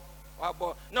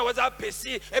 No, was that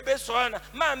PC, a beson.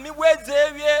 Mammy, where's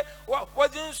Xavier? What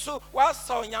was in so? What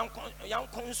saw young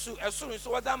consu as soon as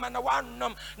was that man a one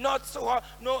num, not so,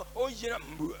 no, oh, yeah.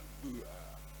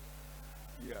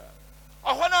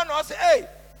 Oh, when I know, say, hey.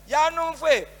 Ya no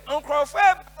fe nkro fe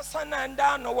sana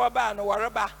nda no waba no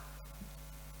waraba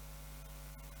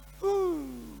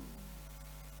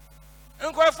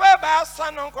nkro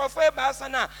fe ba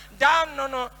sana da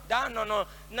no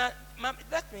na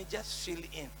let me just fill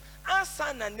in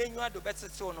ansa na nenwa do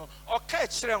betete no o ka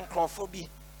kire nkrofo bi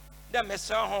da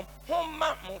mese ho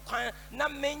ma mo kwan na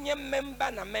menye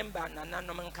member na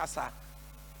nanom nkasa.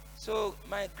 So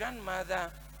my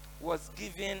grandmother was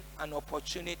given an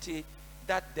opportunity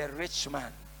that the rich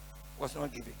man was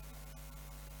not giving.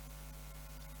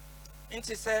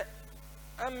 Nti sɛ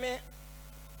ame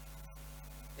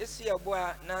esi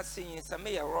aboa na sin sɛ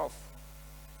me yɛ rough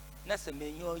na sɛ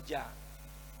me nyo gya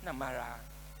na mara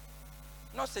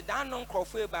no se dan no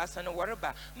nkrɔfo eba asa no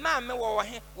wɔreba ma me wɔ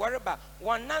he wɔreba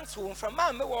wɔn nante wɔn fra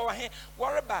ma me wɔ he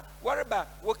wɔreba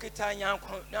wɔkita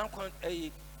nyankon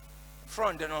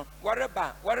front no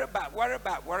wɔreba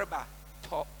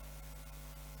tɔ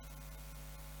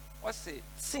wɔse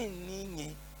sin ni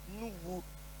nye nuwu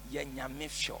yɛ nyame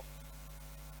hwɛ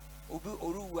obi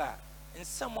oruwu a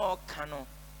nsɛm a ɔka no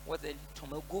wɔde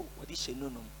tomago wɔde hyɛ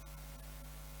nonum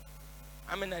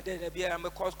amena de bia am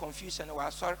cause confusion wa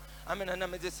asɔre amena na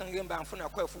me de singing banfo na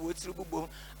kwafu wotiri bubo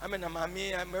amena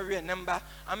mami marie number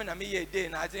amena me ye day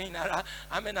na ade hinara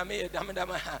amena me ye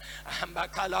damdama amba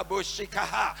kala boshika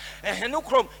ha ehenu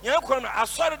krom ye krom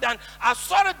asɔre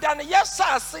dan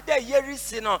yesa ase de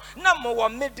yerisi no na mo wɔ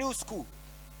middle school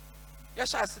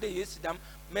yesa ase de yesi dam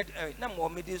na mo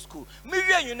middle school me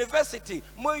wie university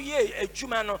mo wie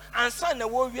adwuma no ansa na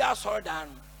wo wie asɔre dan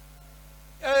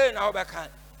na obeka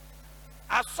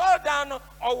asɔdan no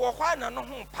ɔwɔ hɔ na no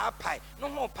ho paapai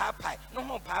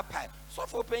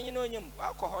sɔfo panyin no nyim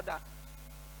akɔ hɔ da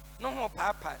no ho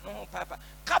paapai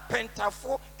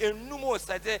carpenterfo enum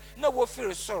osade na wo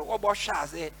firi soro wo bɔ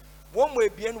hwaze wo mo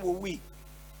ebien wo wi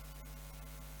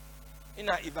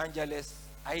ina evangelist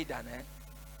aida na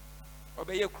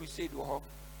ɔbɛyɛ crusade wɔ hɔ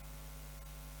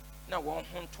na wɔn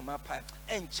ho ntoma pa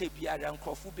enche biara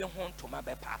nkrɔfo bi ho ntoma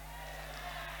bɛpa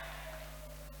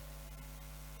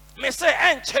me say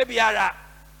enche biara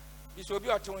biso obi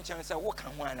oto nchen say wo ka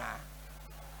ho ana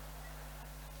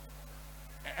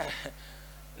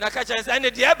na ka chen say ne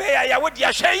de be ya wo de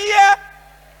ahweye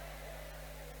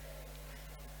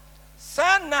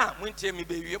sana muntie mi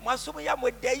be wie maso ya mo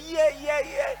de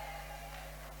ye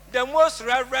the most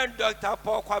reverend Dr.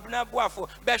 Paul Kwabena Boafo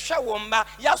be hwe wo mba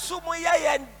ya so mo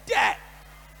ye nde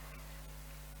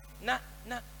na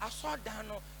asoda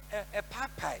no a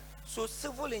papai. So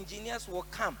civil engineers will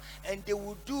come and they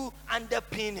will do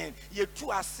underpinning. You two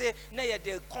are say na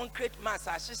the concrete mass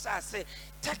say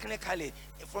technically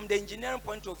from the engineering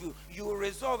point of view you will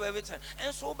resolve everything.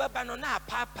 And so baba no na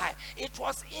papa it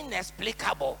was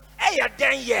inexplicable.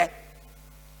 Den ye.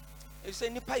 If say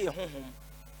nipa ye honhom.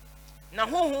 Na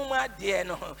honhom ade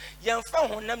no yemfa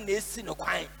honam na esi no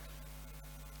kwan.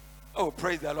 Oh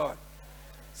praise the Lord.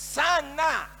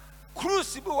 Sana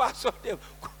cruise bi wa so dem.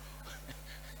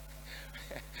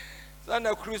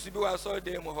 Sana cruise bi wa so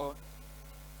dem ho.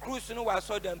 Cruise no wa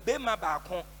so dem be ma ba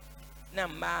ko na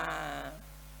ma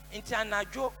nti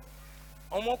anadwo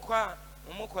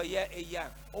omukwa ye eya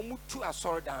omutu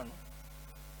asordan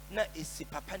na esi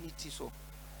papa niti so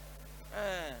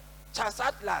Charles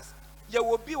Atlas ye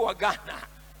will be wa Ghana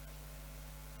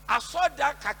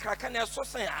asoda kakraka na so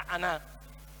sen ana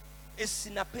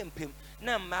esi na pempem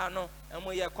na ma no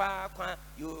emo ye kwa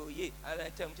yo ye ala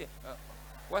temte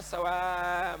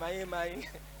wasawa mai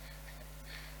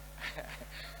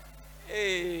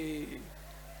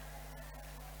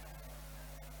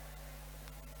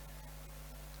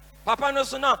Papa no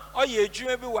so na oye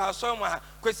adwuma bi wa aso mu ha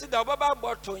kwesi da obaba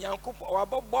boto yankopon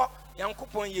wabobbo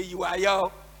yankopon ye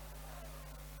yiwayo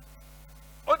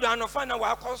odu anofa na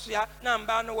wa akoso ya na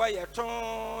mba no wa ye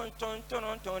ton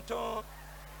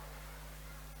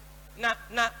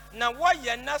na wo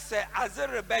ye na se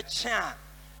azerebe cha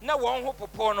na won ho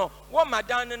popo no wo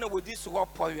madan na wodi so ho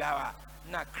poyawa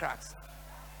na cracks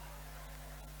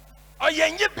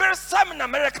oye nyi bersam na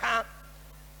America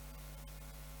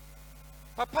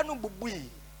Papa no bubui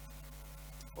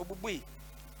obubui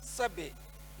sabe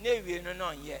na ewie no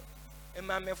no ye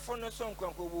emamefo no so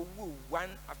nkwanko wo wu one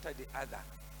after the other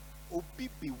obi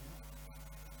bewu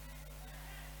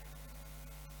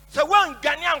so wan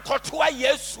gane ankotoa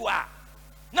Yesu a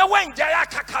na wan jaya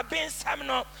kakabensam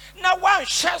no na wan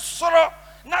hwe soro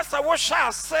na sa wo hwe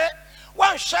ase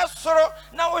wan hwe soro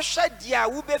na wo hwe dia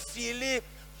wo be feel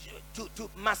to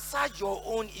massage your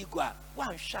own ego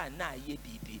wan hwe na ye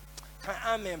bibi can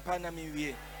amen panami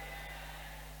we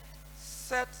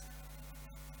set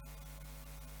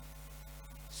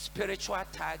spiritual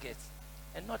targets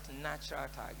and not natural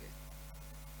targets.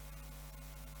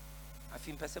 I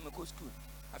feel person me go school.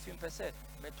 I feel person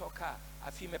me talk car. I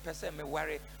feel me person me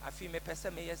worry. I feel me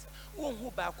person me yes.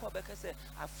 Who ba ko be say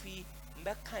I feel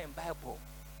me kind Bible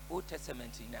Old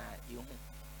Testament na you.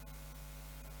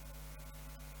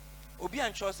 Obi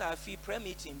an chose I feel prayer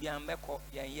meeting bi an meko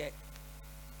yen ye.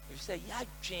 If you say ya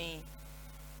dwen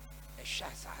e hwa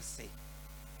asase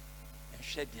and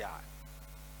hwe dia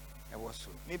e was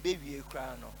so me baby e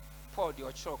kra no Paul the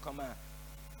ochro come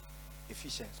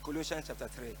Ephesians Colossians chapter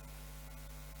 3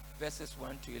 verses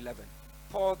 1 to 11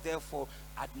 Paul therefore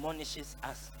admonishes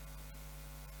us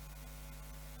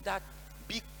that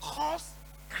because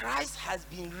Christ has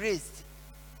been raised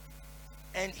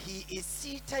and he is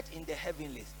seated in the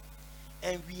heavenlies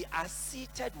and we are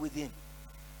seated with him,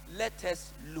 let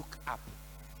us look up.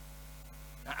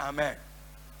 Amen.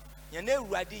 Yene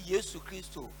wurade Yesu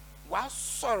Kristo wa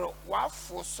soro wa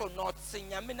foso not se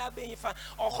nyame na behifa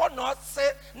oho not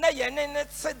se na yene ne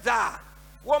se da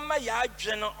wo ma ya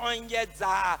adwene onye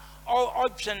za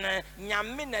odwene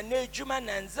nyame na na adwuma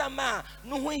na nzama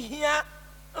no ho hia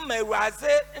ma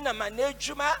ewuraze na ma na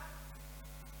adwuma.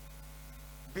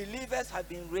 Believers have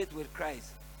been raised with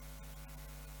Christ,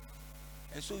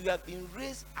 and so you have been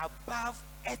raised above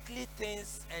earthly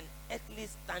things and earthly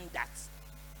standards.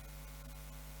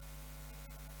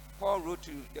 Paul wrote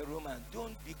to the Romans,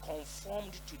 don't be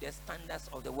conformed to the standards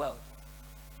of the world,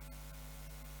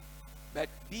 but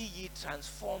be ye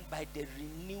transformed by the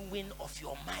renewing of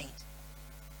your mind,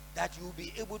 that you will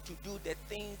be able to do the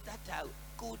things that are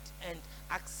good and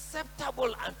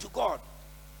acceptable unto God.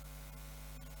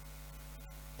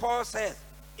 Paul says,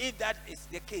 if that is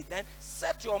the case, then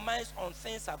set your minds on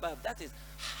things above. That is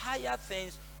higher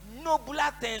things,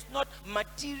 nobler things, not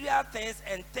material things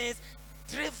and things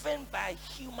driven by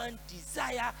human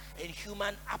desire and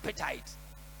human appetite.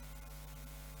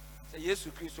 So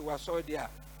Jesus Christ was so there.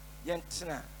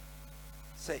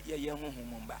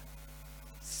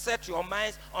 Set your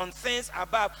minds on things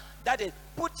above. That is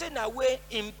putting away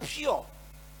impure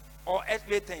or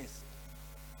earthly things.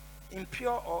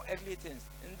 Impure or earthly things.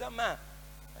 In the man,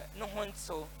 no one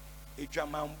so a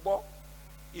dramambo,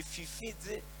 if you feed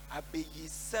it, a baby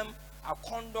sem, a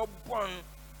condo born,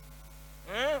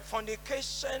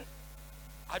 fornication,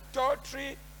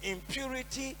 adultery,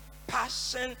 impurity,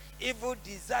 passion, evil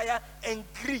desire, and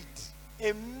greed.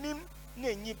 A mim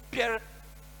nenyi per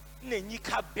nenyi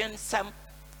kaben sam.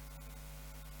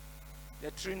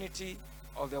 The Trinity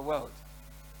of the world.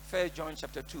 1 John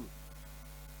chapter 2,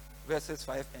 verses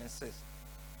 5 and 6.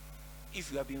 If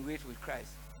you have been raised with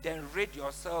Christ, then rid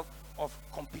yourself of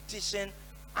competition,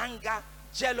 anger,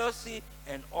 jealousy,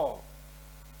 and all.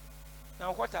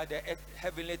 Now, what are the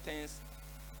heavenly things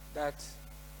that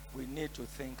we need to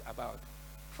think about?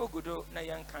 Fogudo na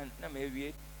yankan na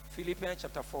mewie Philippians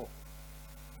chapter 4.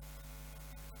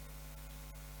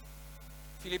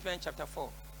 Philippians chapter 4,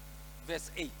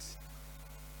 verse 8.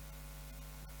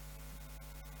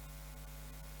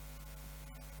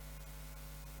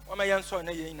 Wama yanso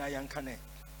na ye na yankane.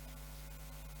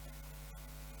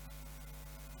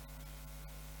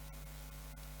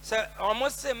 So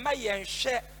almost say my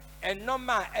yanhwe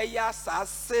enoma eya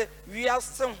sase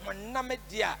wiase honam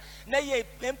dia na ye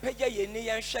pempeja ye ni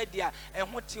yanhwe dia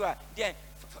ehotiwa dia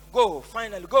go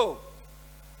finally go.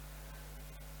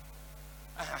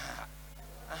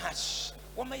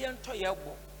 Wama yanto ye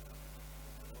go.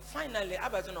 Finally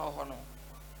abazo no ho no.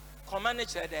 Command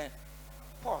chere den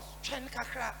pause. Chen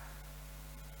kakra.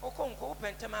 Okonko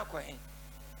pentema ko hen.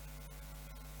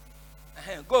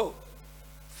 Go.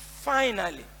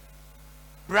 Finally,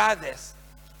 brothers,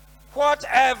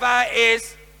 whatever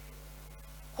is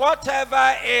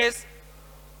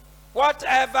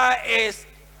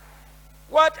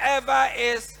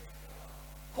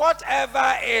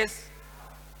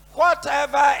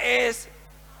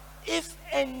if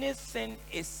anything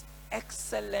is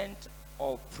excellent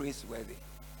or praiseworthy,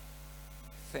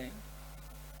 thing,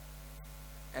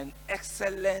 and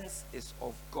excellence is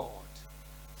of God.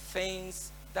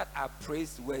 Things that are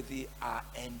praiseworthy are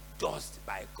endorsed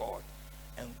by God,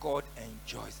 and God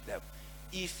enjoys them.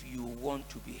 If you want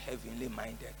to be heavenly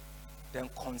minded, then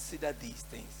consider these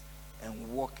things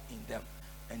and walk in them,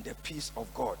 and the peace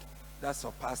of God that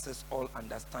surpasses all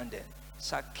understanding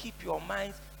shall keep your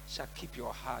minds, shall keep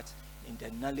your heart in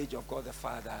the knowledge of God the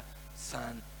Father,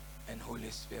 Son, and Holy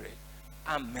Spirit.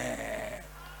 Amen.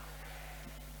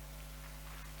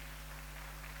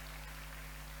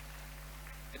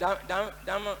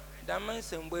 Daman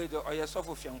sembo do oya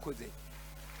sofo fiankoze.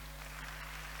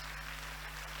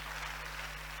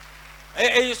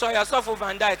 You saw your sofo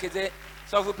Van Dyke is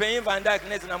sofo paying Van Dyke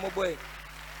net na mo boy.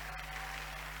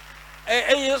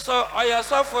 You saw oya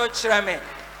sofo chirame.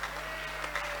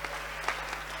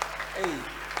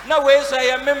 Na we so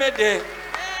ya meme de.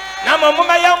 Na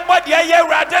mama yam body ye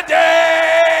rade de.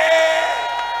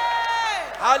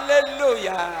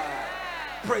 Hallelujah.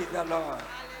 Praise the Lord.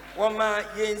 Wama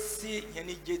yensi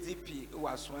yeni JZP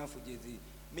waswan for JZ.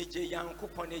 Meje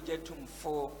yankopon ejetum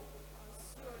for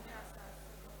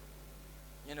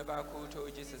Yenabako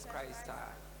to Jesus Christ.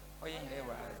 Oye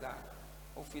never that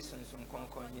office and some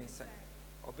concon yensen.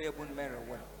 Obeyabun Mary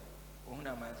one.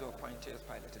 Una manzo appointed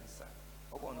pilot and son.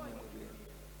 Obon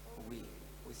we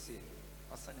we see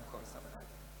asan ko samana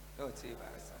do te ba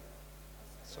asa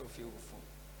so fi wo fu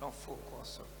no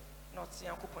focus no ti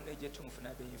yankopon na jetum fu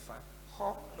na be yifa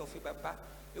ho no fi baba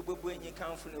egbobu enyi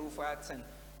kanfo na wo fu aten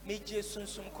meje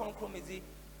sunsum konkron mezi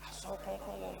aso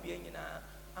konkron won bia nyina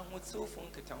ahotew fu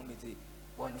nketa wo mezi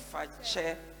won fa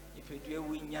che ipedue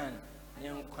wunyan ne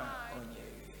nkwa onye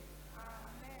wie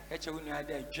eche wonu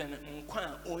ada adwan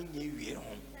nkwa onye wie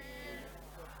ho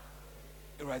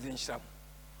Eradin Sham.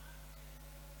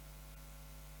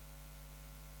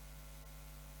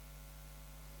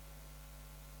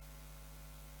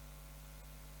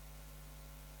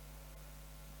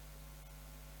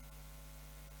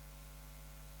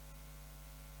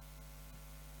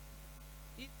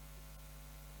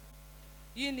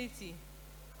 Unity,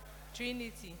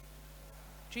 Trinity,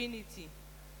 Trinity.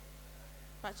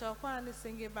 Pachokwa and the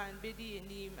singing band bedi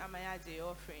enim amayaje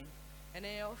offering. And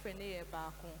then offering a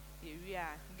bakon, we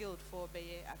are guild for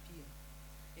beye appeal.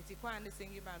 It's a quan the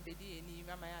singing band bedi enim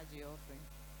amayaje offering.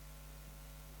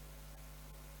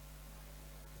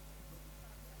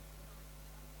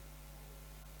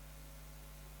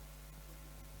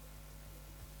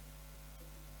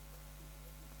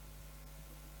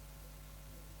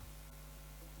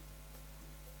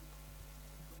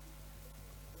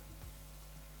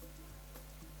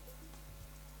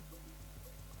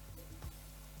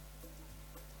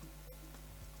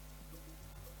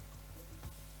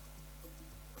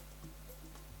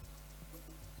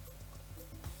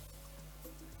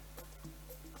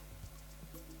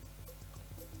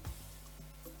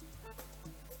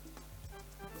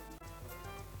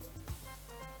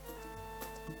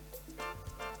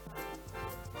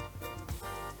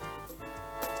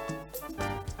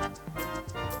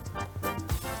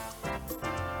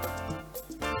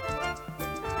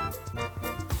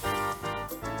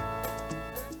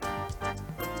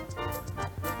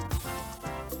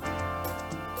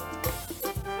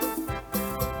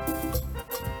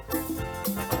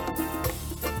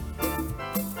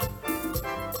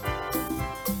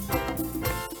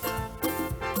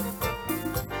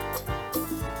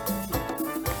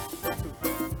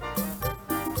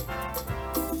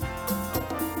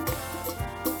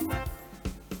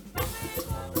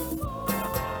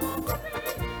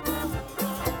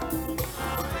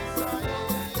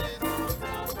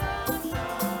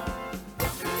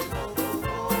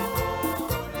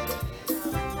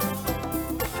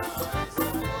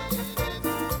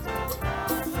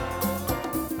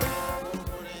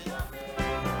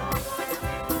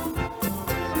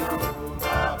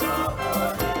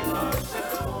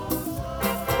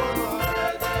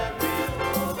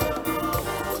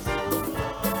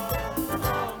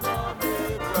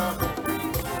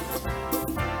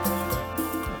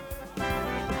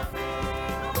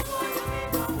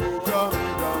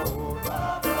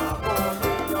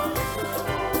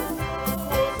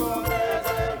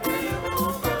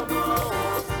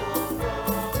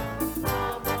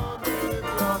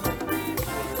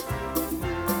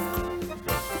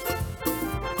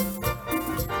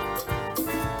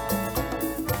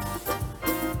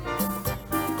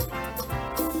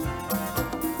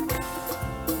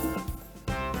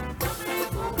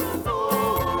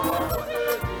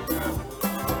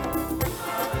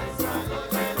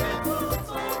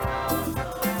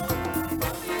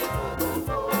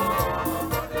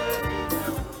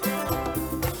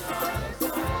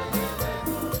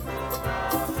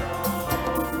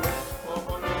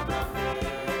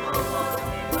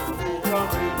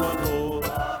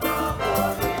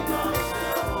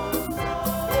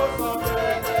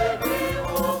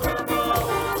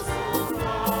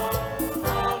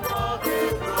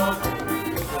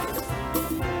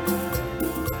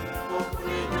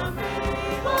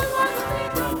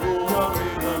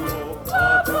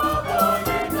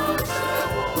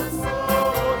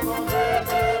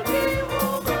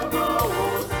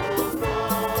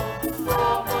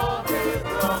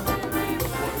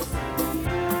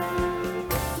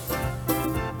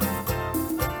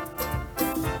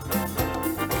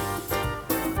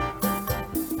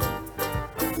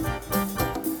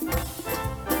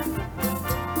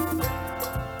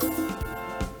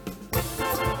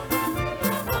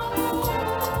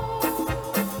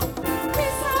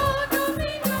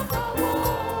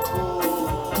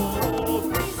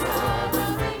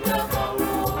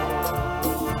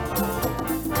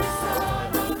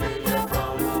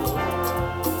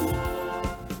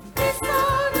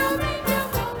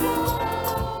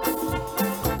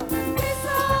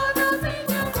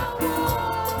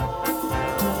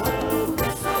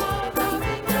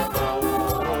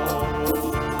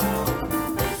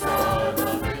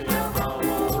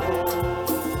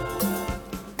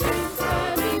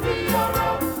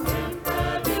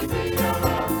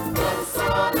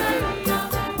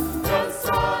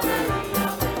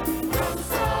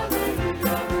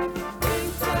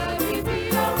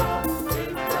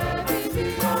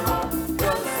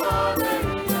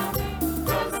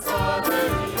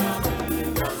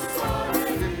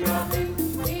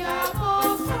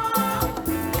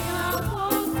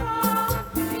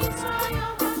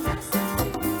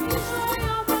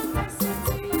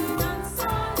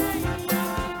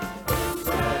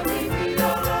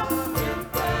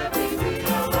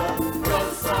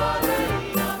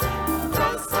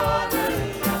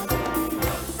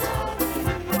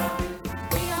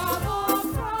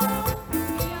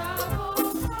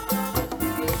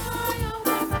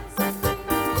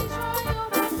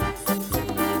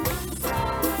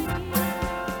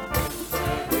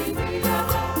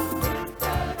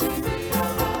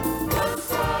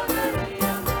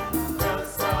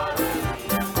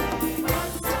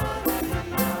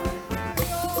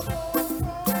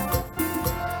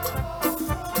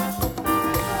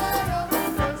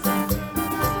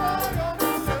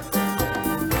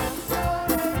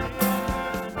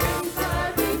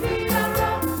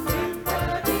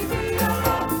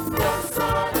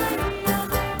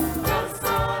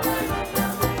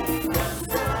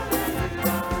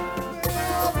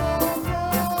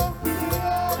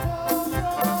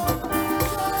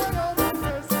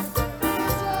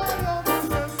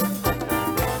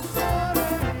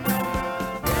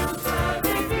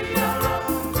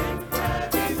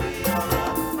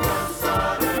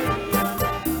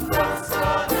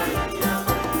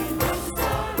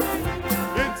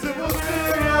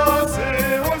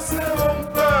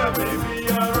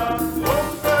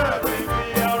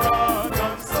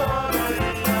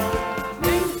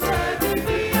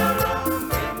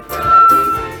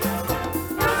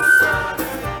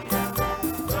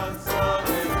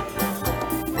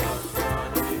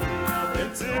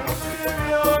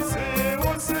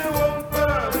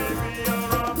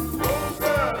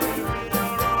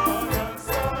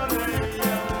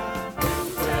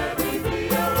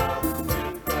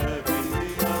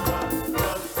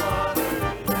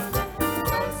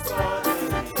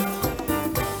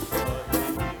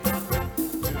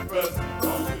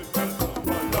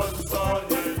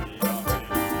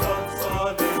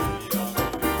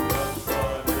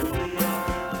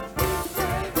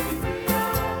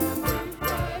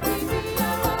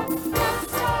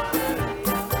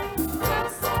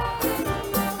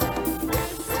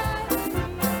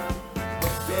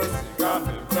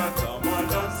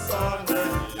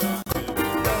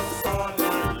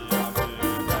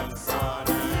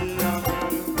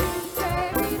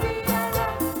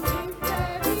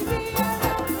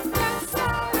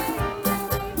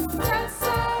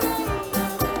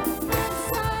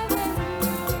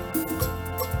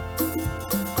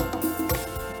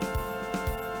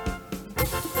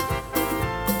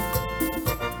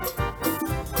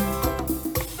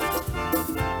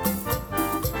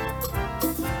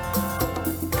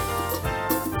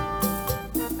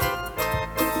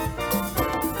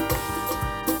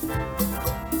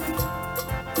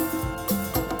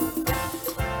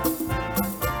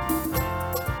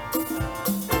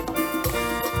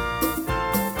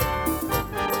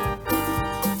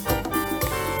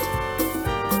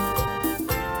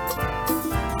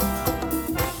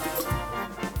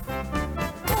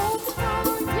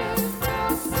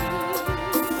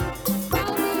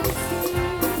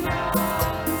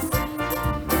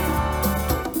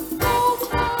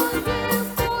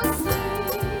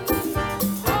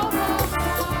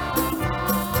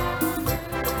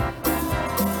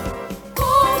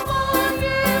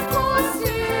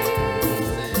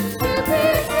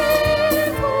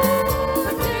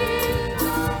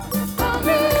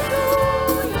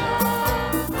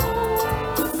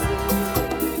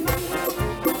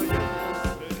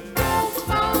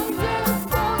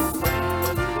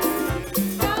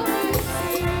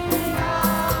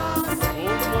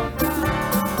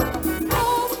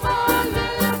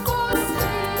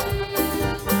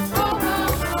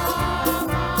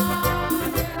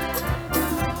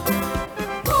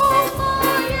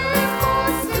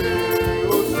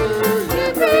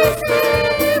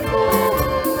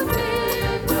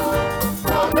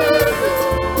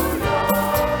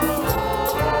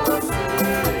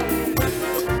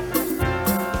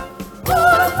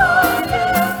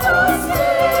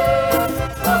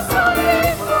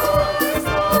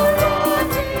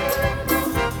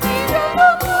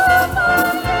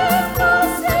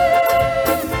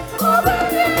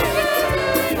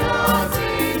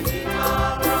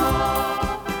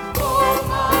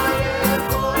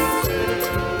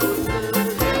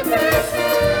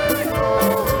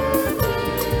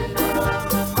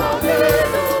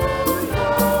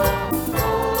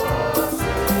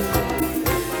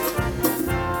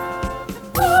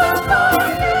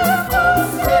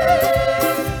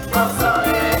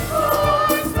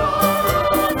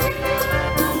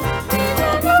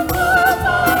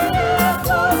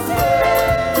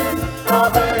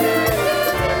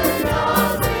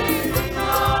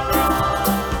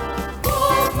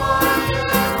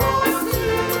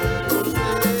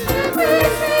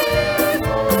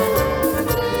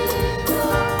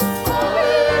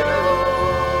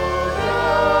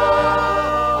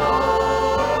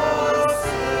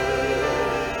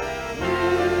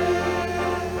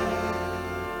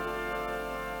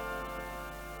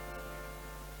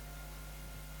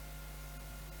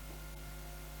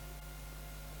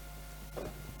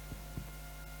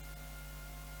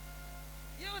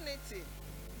 unity,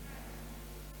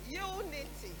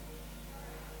 unity,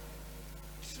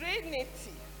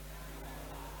 Trinity,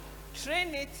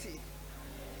 Trinity,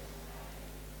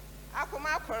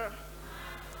 Akumakor,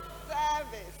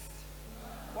 service,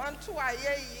 1, 2,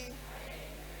 aye,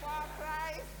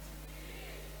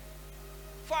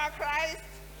 for Christ,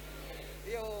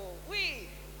 yo, we,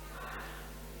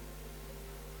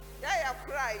 ya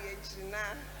cry, Gina,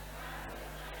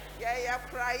 ya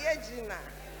cry, Gina,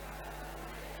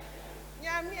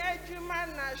 Yamia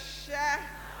Jumana share.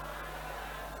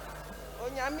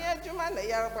 Onyamia Juma na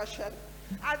Yarabashan.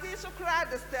 As he so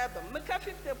cried the step, make a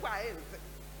 50 points.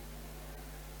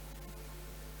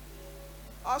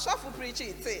 Also for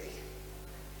preaching,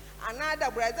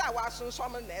 another brother was on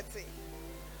some netty.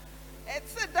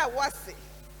 It's that was it.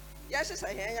 Yes,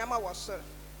 I hear Yama was sir.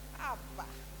 Abba.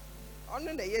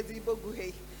 Only the Yedi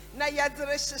Boguhe. Na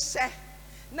Yadrish say.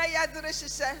 Na Yadrish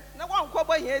say. No one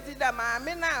cover Yedi Dama,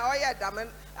 Mina or Yadaman.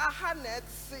 I had net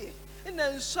see. In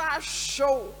a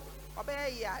show.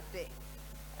 Obey ya day.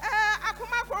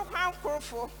 Akuma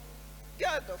Crofo,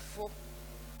 beautiful.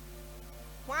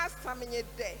 Once time in your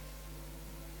day.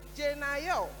 Jane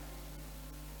Ayo,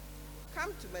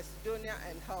 come to Macedonia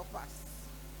and help us.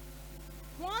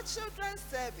 More children's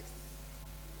service.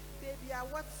 Baby, I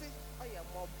what's it or your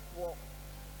mob walk.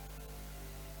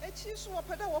 A chief swap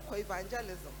at a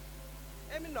evangelism.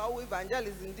 I mean, no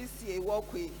evangelism this year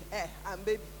walk with and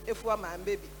baby, if one man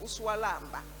baby,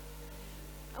 Uswalamba.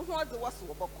 And what the was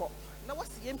Woboko? Now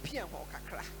what's the MP and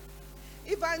Hokakra?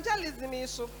 Evangelism is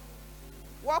so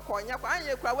walk on your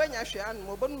when you share and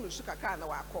Mobon Musukakana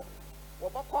wako.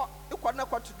 Woboko, you could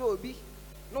not to do be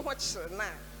no what's now.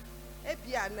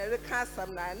 Ebia American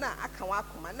some na I can walk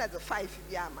on another 5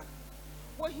 yama.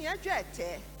 What here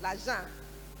jete, La Jean,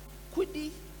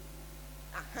 Kudi,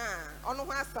 aha, on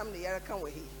one some the American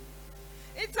way.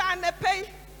 It's on the pay.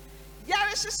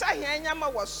 Yarish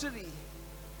Sayama was silly.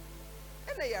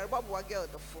 And they are Bob Wagel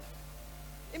the fool.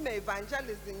 In my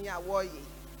evangelism, ya war ye.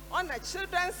 On a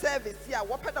children's service, ya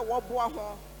wapper the wobwa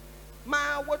home.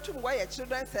 Ma, what to wear a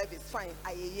children's service fine,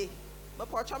 aye. My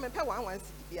poor chum and pay 1 city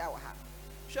be our house.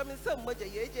 Show me some much a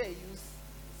year use.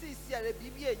 See, Sierra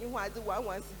BB and you want to 1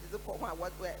 city to for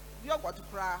what way. You got to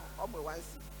cry over 1 city,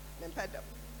 then pay them.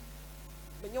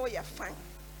 But you are fine.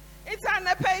 It's on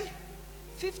a pay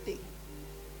 50,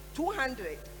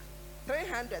 200,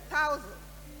 300,000.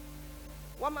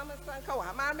 One mamma sanka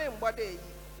wa mamma mbode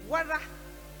wara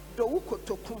do wuko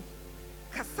tokum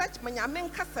kasach manyamen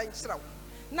kasanchiraw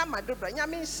na madobra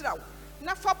nyamen shiraw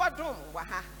na fabadom wa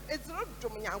ha ezro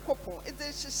dom nyankopon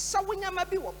eze hyesawo nyama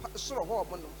bi wo soro ho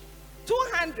omo no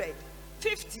 200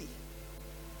 50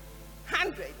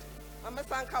 100 mamma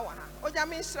sanka wa ha o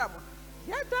nyamen shiraw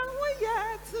yada wo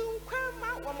ya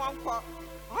tunkwama wo monko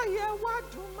oye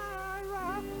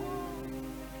wadumara ko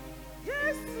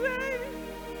yes right.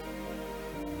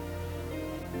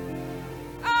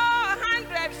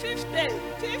 50,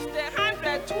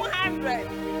 100, 200,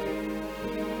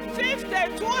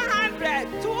 50,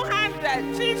 200,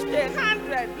 200, 50,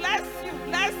 100. Bless you,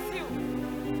 bless you.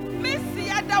 Missy,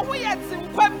 I don't want to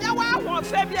come. You want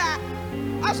Fabia?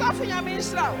 I saw for your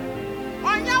minister.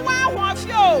 On your one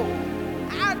few.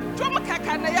 I don't care.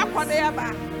 Can I have one? Hey,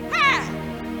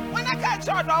 when I catch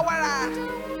your door,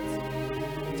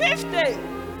 50,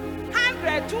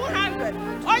 100, 200.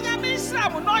 On your minister,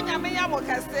 on your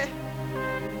minister.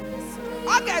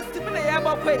 August, me ya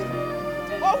bokwe.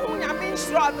 Ohun ya me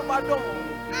nsro do bodom.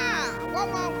 Ah, wo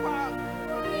mo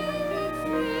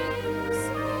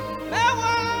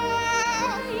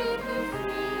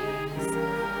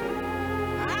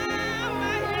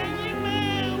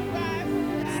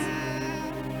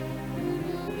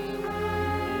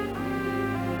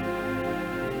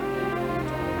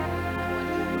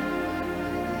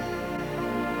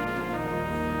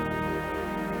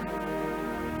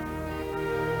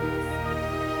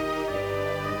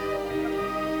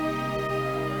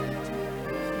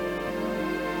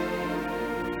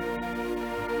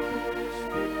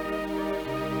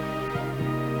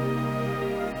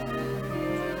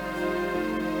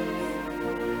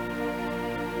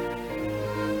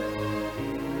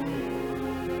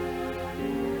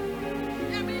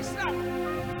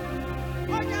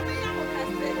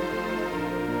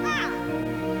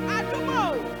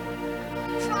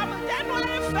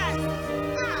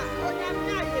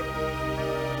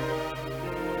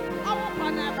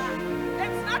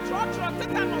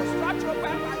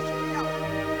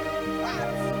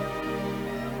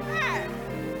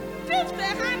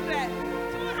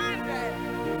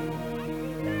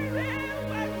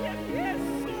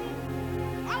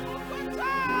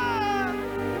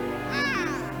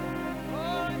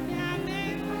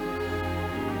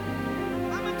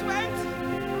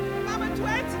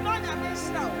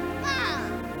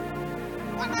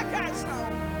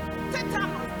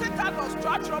tetanus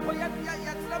trɔtrɔ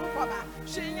yɛtena mu kɔba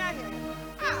hwenya yɛ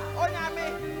onyame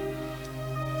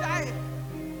gyae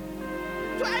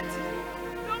 20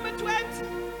 number 20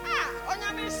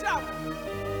 onyame nhyira wo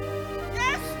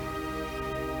yes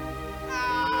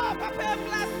papa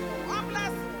bless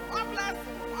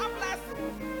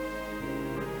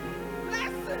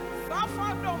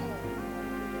for no more.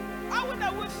 I would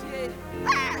have wished ye.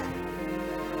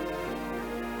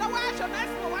 The wife of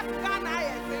Nesmo was gone. I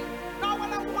think no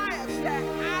one of wife share.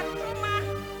 And Tuma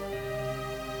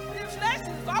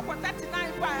inflation is up for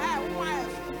 39 by her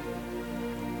wife.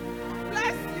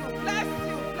 Bless you.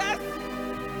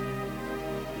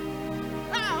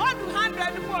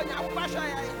 100 for your passion.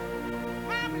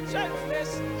 Ma'am,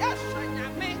 inflation. Yes,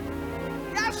 me.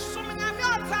 Yes, swimming at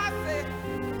your task.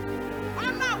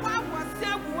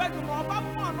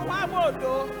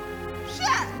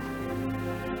 Share.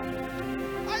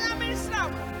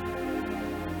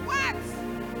 What?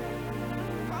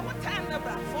 410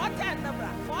 number.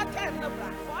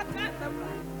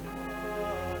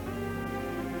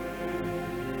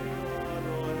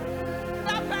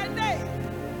 Stop and day.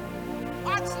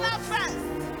 What's not first?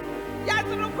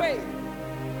 Yaturu way.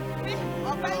 Me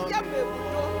obey your baby.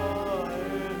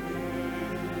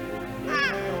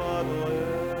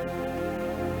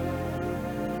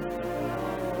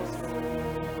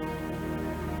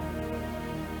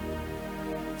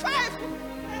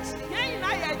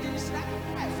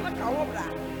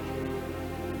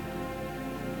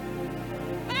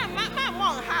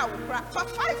 For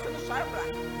 5 in the Sarbra.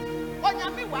 On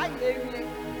your me, why you?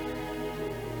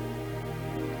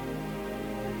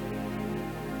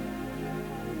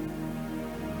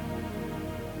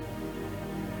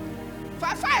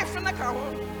 For 5 in the car.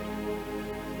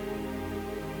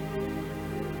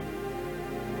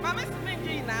 Mamma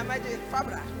Mingy, now, my dear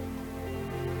Fabra.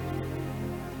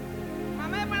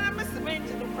 Mamma, Mr.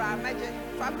 Mingy, the cry, my dear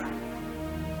Fabra.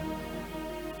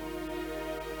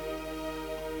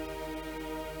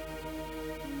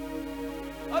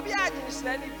 Obi adi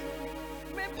nsirani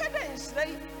me pede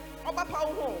nsirani oba pa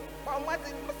ho ba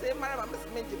mwati mse mara mse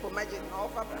menji po maje na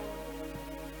ofa bra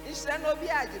nsirani obi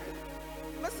adi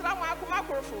mesra mo akoma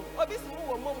akorofo obi simu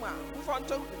wo momu a mfo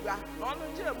nto kugua na onu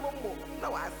njire momu na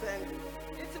wa send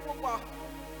iti popo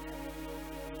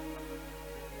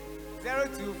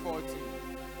 0242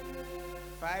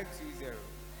 520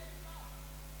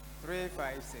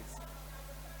 356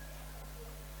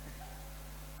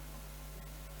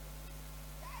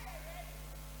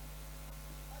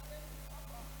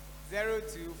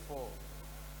 024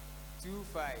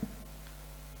 25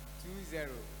 20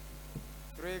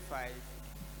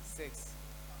 356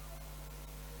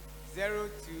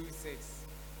 026.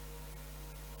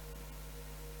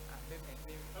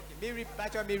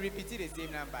 Okay, me repeat the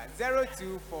same number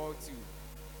 0242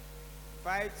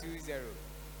 520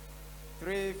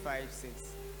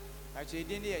 356. Actually,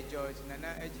 didn't George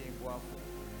Nana Ejim Buafu.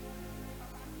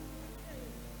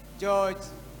 George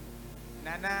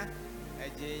Nana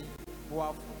Ejim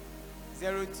Buafu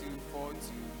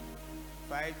 0242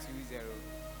 520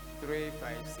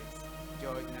 356.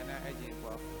 George Nana Ejim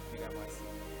Buafu.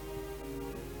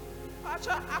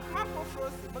 Acha akma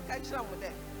profos bakachira mo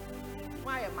de.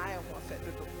 Why am I a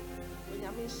fedodo? When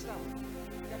you miss them,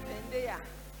 the pendea,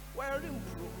 where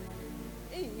improve.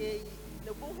 In ye,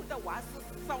 the book that was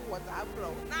somewhat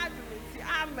abroad. Now you will see,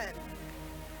 amen.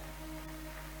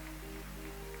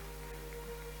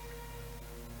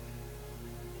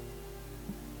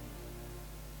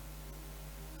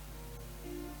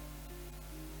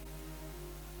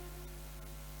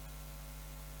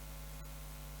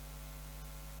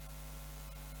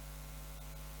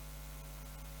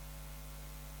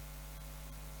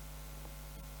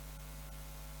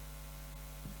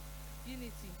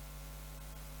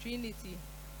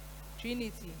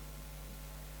 Trinity.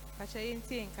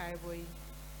 Pachayinti and Kaiboy.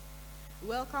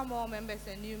 Welcome all members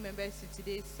and new members to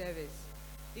today's service.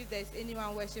 If there is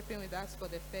anyone worshiping with us for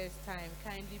the first time,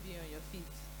 kindly be on your feet.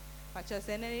 Pachas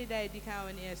and any day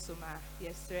can near Suma.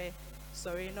 Yes, sir.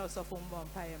 Sorry, no so from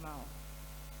Bompire.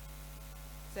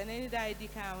 Send any day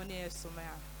can near Suma.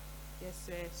 Yes,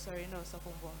 sir. Sorry, no so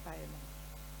from Bompire.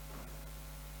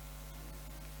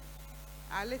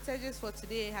 Our liturgies for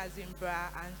today has been Bra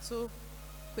Anto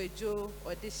Kwejo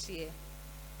Odishie,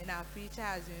 and our preacher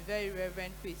has been Very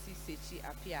Reverend Kwesi Sechi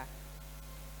Apia.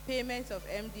 Payment of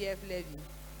MDF levy.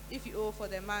 If you owe for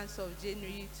the months of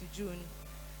January to June,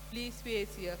 please pay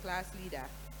it to your class leader.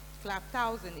 Clap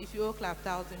 1,000. If you owe clap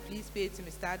 1,000, please pay it to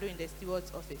Mr. Ado in the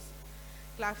steward's office.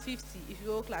 Clap 50. If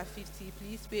you owe clap 50,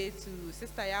 please pay it to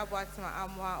Sister Yabuatima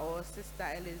Amwa or Sister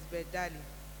Elizabeth Daly.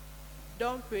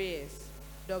 Dawn prayers.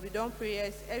 There will be dawn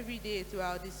prayers every day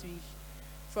throughout this week,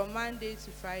 from Monday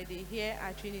to Friday here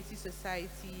at Trinity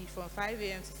Society from 5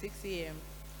 a.m. to 6 a.m.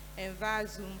 and via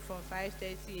Zoom from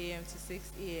 5:30 a.m. to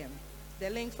 6 a.m. The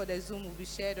link for the Zoom will be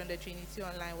shared on the Trinity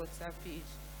Online WhatsApp page.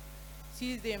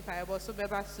 Tuesday in Paiboso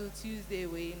Bebasu, Tuesday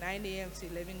way 9 a.m. to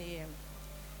 11 a.m.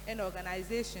 And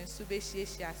organizations Sube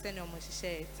Shia Senior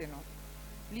Moshe Etino.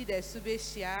 Leaders Sube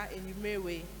Shia in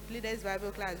Umewe. Leaders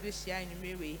Bible class be Shia in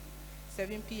Umewe,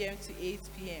 7 p.m. to 8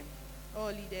 p.m.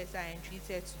 All leaders are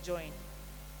entreated to join.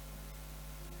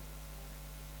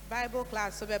 Bible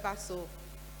class Sobebaso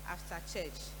after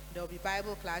church. There will be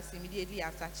Bible class immediately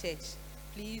after church.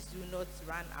 Please do not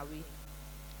run away.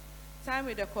 Time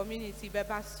with the community,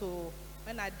 Bebaso.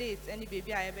 When a date, any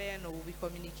baby I ever know will be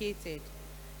communicated.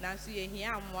 Now, so you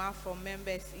hear more from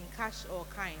members in cash or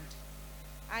kind.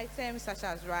 Items such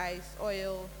as rice,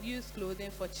 oil, used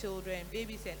clothing for children,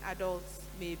 babies, and adults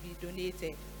may be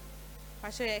donated.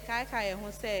 Pastor Yekaika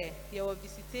who say your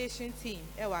visitation team.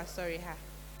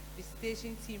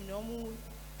 Visitation team no mu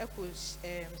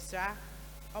sra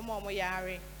omo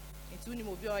yare into ni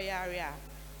mo bi oyare a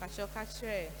Pastor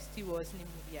Kachre stewards ni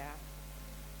mo bia.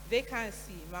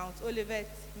 Vacancy, Mount Olivet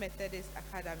Methodist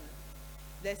Academy.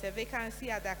 There's a vacancy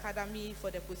at the academy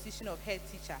for the position of head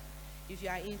teacher. If you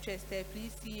are interested,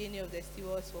 please see any of the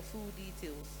stewards for full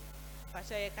details.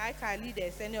 Pastor Yekaika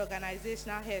leaders, any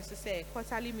organizational heads to say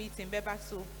quarterly meeting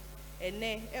Bebaso and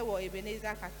ne Ewo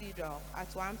Ebenezer Cathedral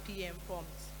at 1 p.m.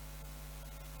 prompt.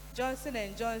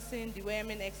 Johnson & Johnson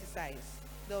deworming exercise.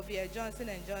 There will be a Johnson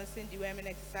 & Johnson deworming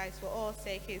exercise for all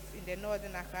circuits in the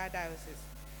Northern Accra Diocese.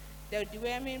 The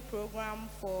deworming program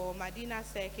for Medina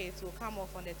Circuit will come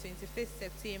off on the 25th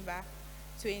September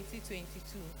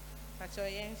 2022. Pacho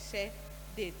share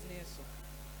date niso.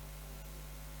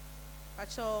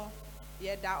 Pacho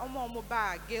yeda omo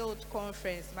ba Guild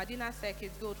Conference, Medina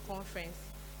Circuit Guild Conference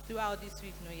throughout this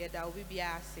week no yeda will be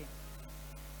asking.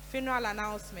 Funeral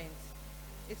announcement.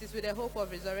 It is with the hope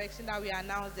of resurrection that we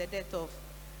announce the death of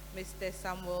Mr.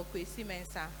 Samuel Kwesi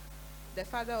Mensah, the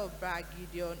father of Brad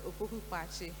Gideon Opoku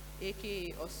Kwache,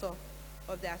 aka Oso,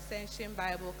 of the Ascension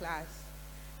Bible class.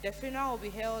 The funeral will be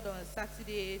held on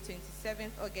Saturday,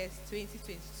 27th August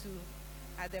 2022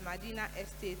 at the Medina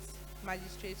Estate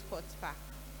Magistrates Court Park.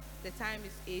 The time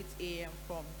is 8 a.m.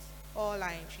 prompt. All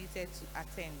are entreated to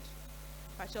attend.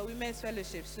 Pastor Women's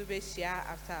Fellowship,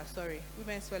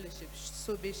 Women's Fellowship,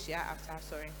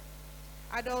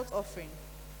 Adult offering,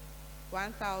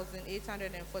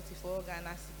 1,844 Ghana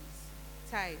cedis.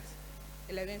 Tithe,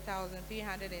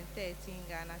 11,313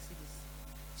 Ghana cedis.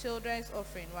 Children's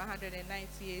offering,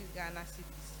 198 Ghana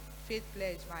cedis. Faith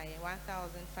pledge,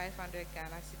 1,500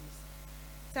 Ghana cedis.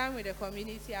 Time with the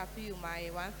community appeal,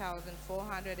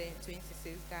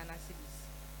 1,426 Ghana cedis.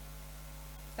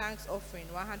 Thanks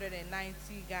offering,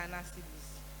 190 Ghana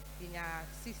cedis. In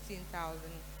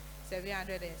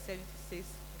 16,776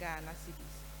 Ghana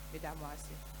cedis.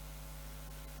 Bedamwasi.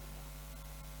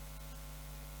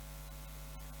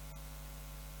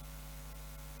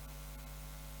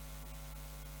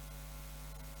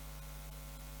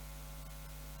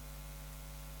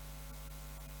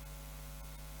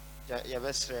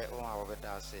 Yabesre Oma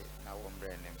Obedase, now one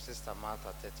brand name, Sister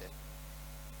Martha Tete,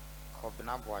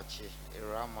 Kobna Boachi,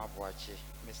 Irama Boachi,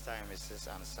 Mr. and Mrs.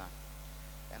 Ansa,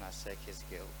 and a Circus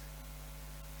Guild.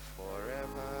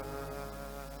 Forever,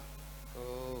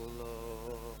 oh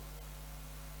Lord,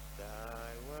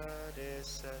 thy word is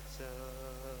settled.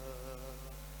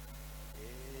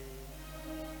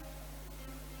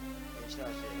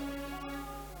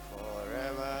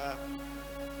 Forever,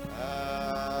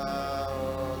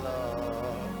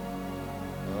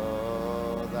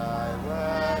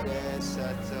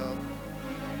 settled.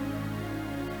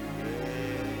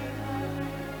 Yeah.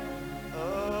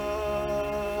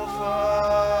 Oh,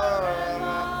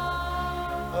 forever.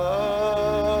 Oh,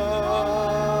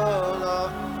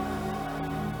 Lord.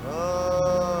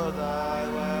 Oh, thy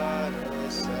word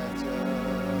is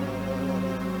settled.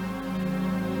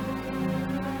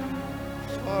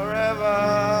 Forever.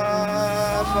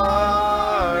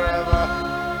 Forever.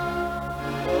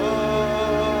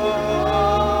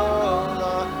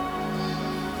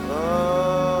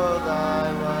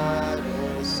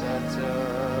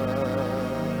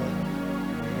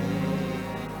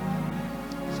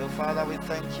 Father, we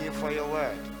thank you for your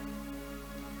word.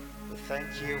 We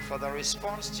thank you for the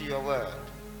response to your word.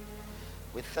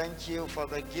 We thank you for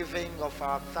the giving of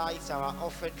our tithes, our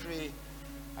offertory,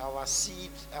 our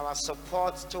seed, our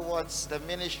support towards the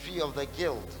ministry of the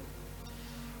guild.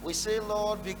 We say,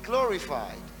 Lord, be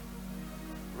glorified.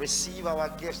 Receive our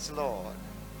gifts, Lord,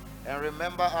 and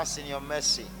remember us in your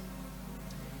mercy.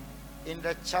 in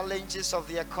the challenges of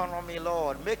the economy,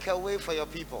 Lord. Make a way for your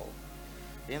people.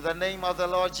 In the name of the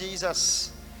Lord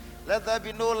Jesus, let there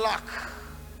be no lack.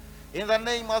 In the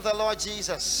name of the Lord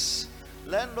Jesus,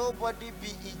 let nobody be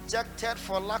ejected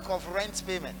for lack of rent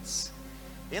payments.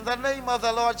 In the name of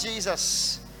the Lord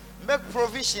Jesus, make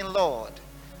provision, Lord.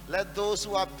 Let those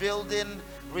who are building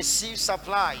receive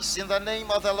supplies. In the name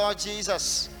of the Lord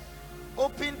Jesus,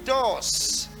 open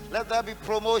doors. Let there be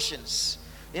promotions.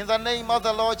 In the name of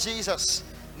the Lord Jesus,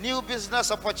 new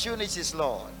business opportunities,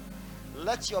 Lord.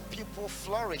 Let your people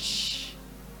flourish.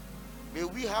 May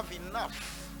we have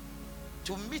enough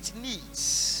to meet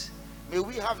needs. May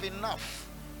we have enough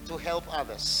to help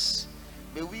others.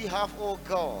 May we have, oh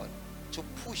God, to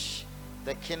push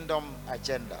the kingdom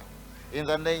agenda. In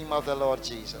the name of the Lord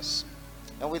Jesus.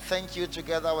 And we thank you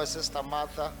together with Sister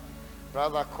Martha,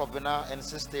 Brother Kobina, and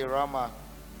Sister Rama,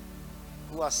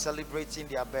 who are celebrating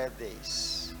their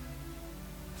birthdays.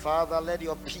 Father, let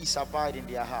your peace abide in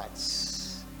their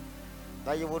hearts,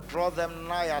 that you will draw them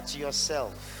nigher to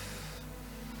yourself,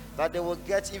 that they will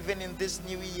get, even in this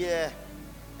new year,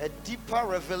 a deeper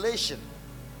revelation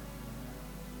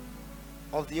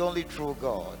of the only true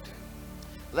God.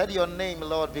 Let your name,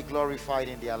 Lord, be glorified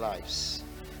in their lives.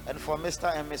 And for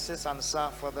Mr. and Mrs.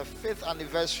 Ansah, for the 5th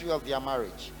anniversary of their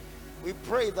marriage, we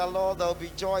pray that, Lord, there will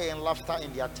be joy and laughter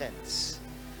in their tents.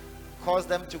 Cause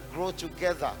them to grow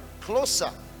together, closer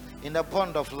in the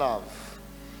bond of love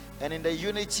and in the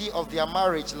unity of their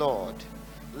marriage, Lord.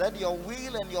 Let your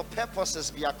will and your purposes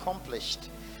be accomplished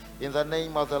in the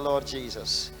name of the Lord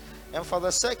Jesus. And for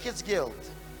the Circuits Guild,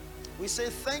 we say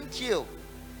thank you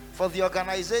for the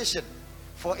organization,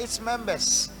 for its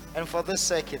members, and for this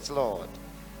circuit, Lord.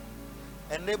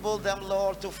 Enable them,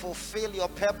 Lord, to fulfill your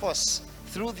purpose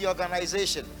through the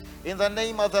organization. In the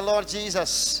name of the Lord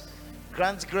Jesus,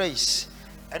 grant grace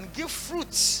and give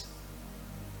fruits,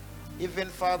 even,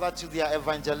 Father, to their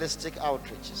evangelistic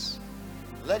outreaches.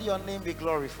 Let your name be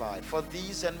glorified. For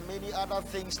these and many other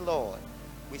things, Lord,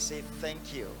 we say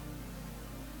thank you.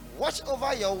 Watch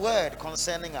over your word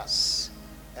concerning us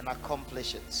and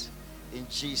accomplish it. In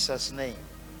Jesus' name,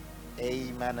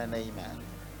 amen and amen.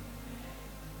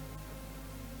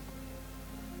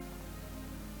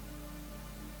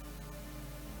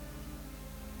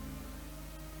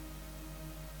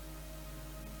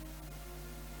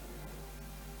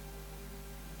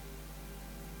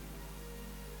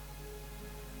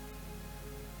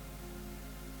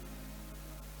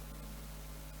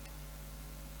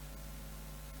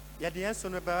 Yɛde yɛn so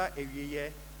no bɛba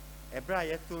awieɛ ɛberɛ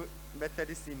a yɛto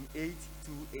Methodism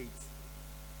 828.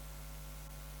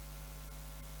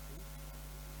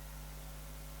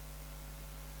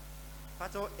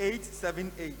 Pato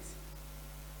 878.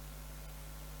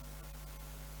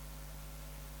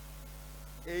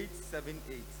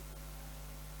 878.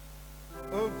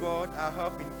 O God, our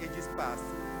help in ages past,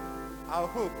 our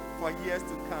hope for years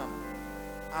to come,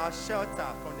 our shelter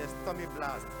from the stormy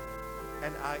blast,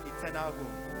 and our eternal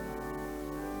home.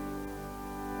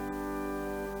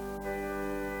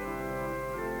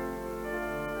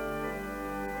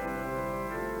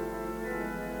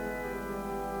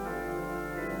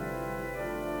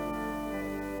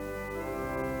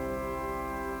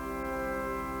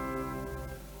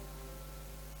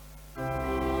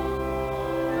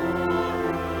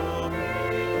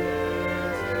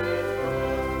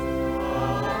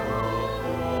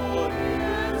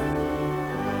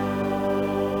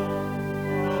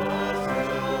 Oh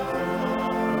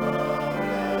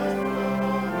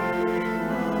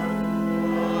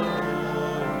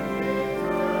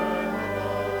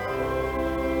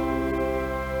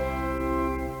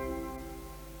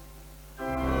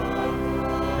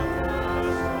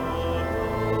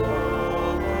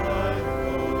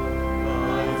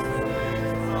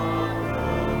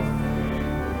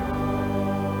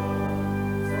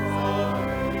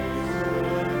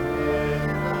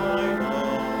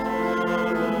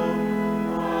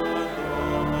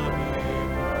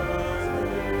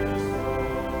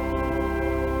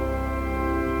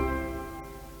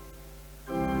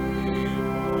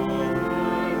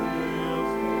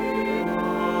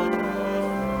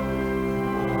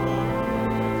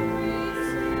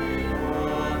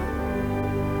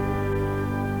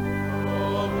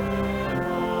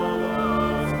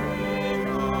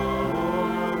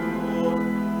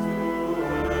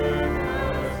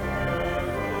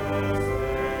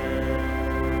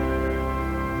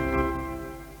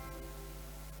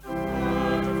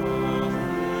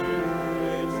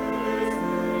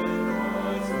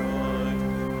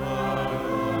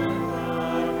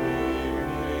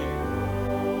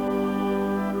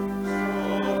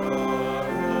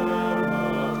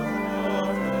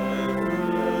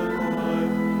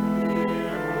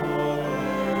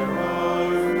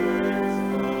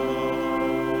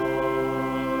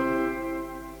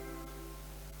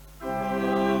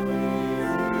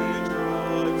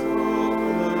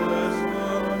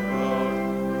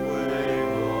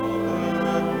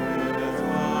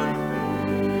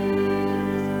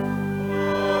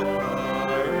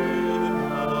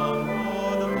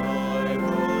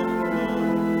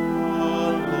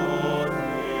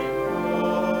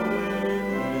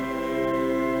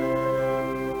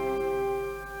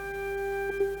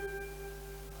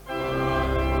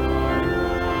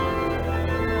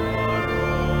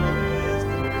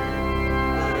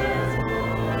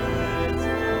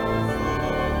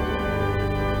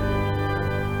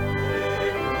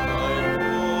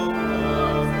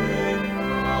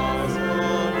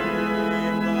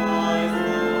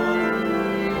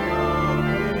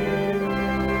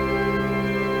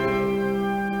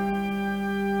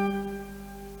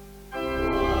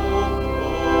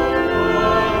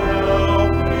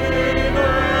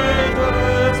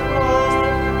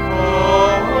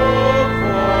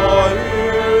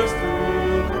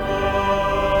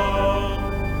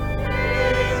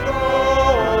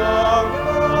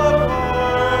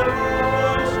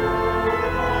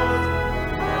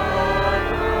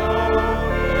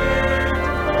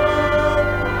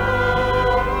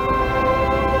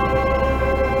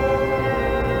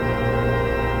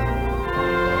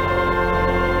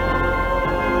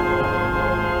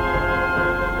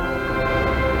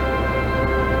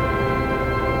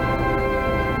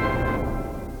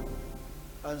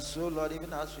so, Lord,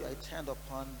 even as we attend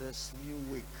upon this new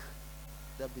week,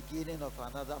 the beginning of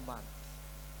another month,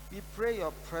 we pray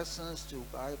your presence to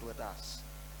abide with us.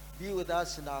 Be with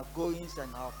us in our goings and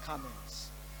our comings.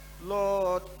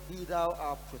 Lord, be thou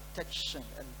our protection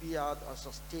and be our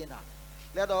sustainer.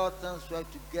 Let all things work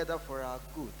together for our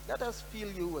good. Let us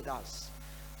feel you with us,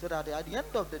 so that at the end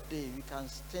of the day we can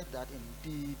state that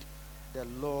indeed the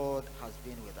Lord has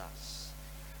been with us.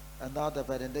 And now the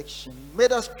benediction. May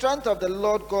the strength of the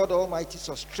Lord God Almighty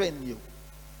sustain you.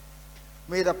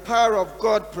 May the power of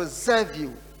God preserve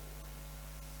you.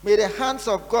 May the hands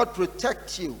of God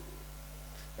protect you.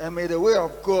 And may the way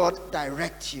of God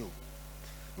direct you.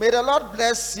 May the Lord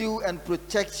bless you and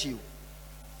protect you.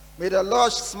 May the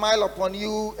Lord smile upon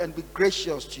you and be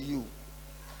gracious to you.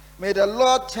 May the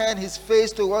Lord turn his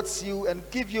face towards you and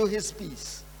give you his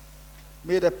peace.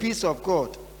 May the peace of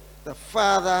God, the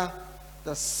Father,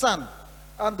 the Son,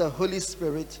 and the Holy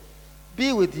Spirit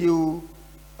be with you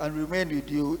and remain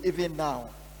with you even now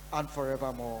and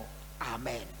forevermore.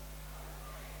 Amen.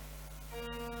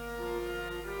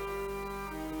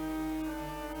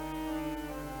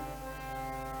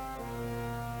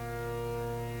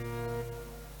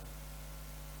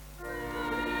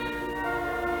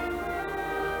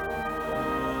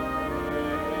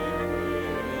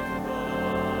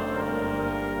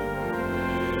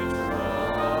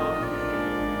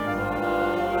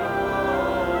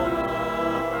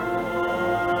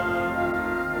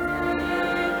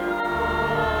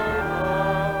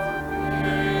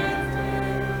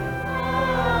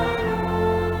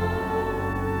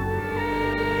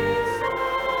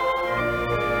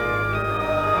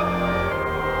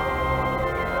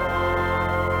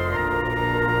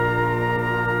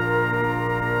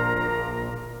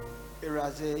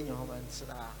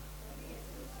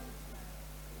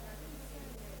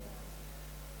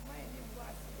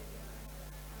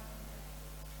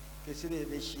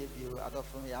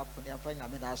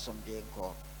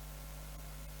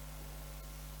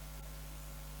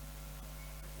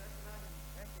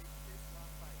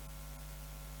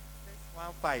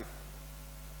 Five.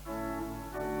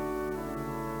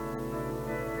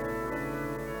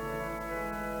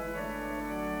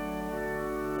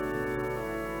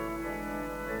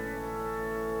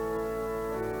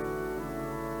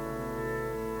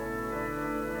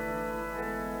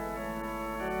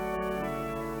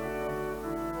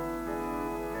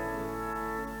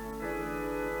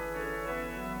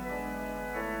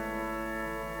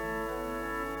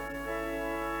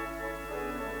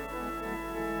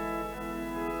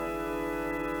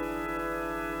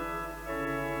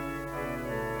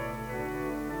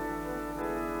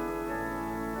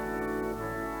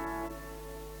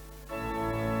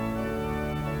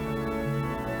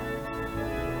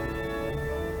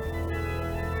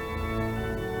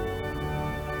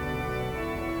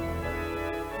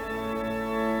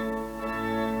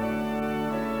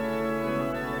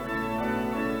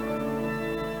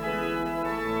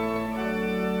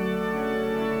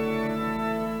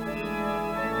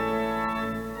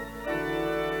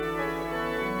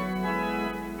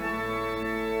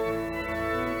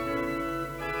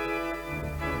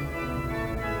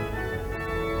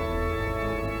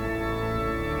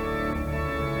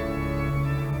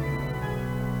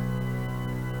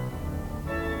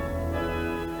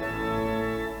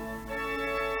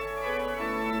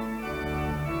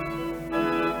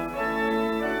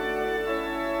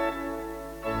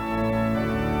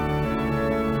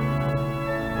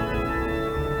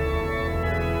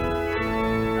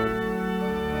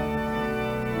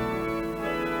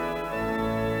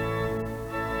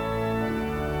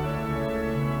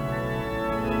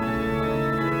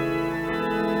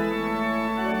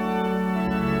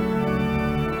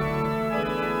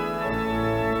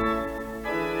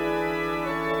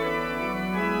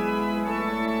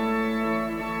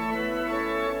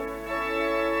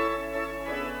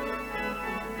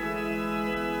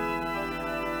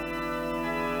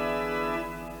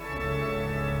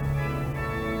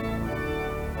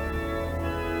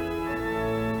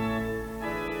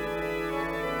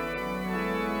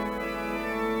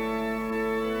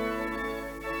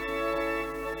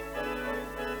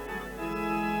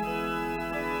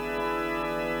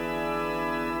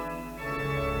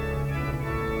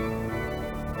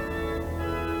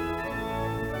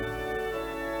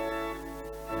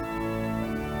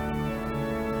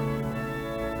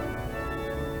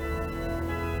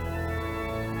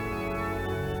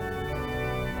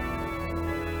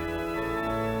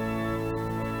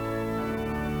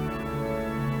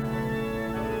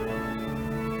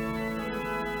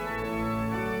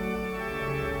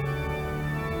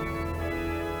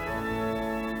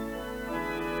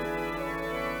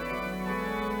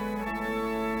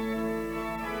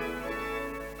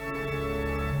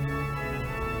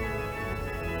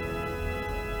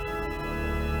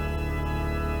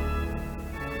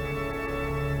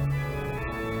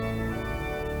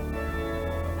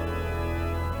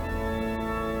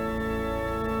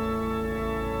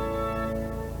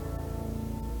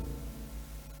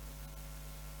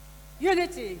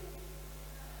 Unity.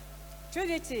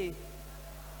 Trinity.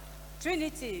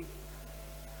 Trinity.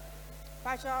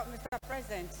 Pastor, Mr.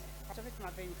 President, Pastor Mr.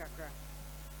 Mabin Kakra.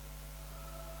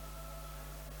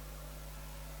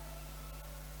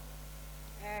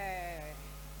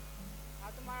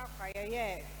 Adumara Kaya,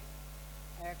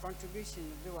 contribution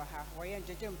do a half, why and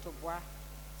Jim to bois,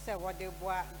 say what they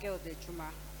bois, girl de chuma.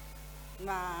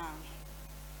 Na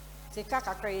take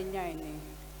Kakra in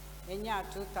year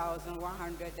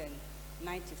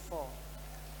 2194,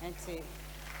 and say,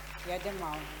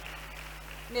 Yadamount.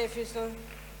 Nephew, so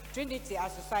Trinity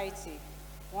as society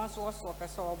once was for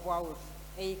person or boy with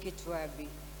a kid to be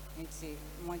into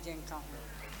one gen count.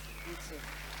 Into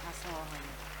as all.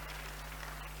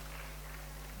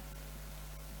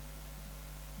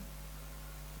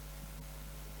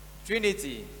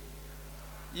 Trinity,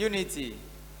 Unity,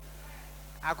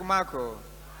 Akumako,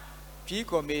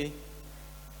 Pikome,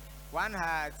 One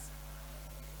Heart,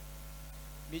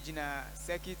 Mijina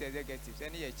Circuit Executives,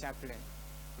 any a chaplain,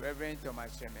 Reverend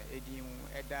Thomas Sheme, Edim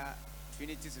Eda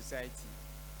Trinity Society,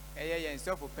 Aya and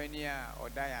Sopho Penia or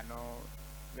Diano,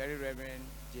 Very Reverend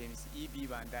James E.B.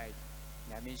 Van Dyke,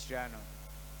 Namishrano,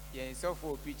 Yen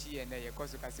Sopho Pichi and a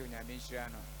Kosokasi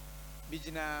Namishrano,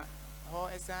 Mijina. How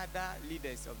other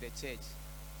leaders of the church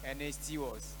and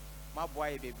stewards, my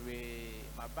boy baby,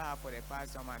 my bar for the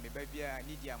past summer, my baby,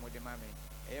 Nidia Modemame,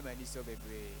 Emma Niso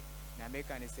baby,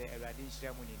 Namekan is a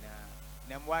radisha munina.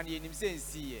 Nam1 in himself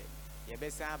see ye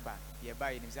besaba, ye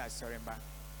buy in himself soremba,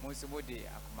 Monsumode,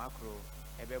 Akumakro,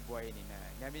 a boy in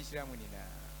Namishra munina.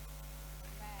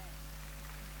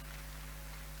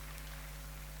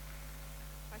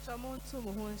 I shall mount to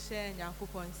Mohun share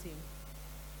Yakupon sim.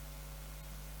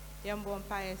 Yambo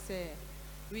Empire say,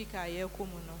 we can hear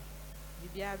Kumuno,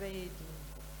 Bibiabe.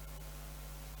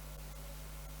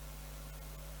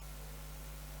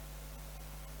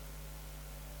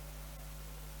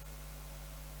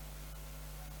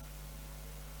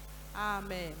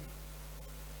 Amen.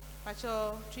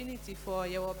 Pacho Trinity for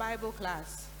your Bible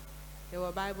class.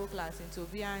 Your Bible class into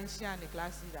Bian Shan the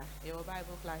class leader. Your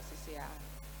Bible class is here.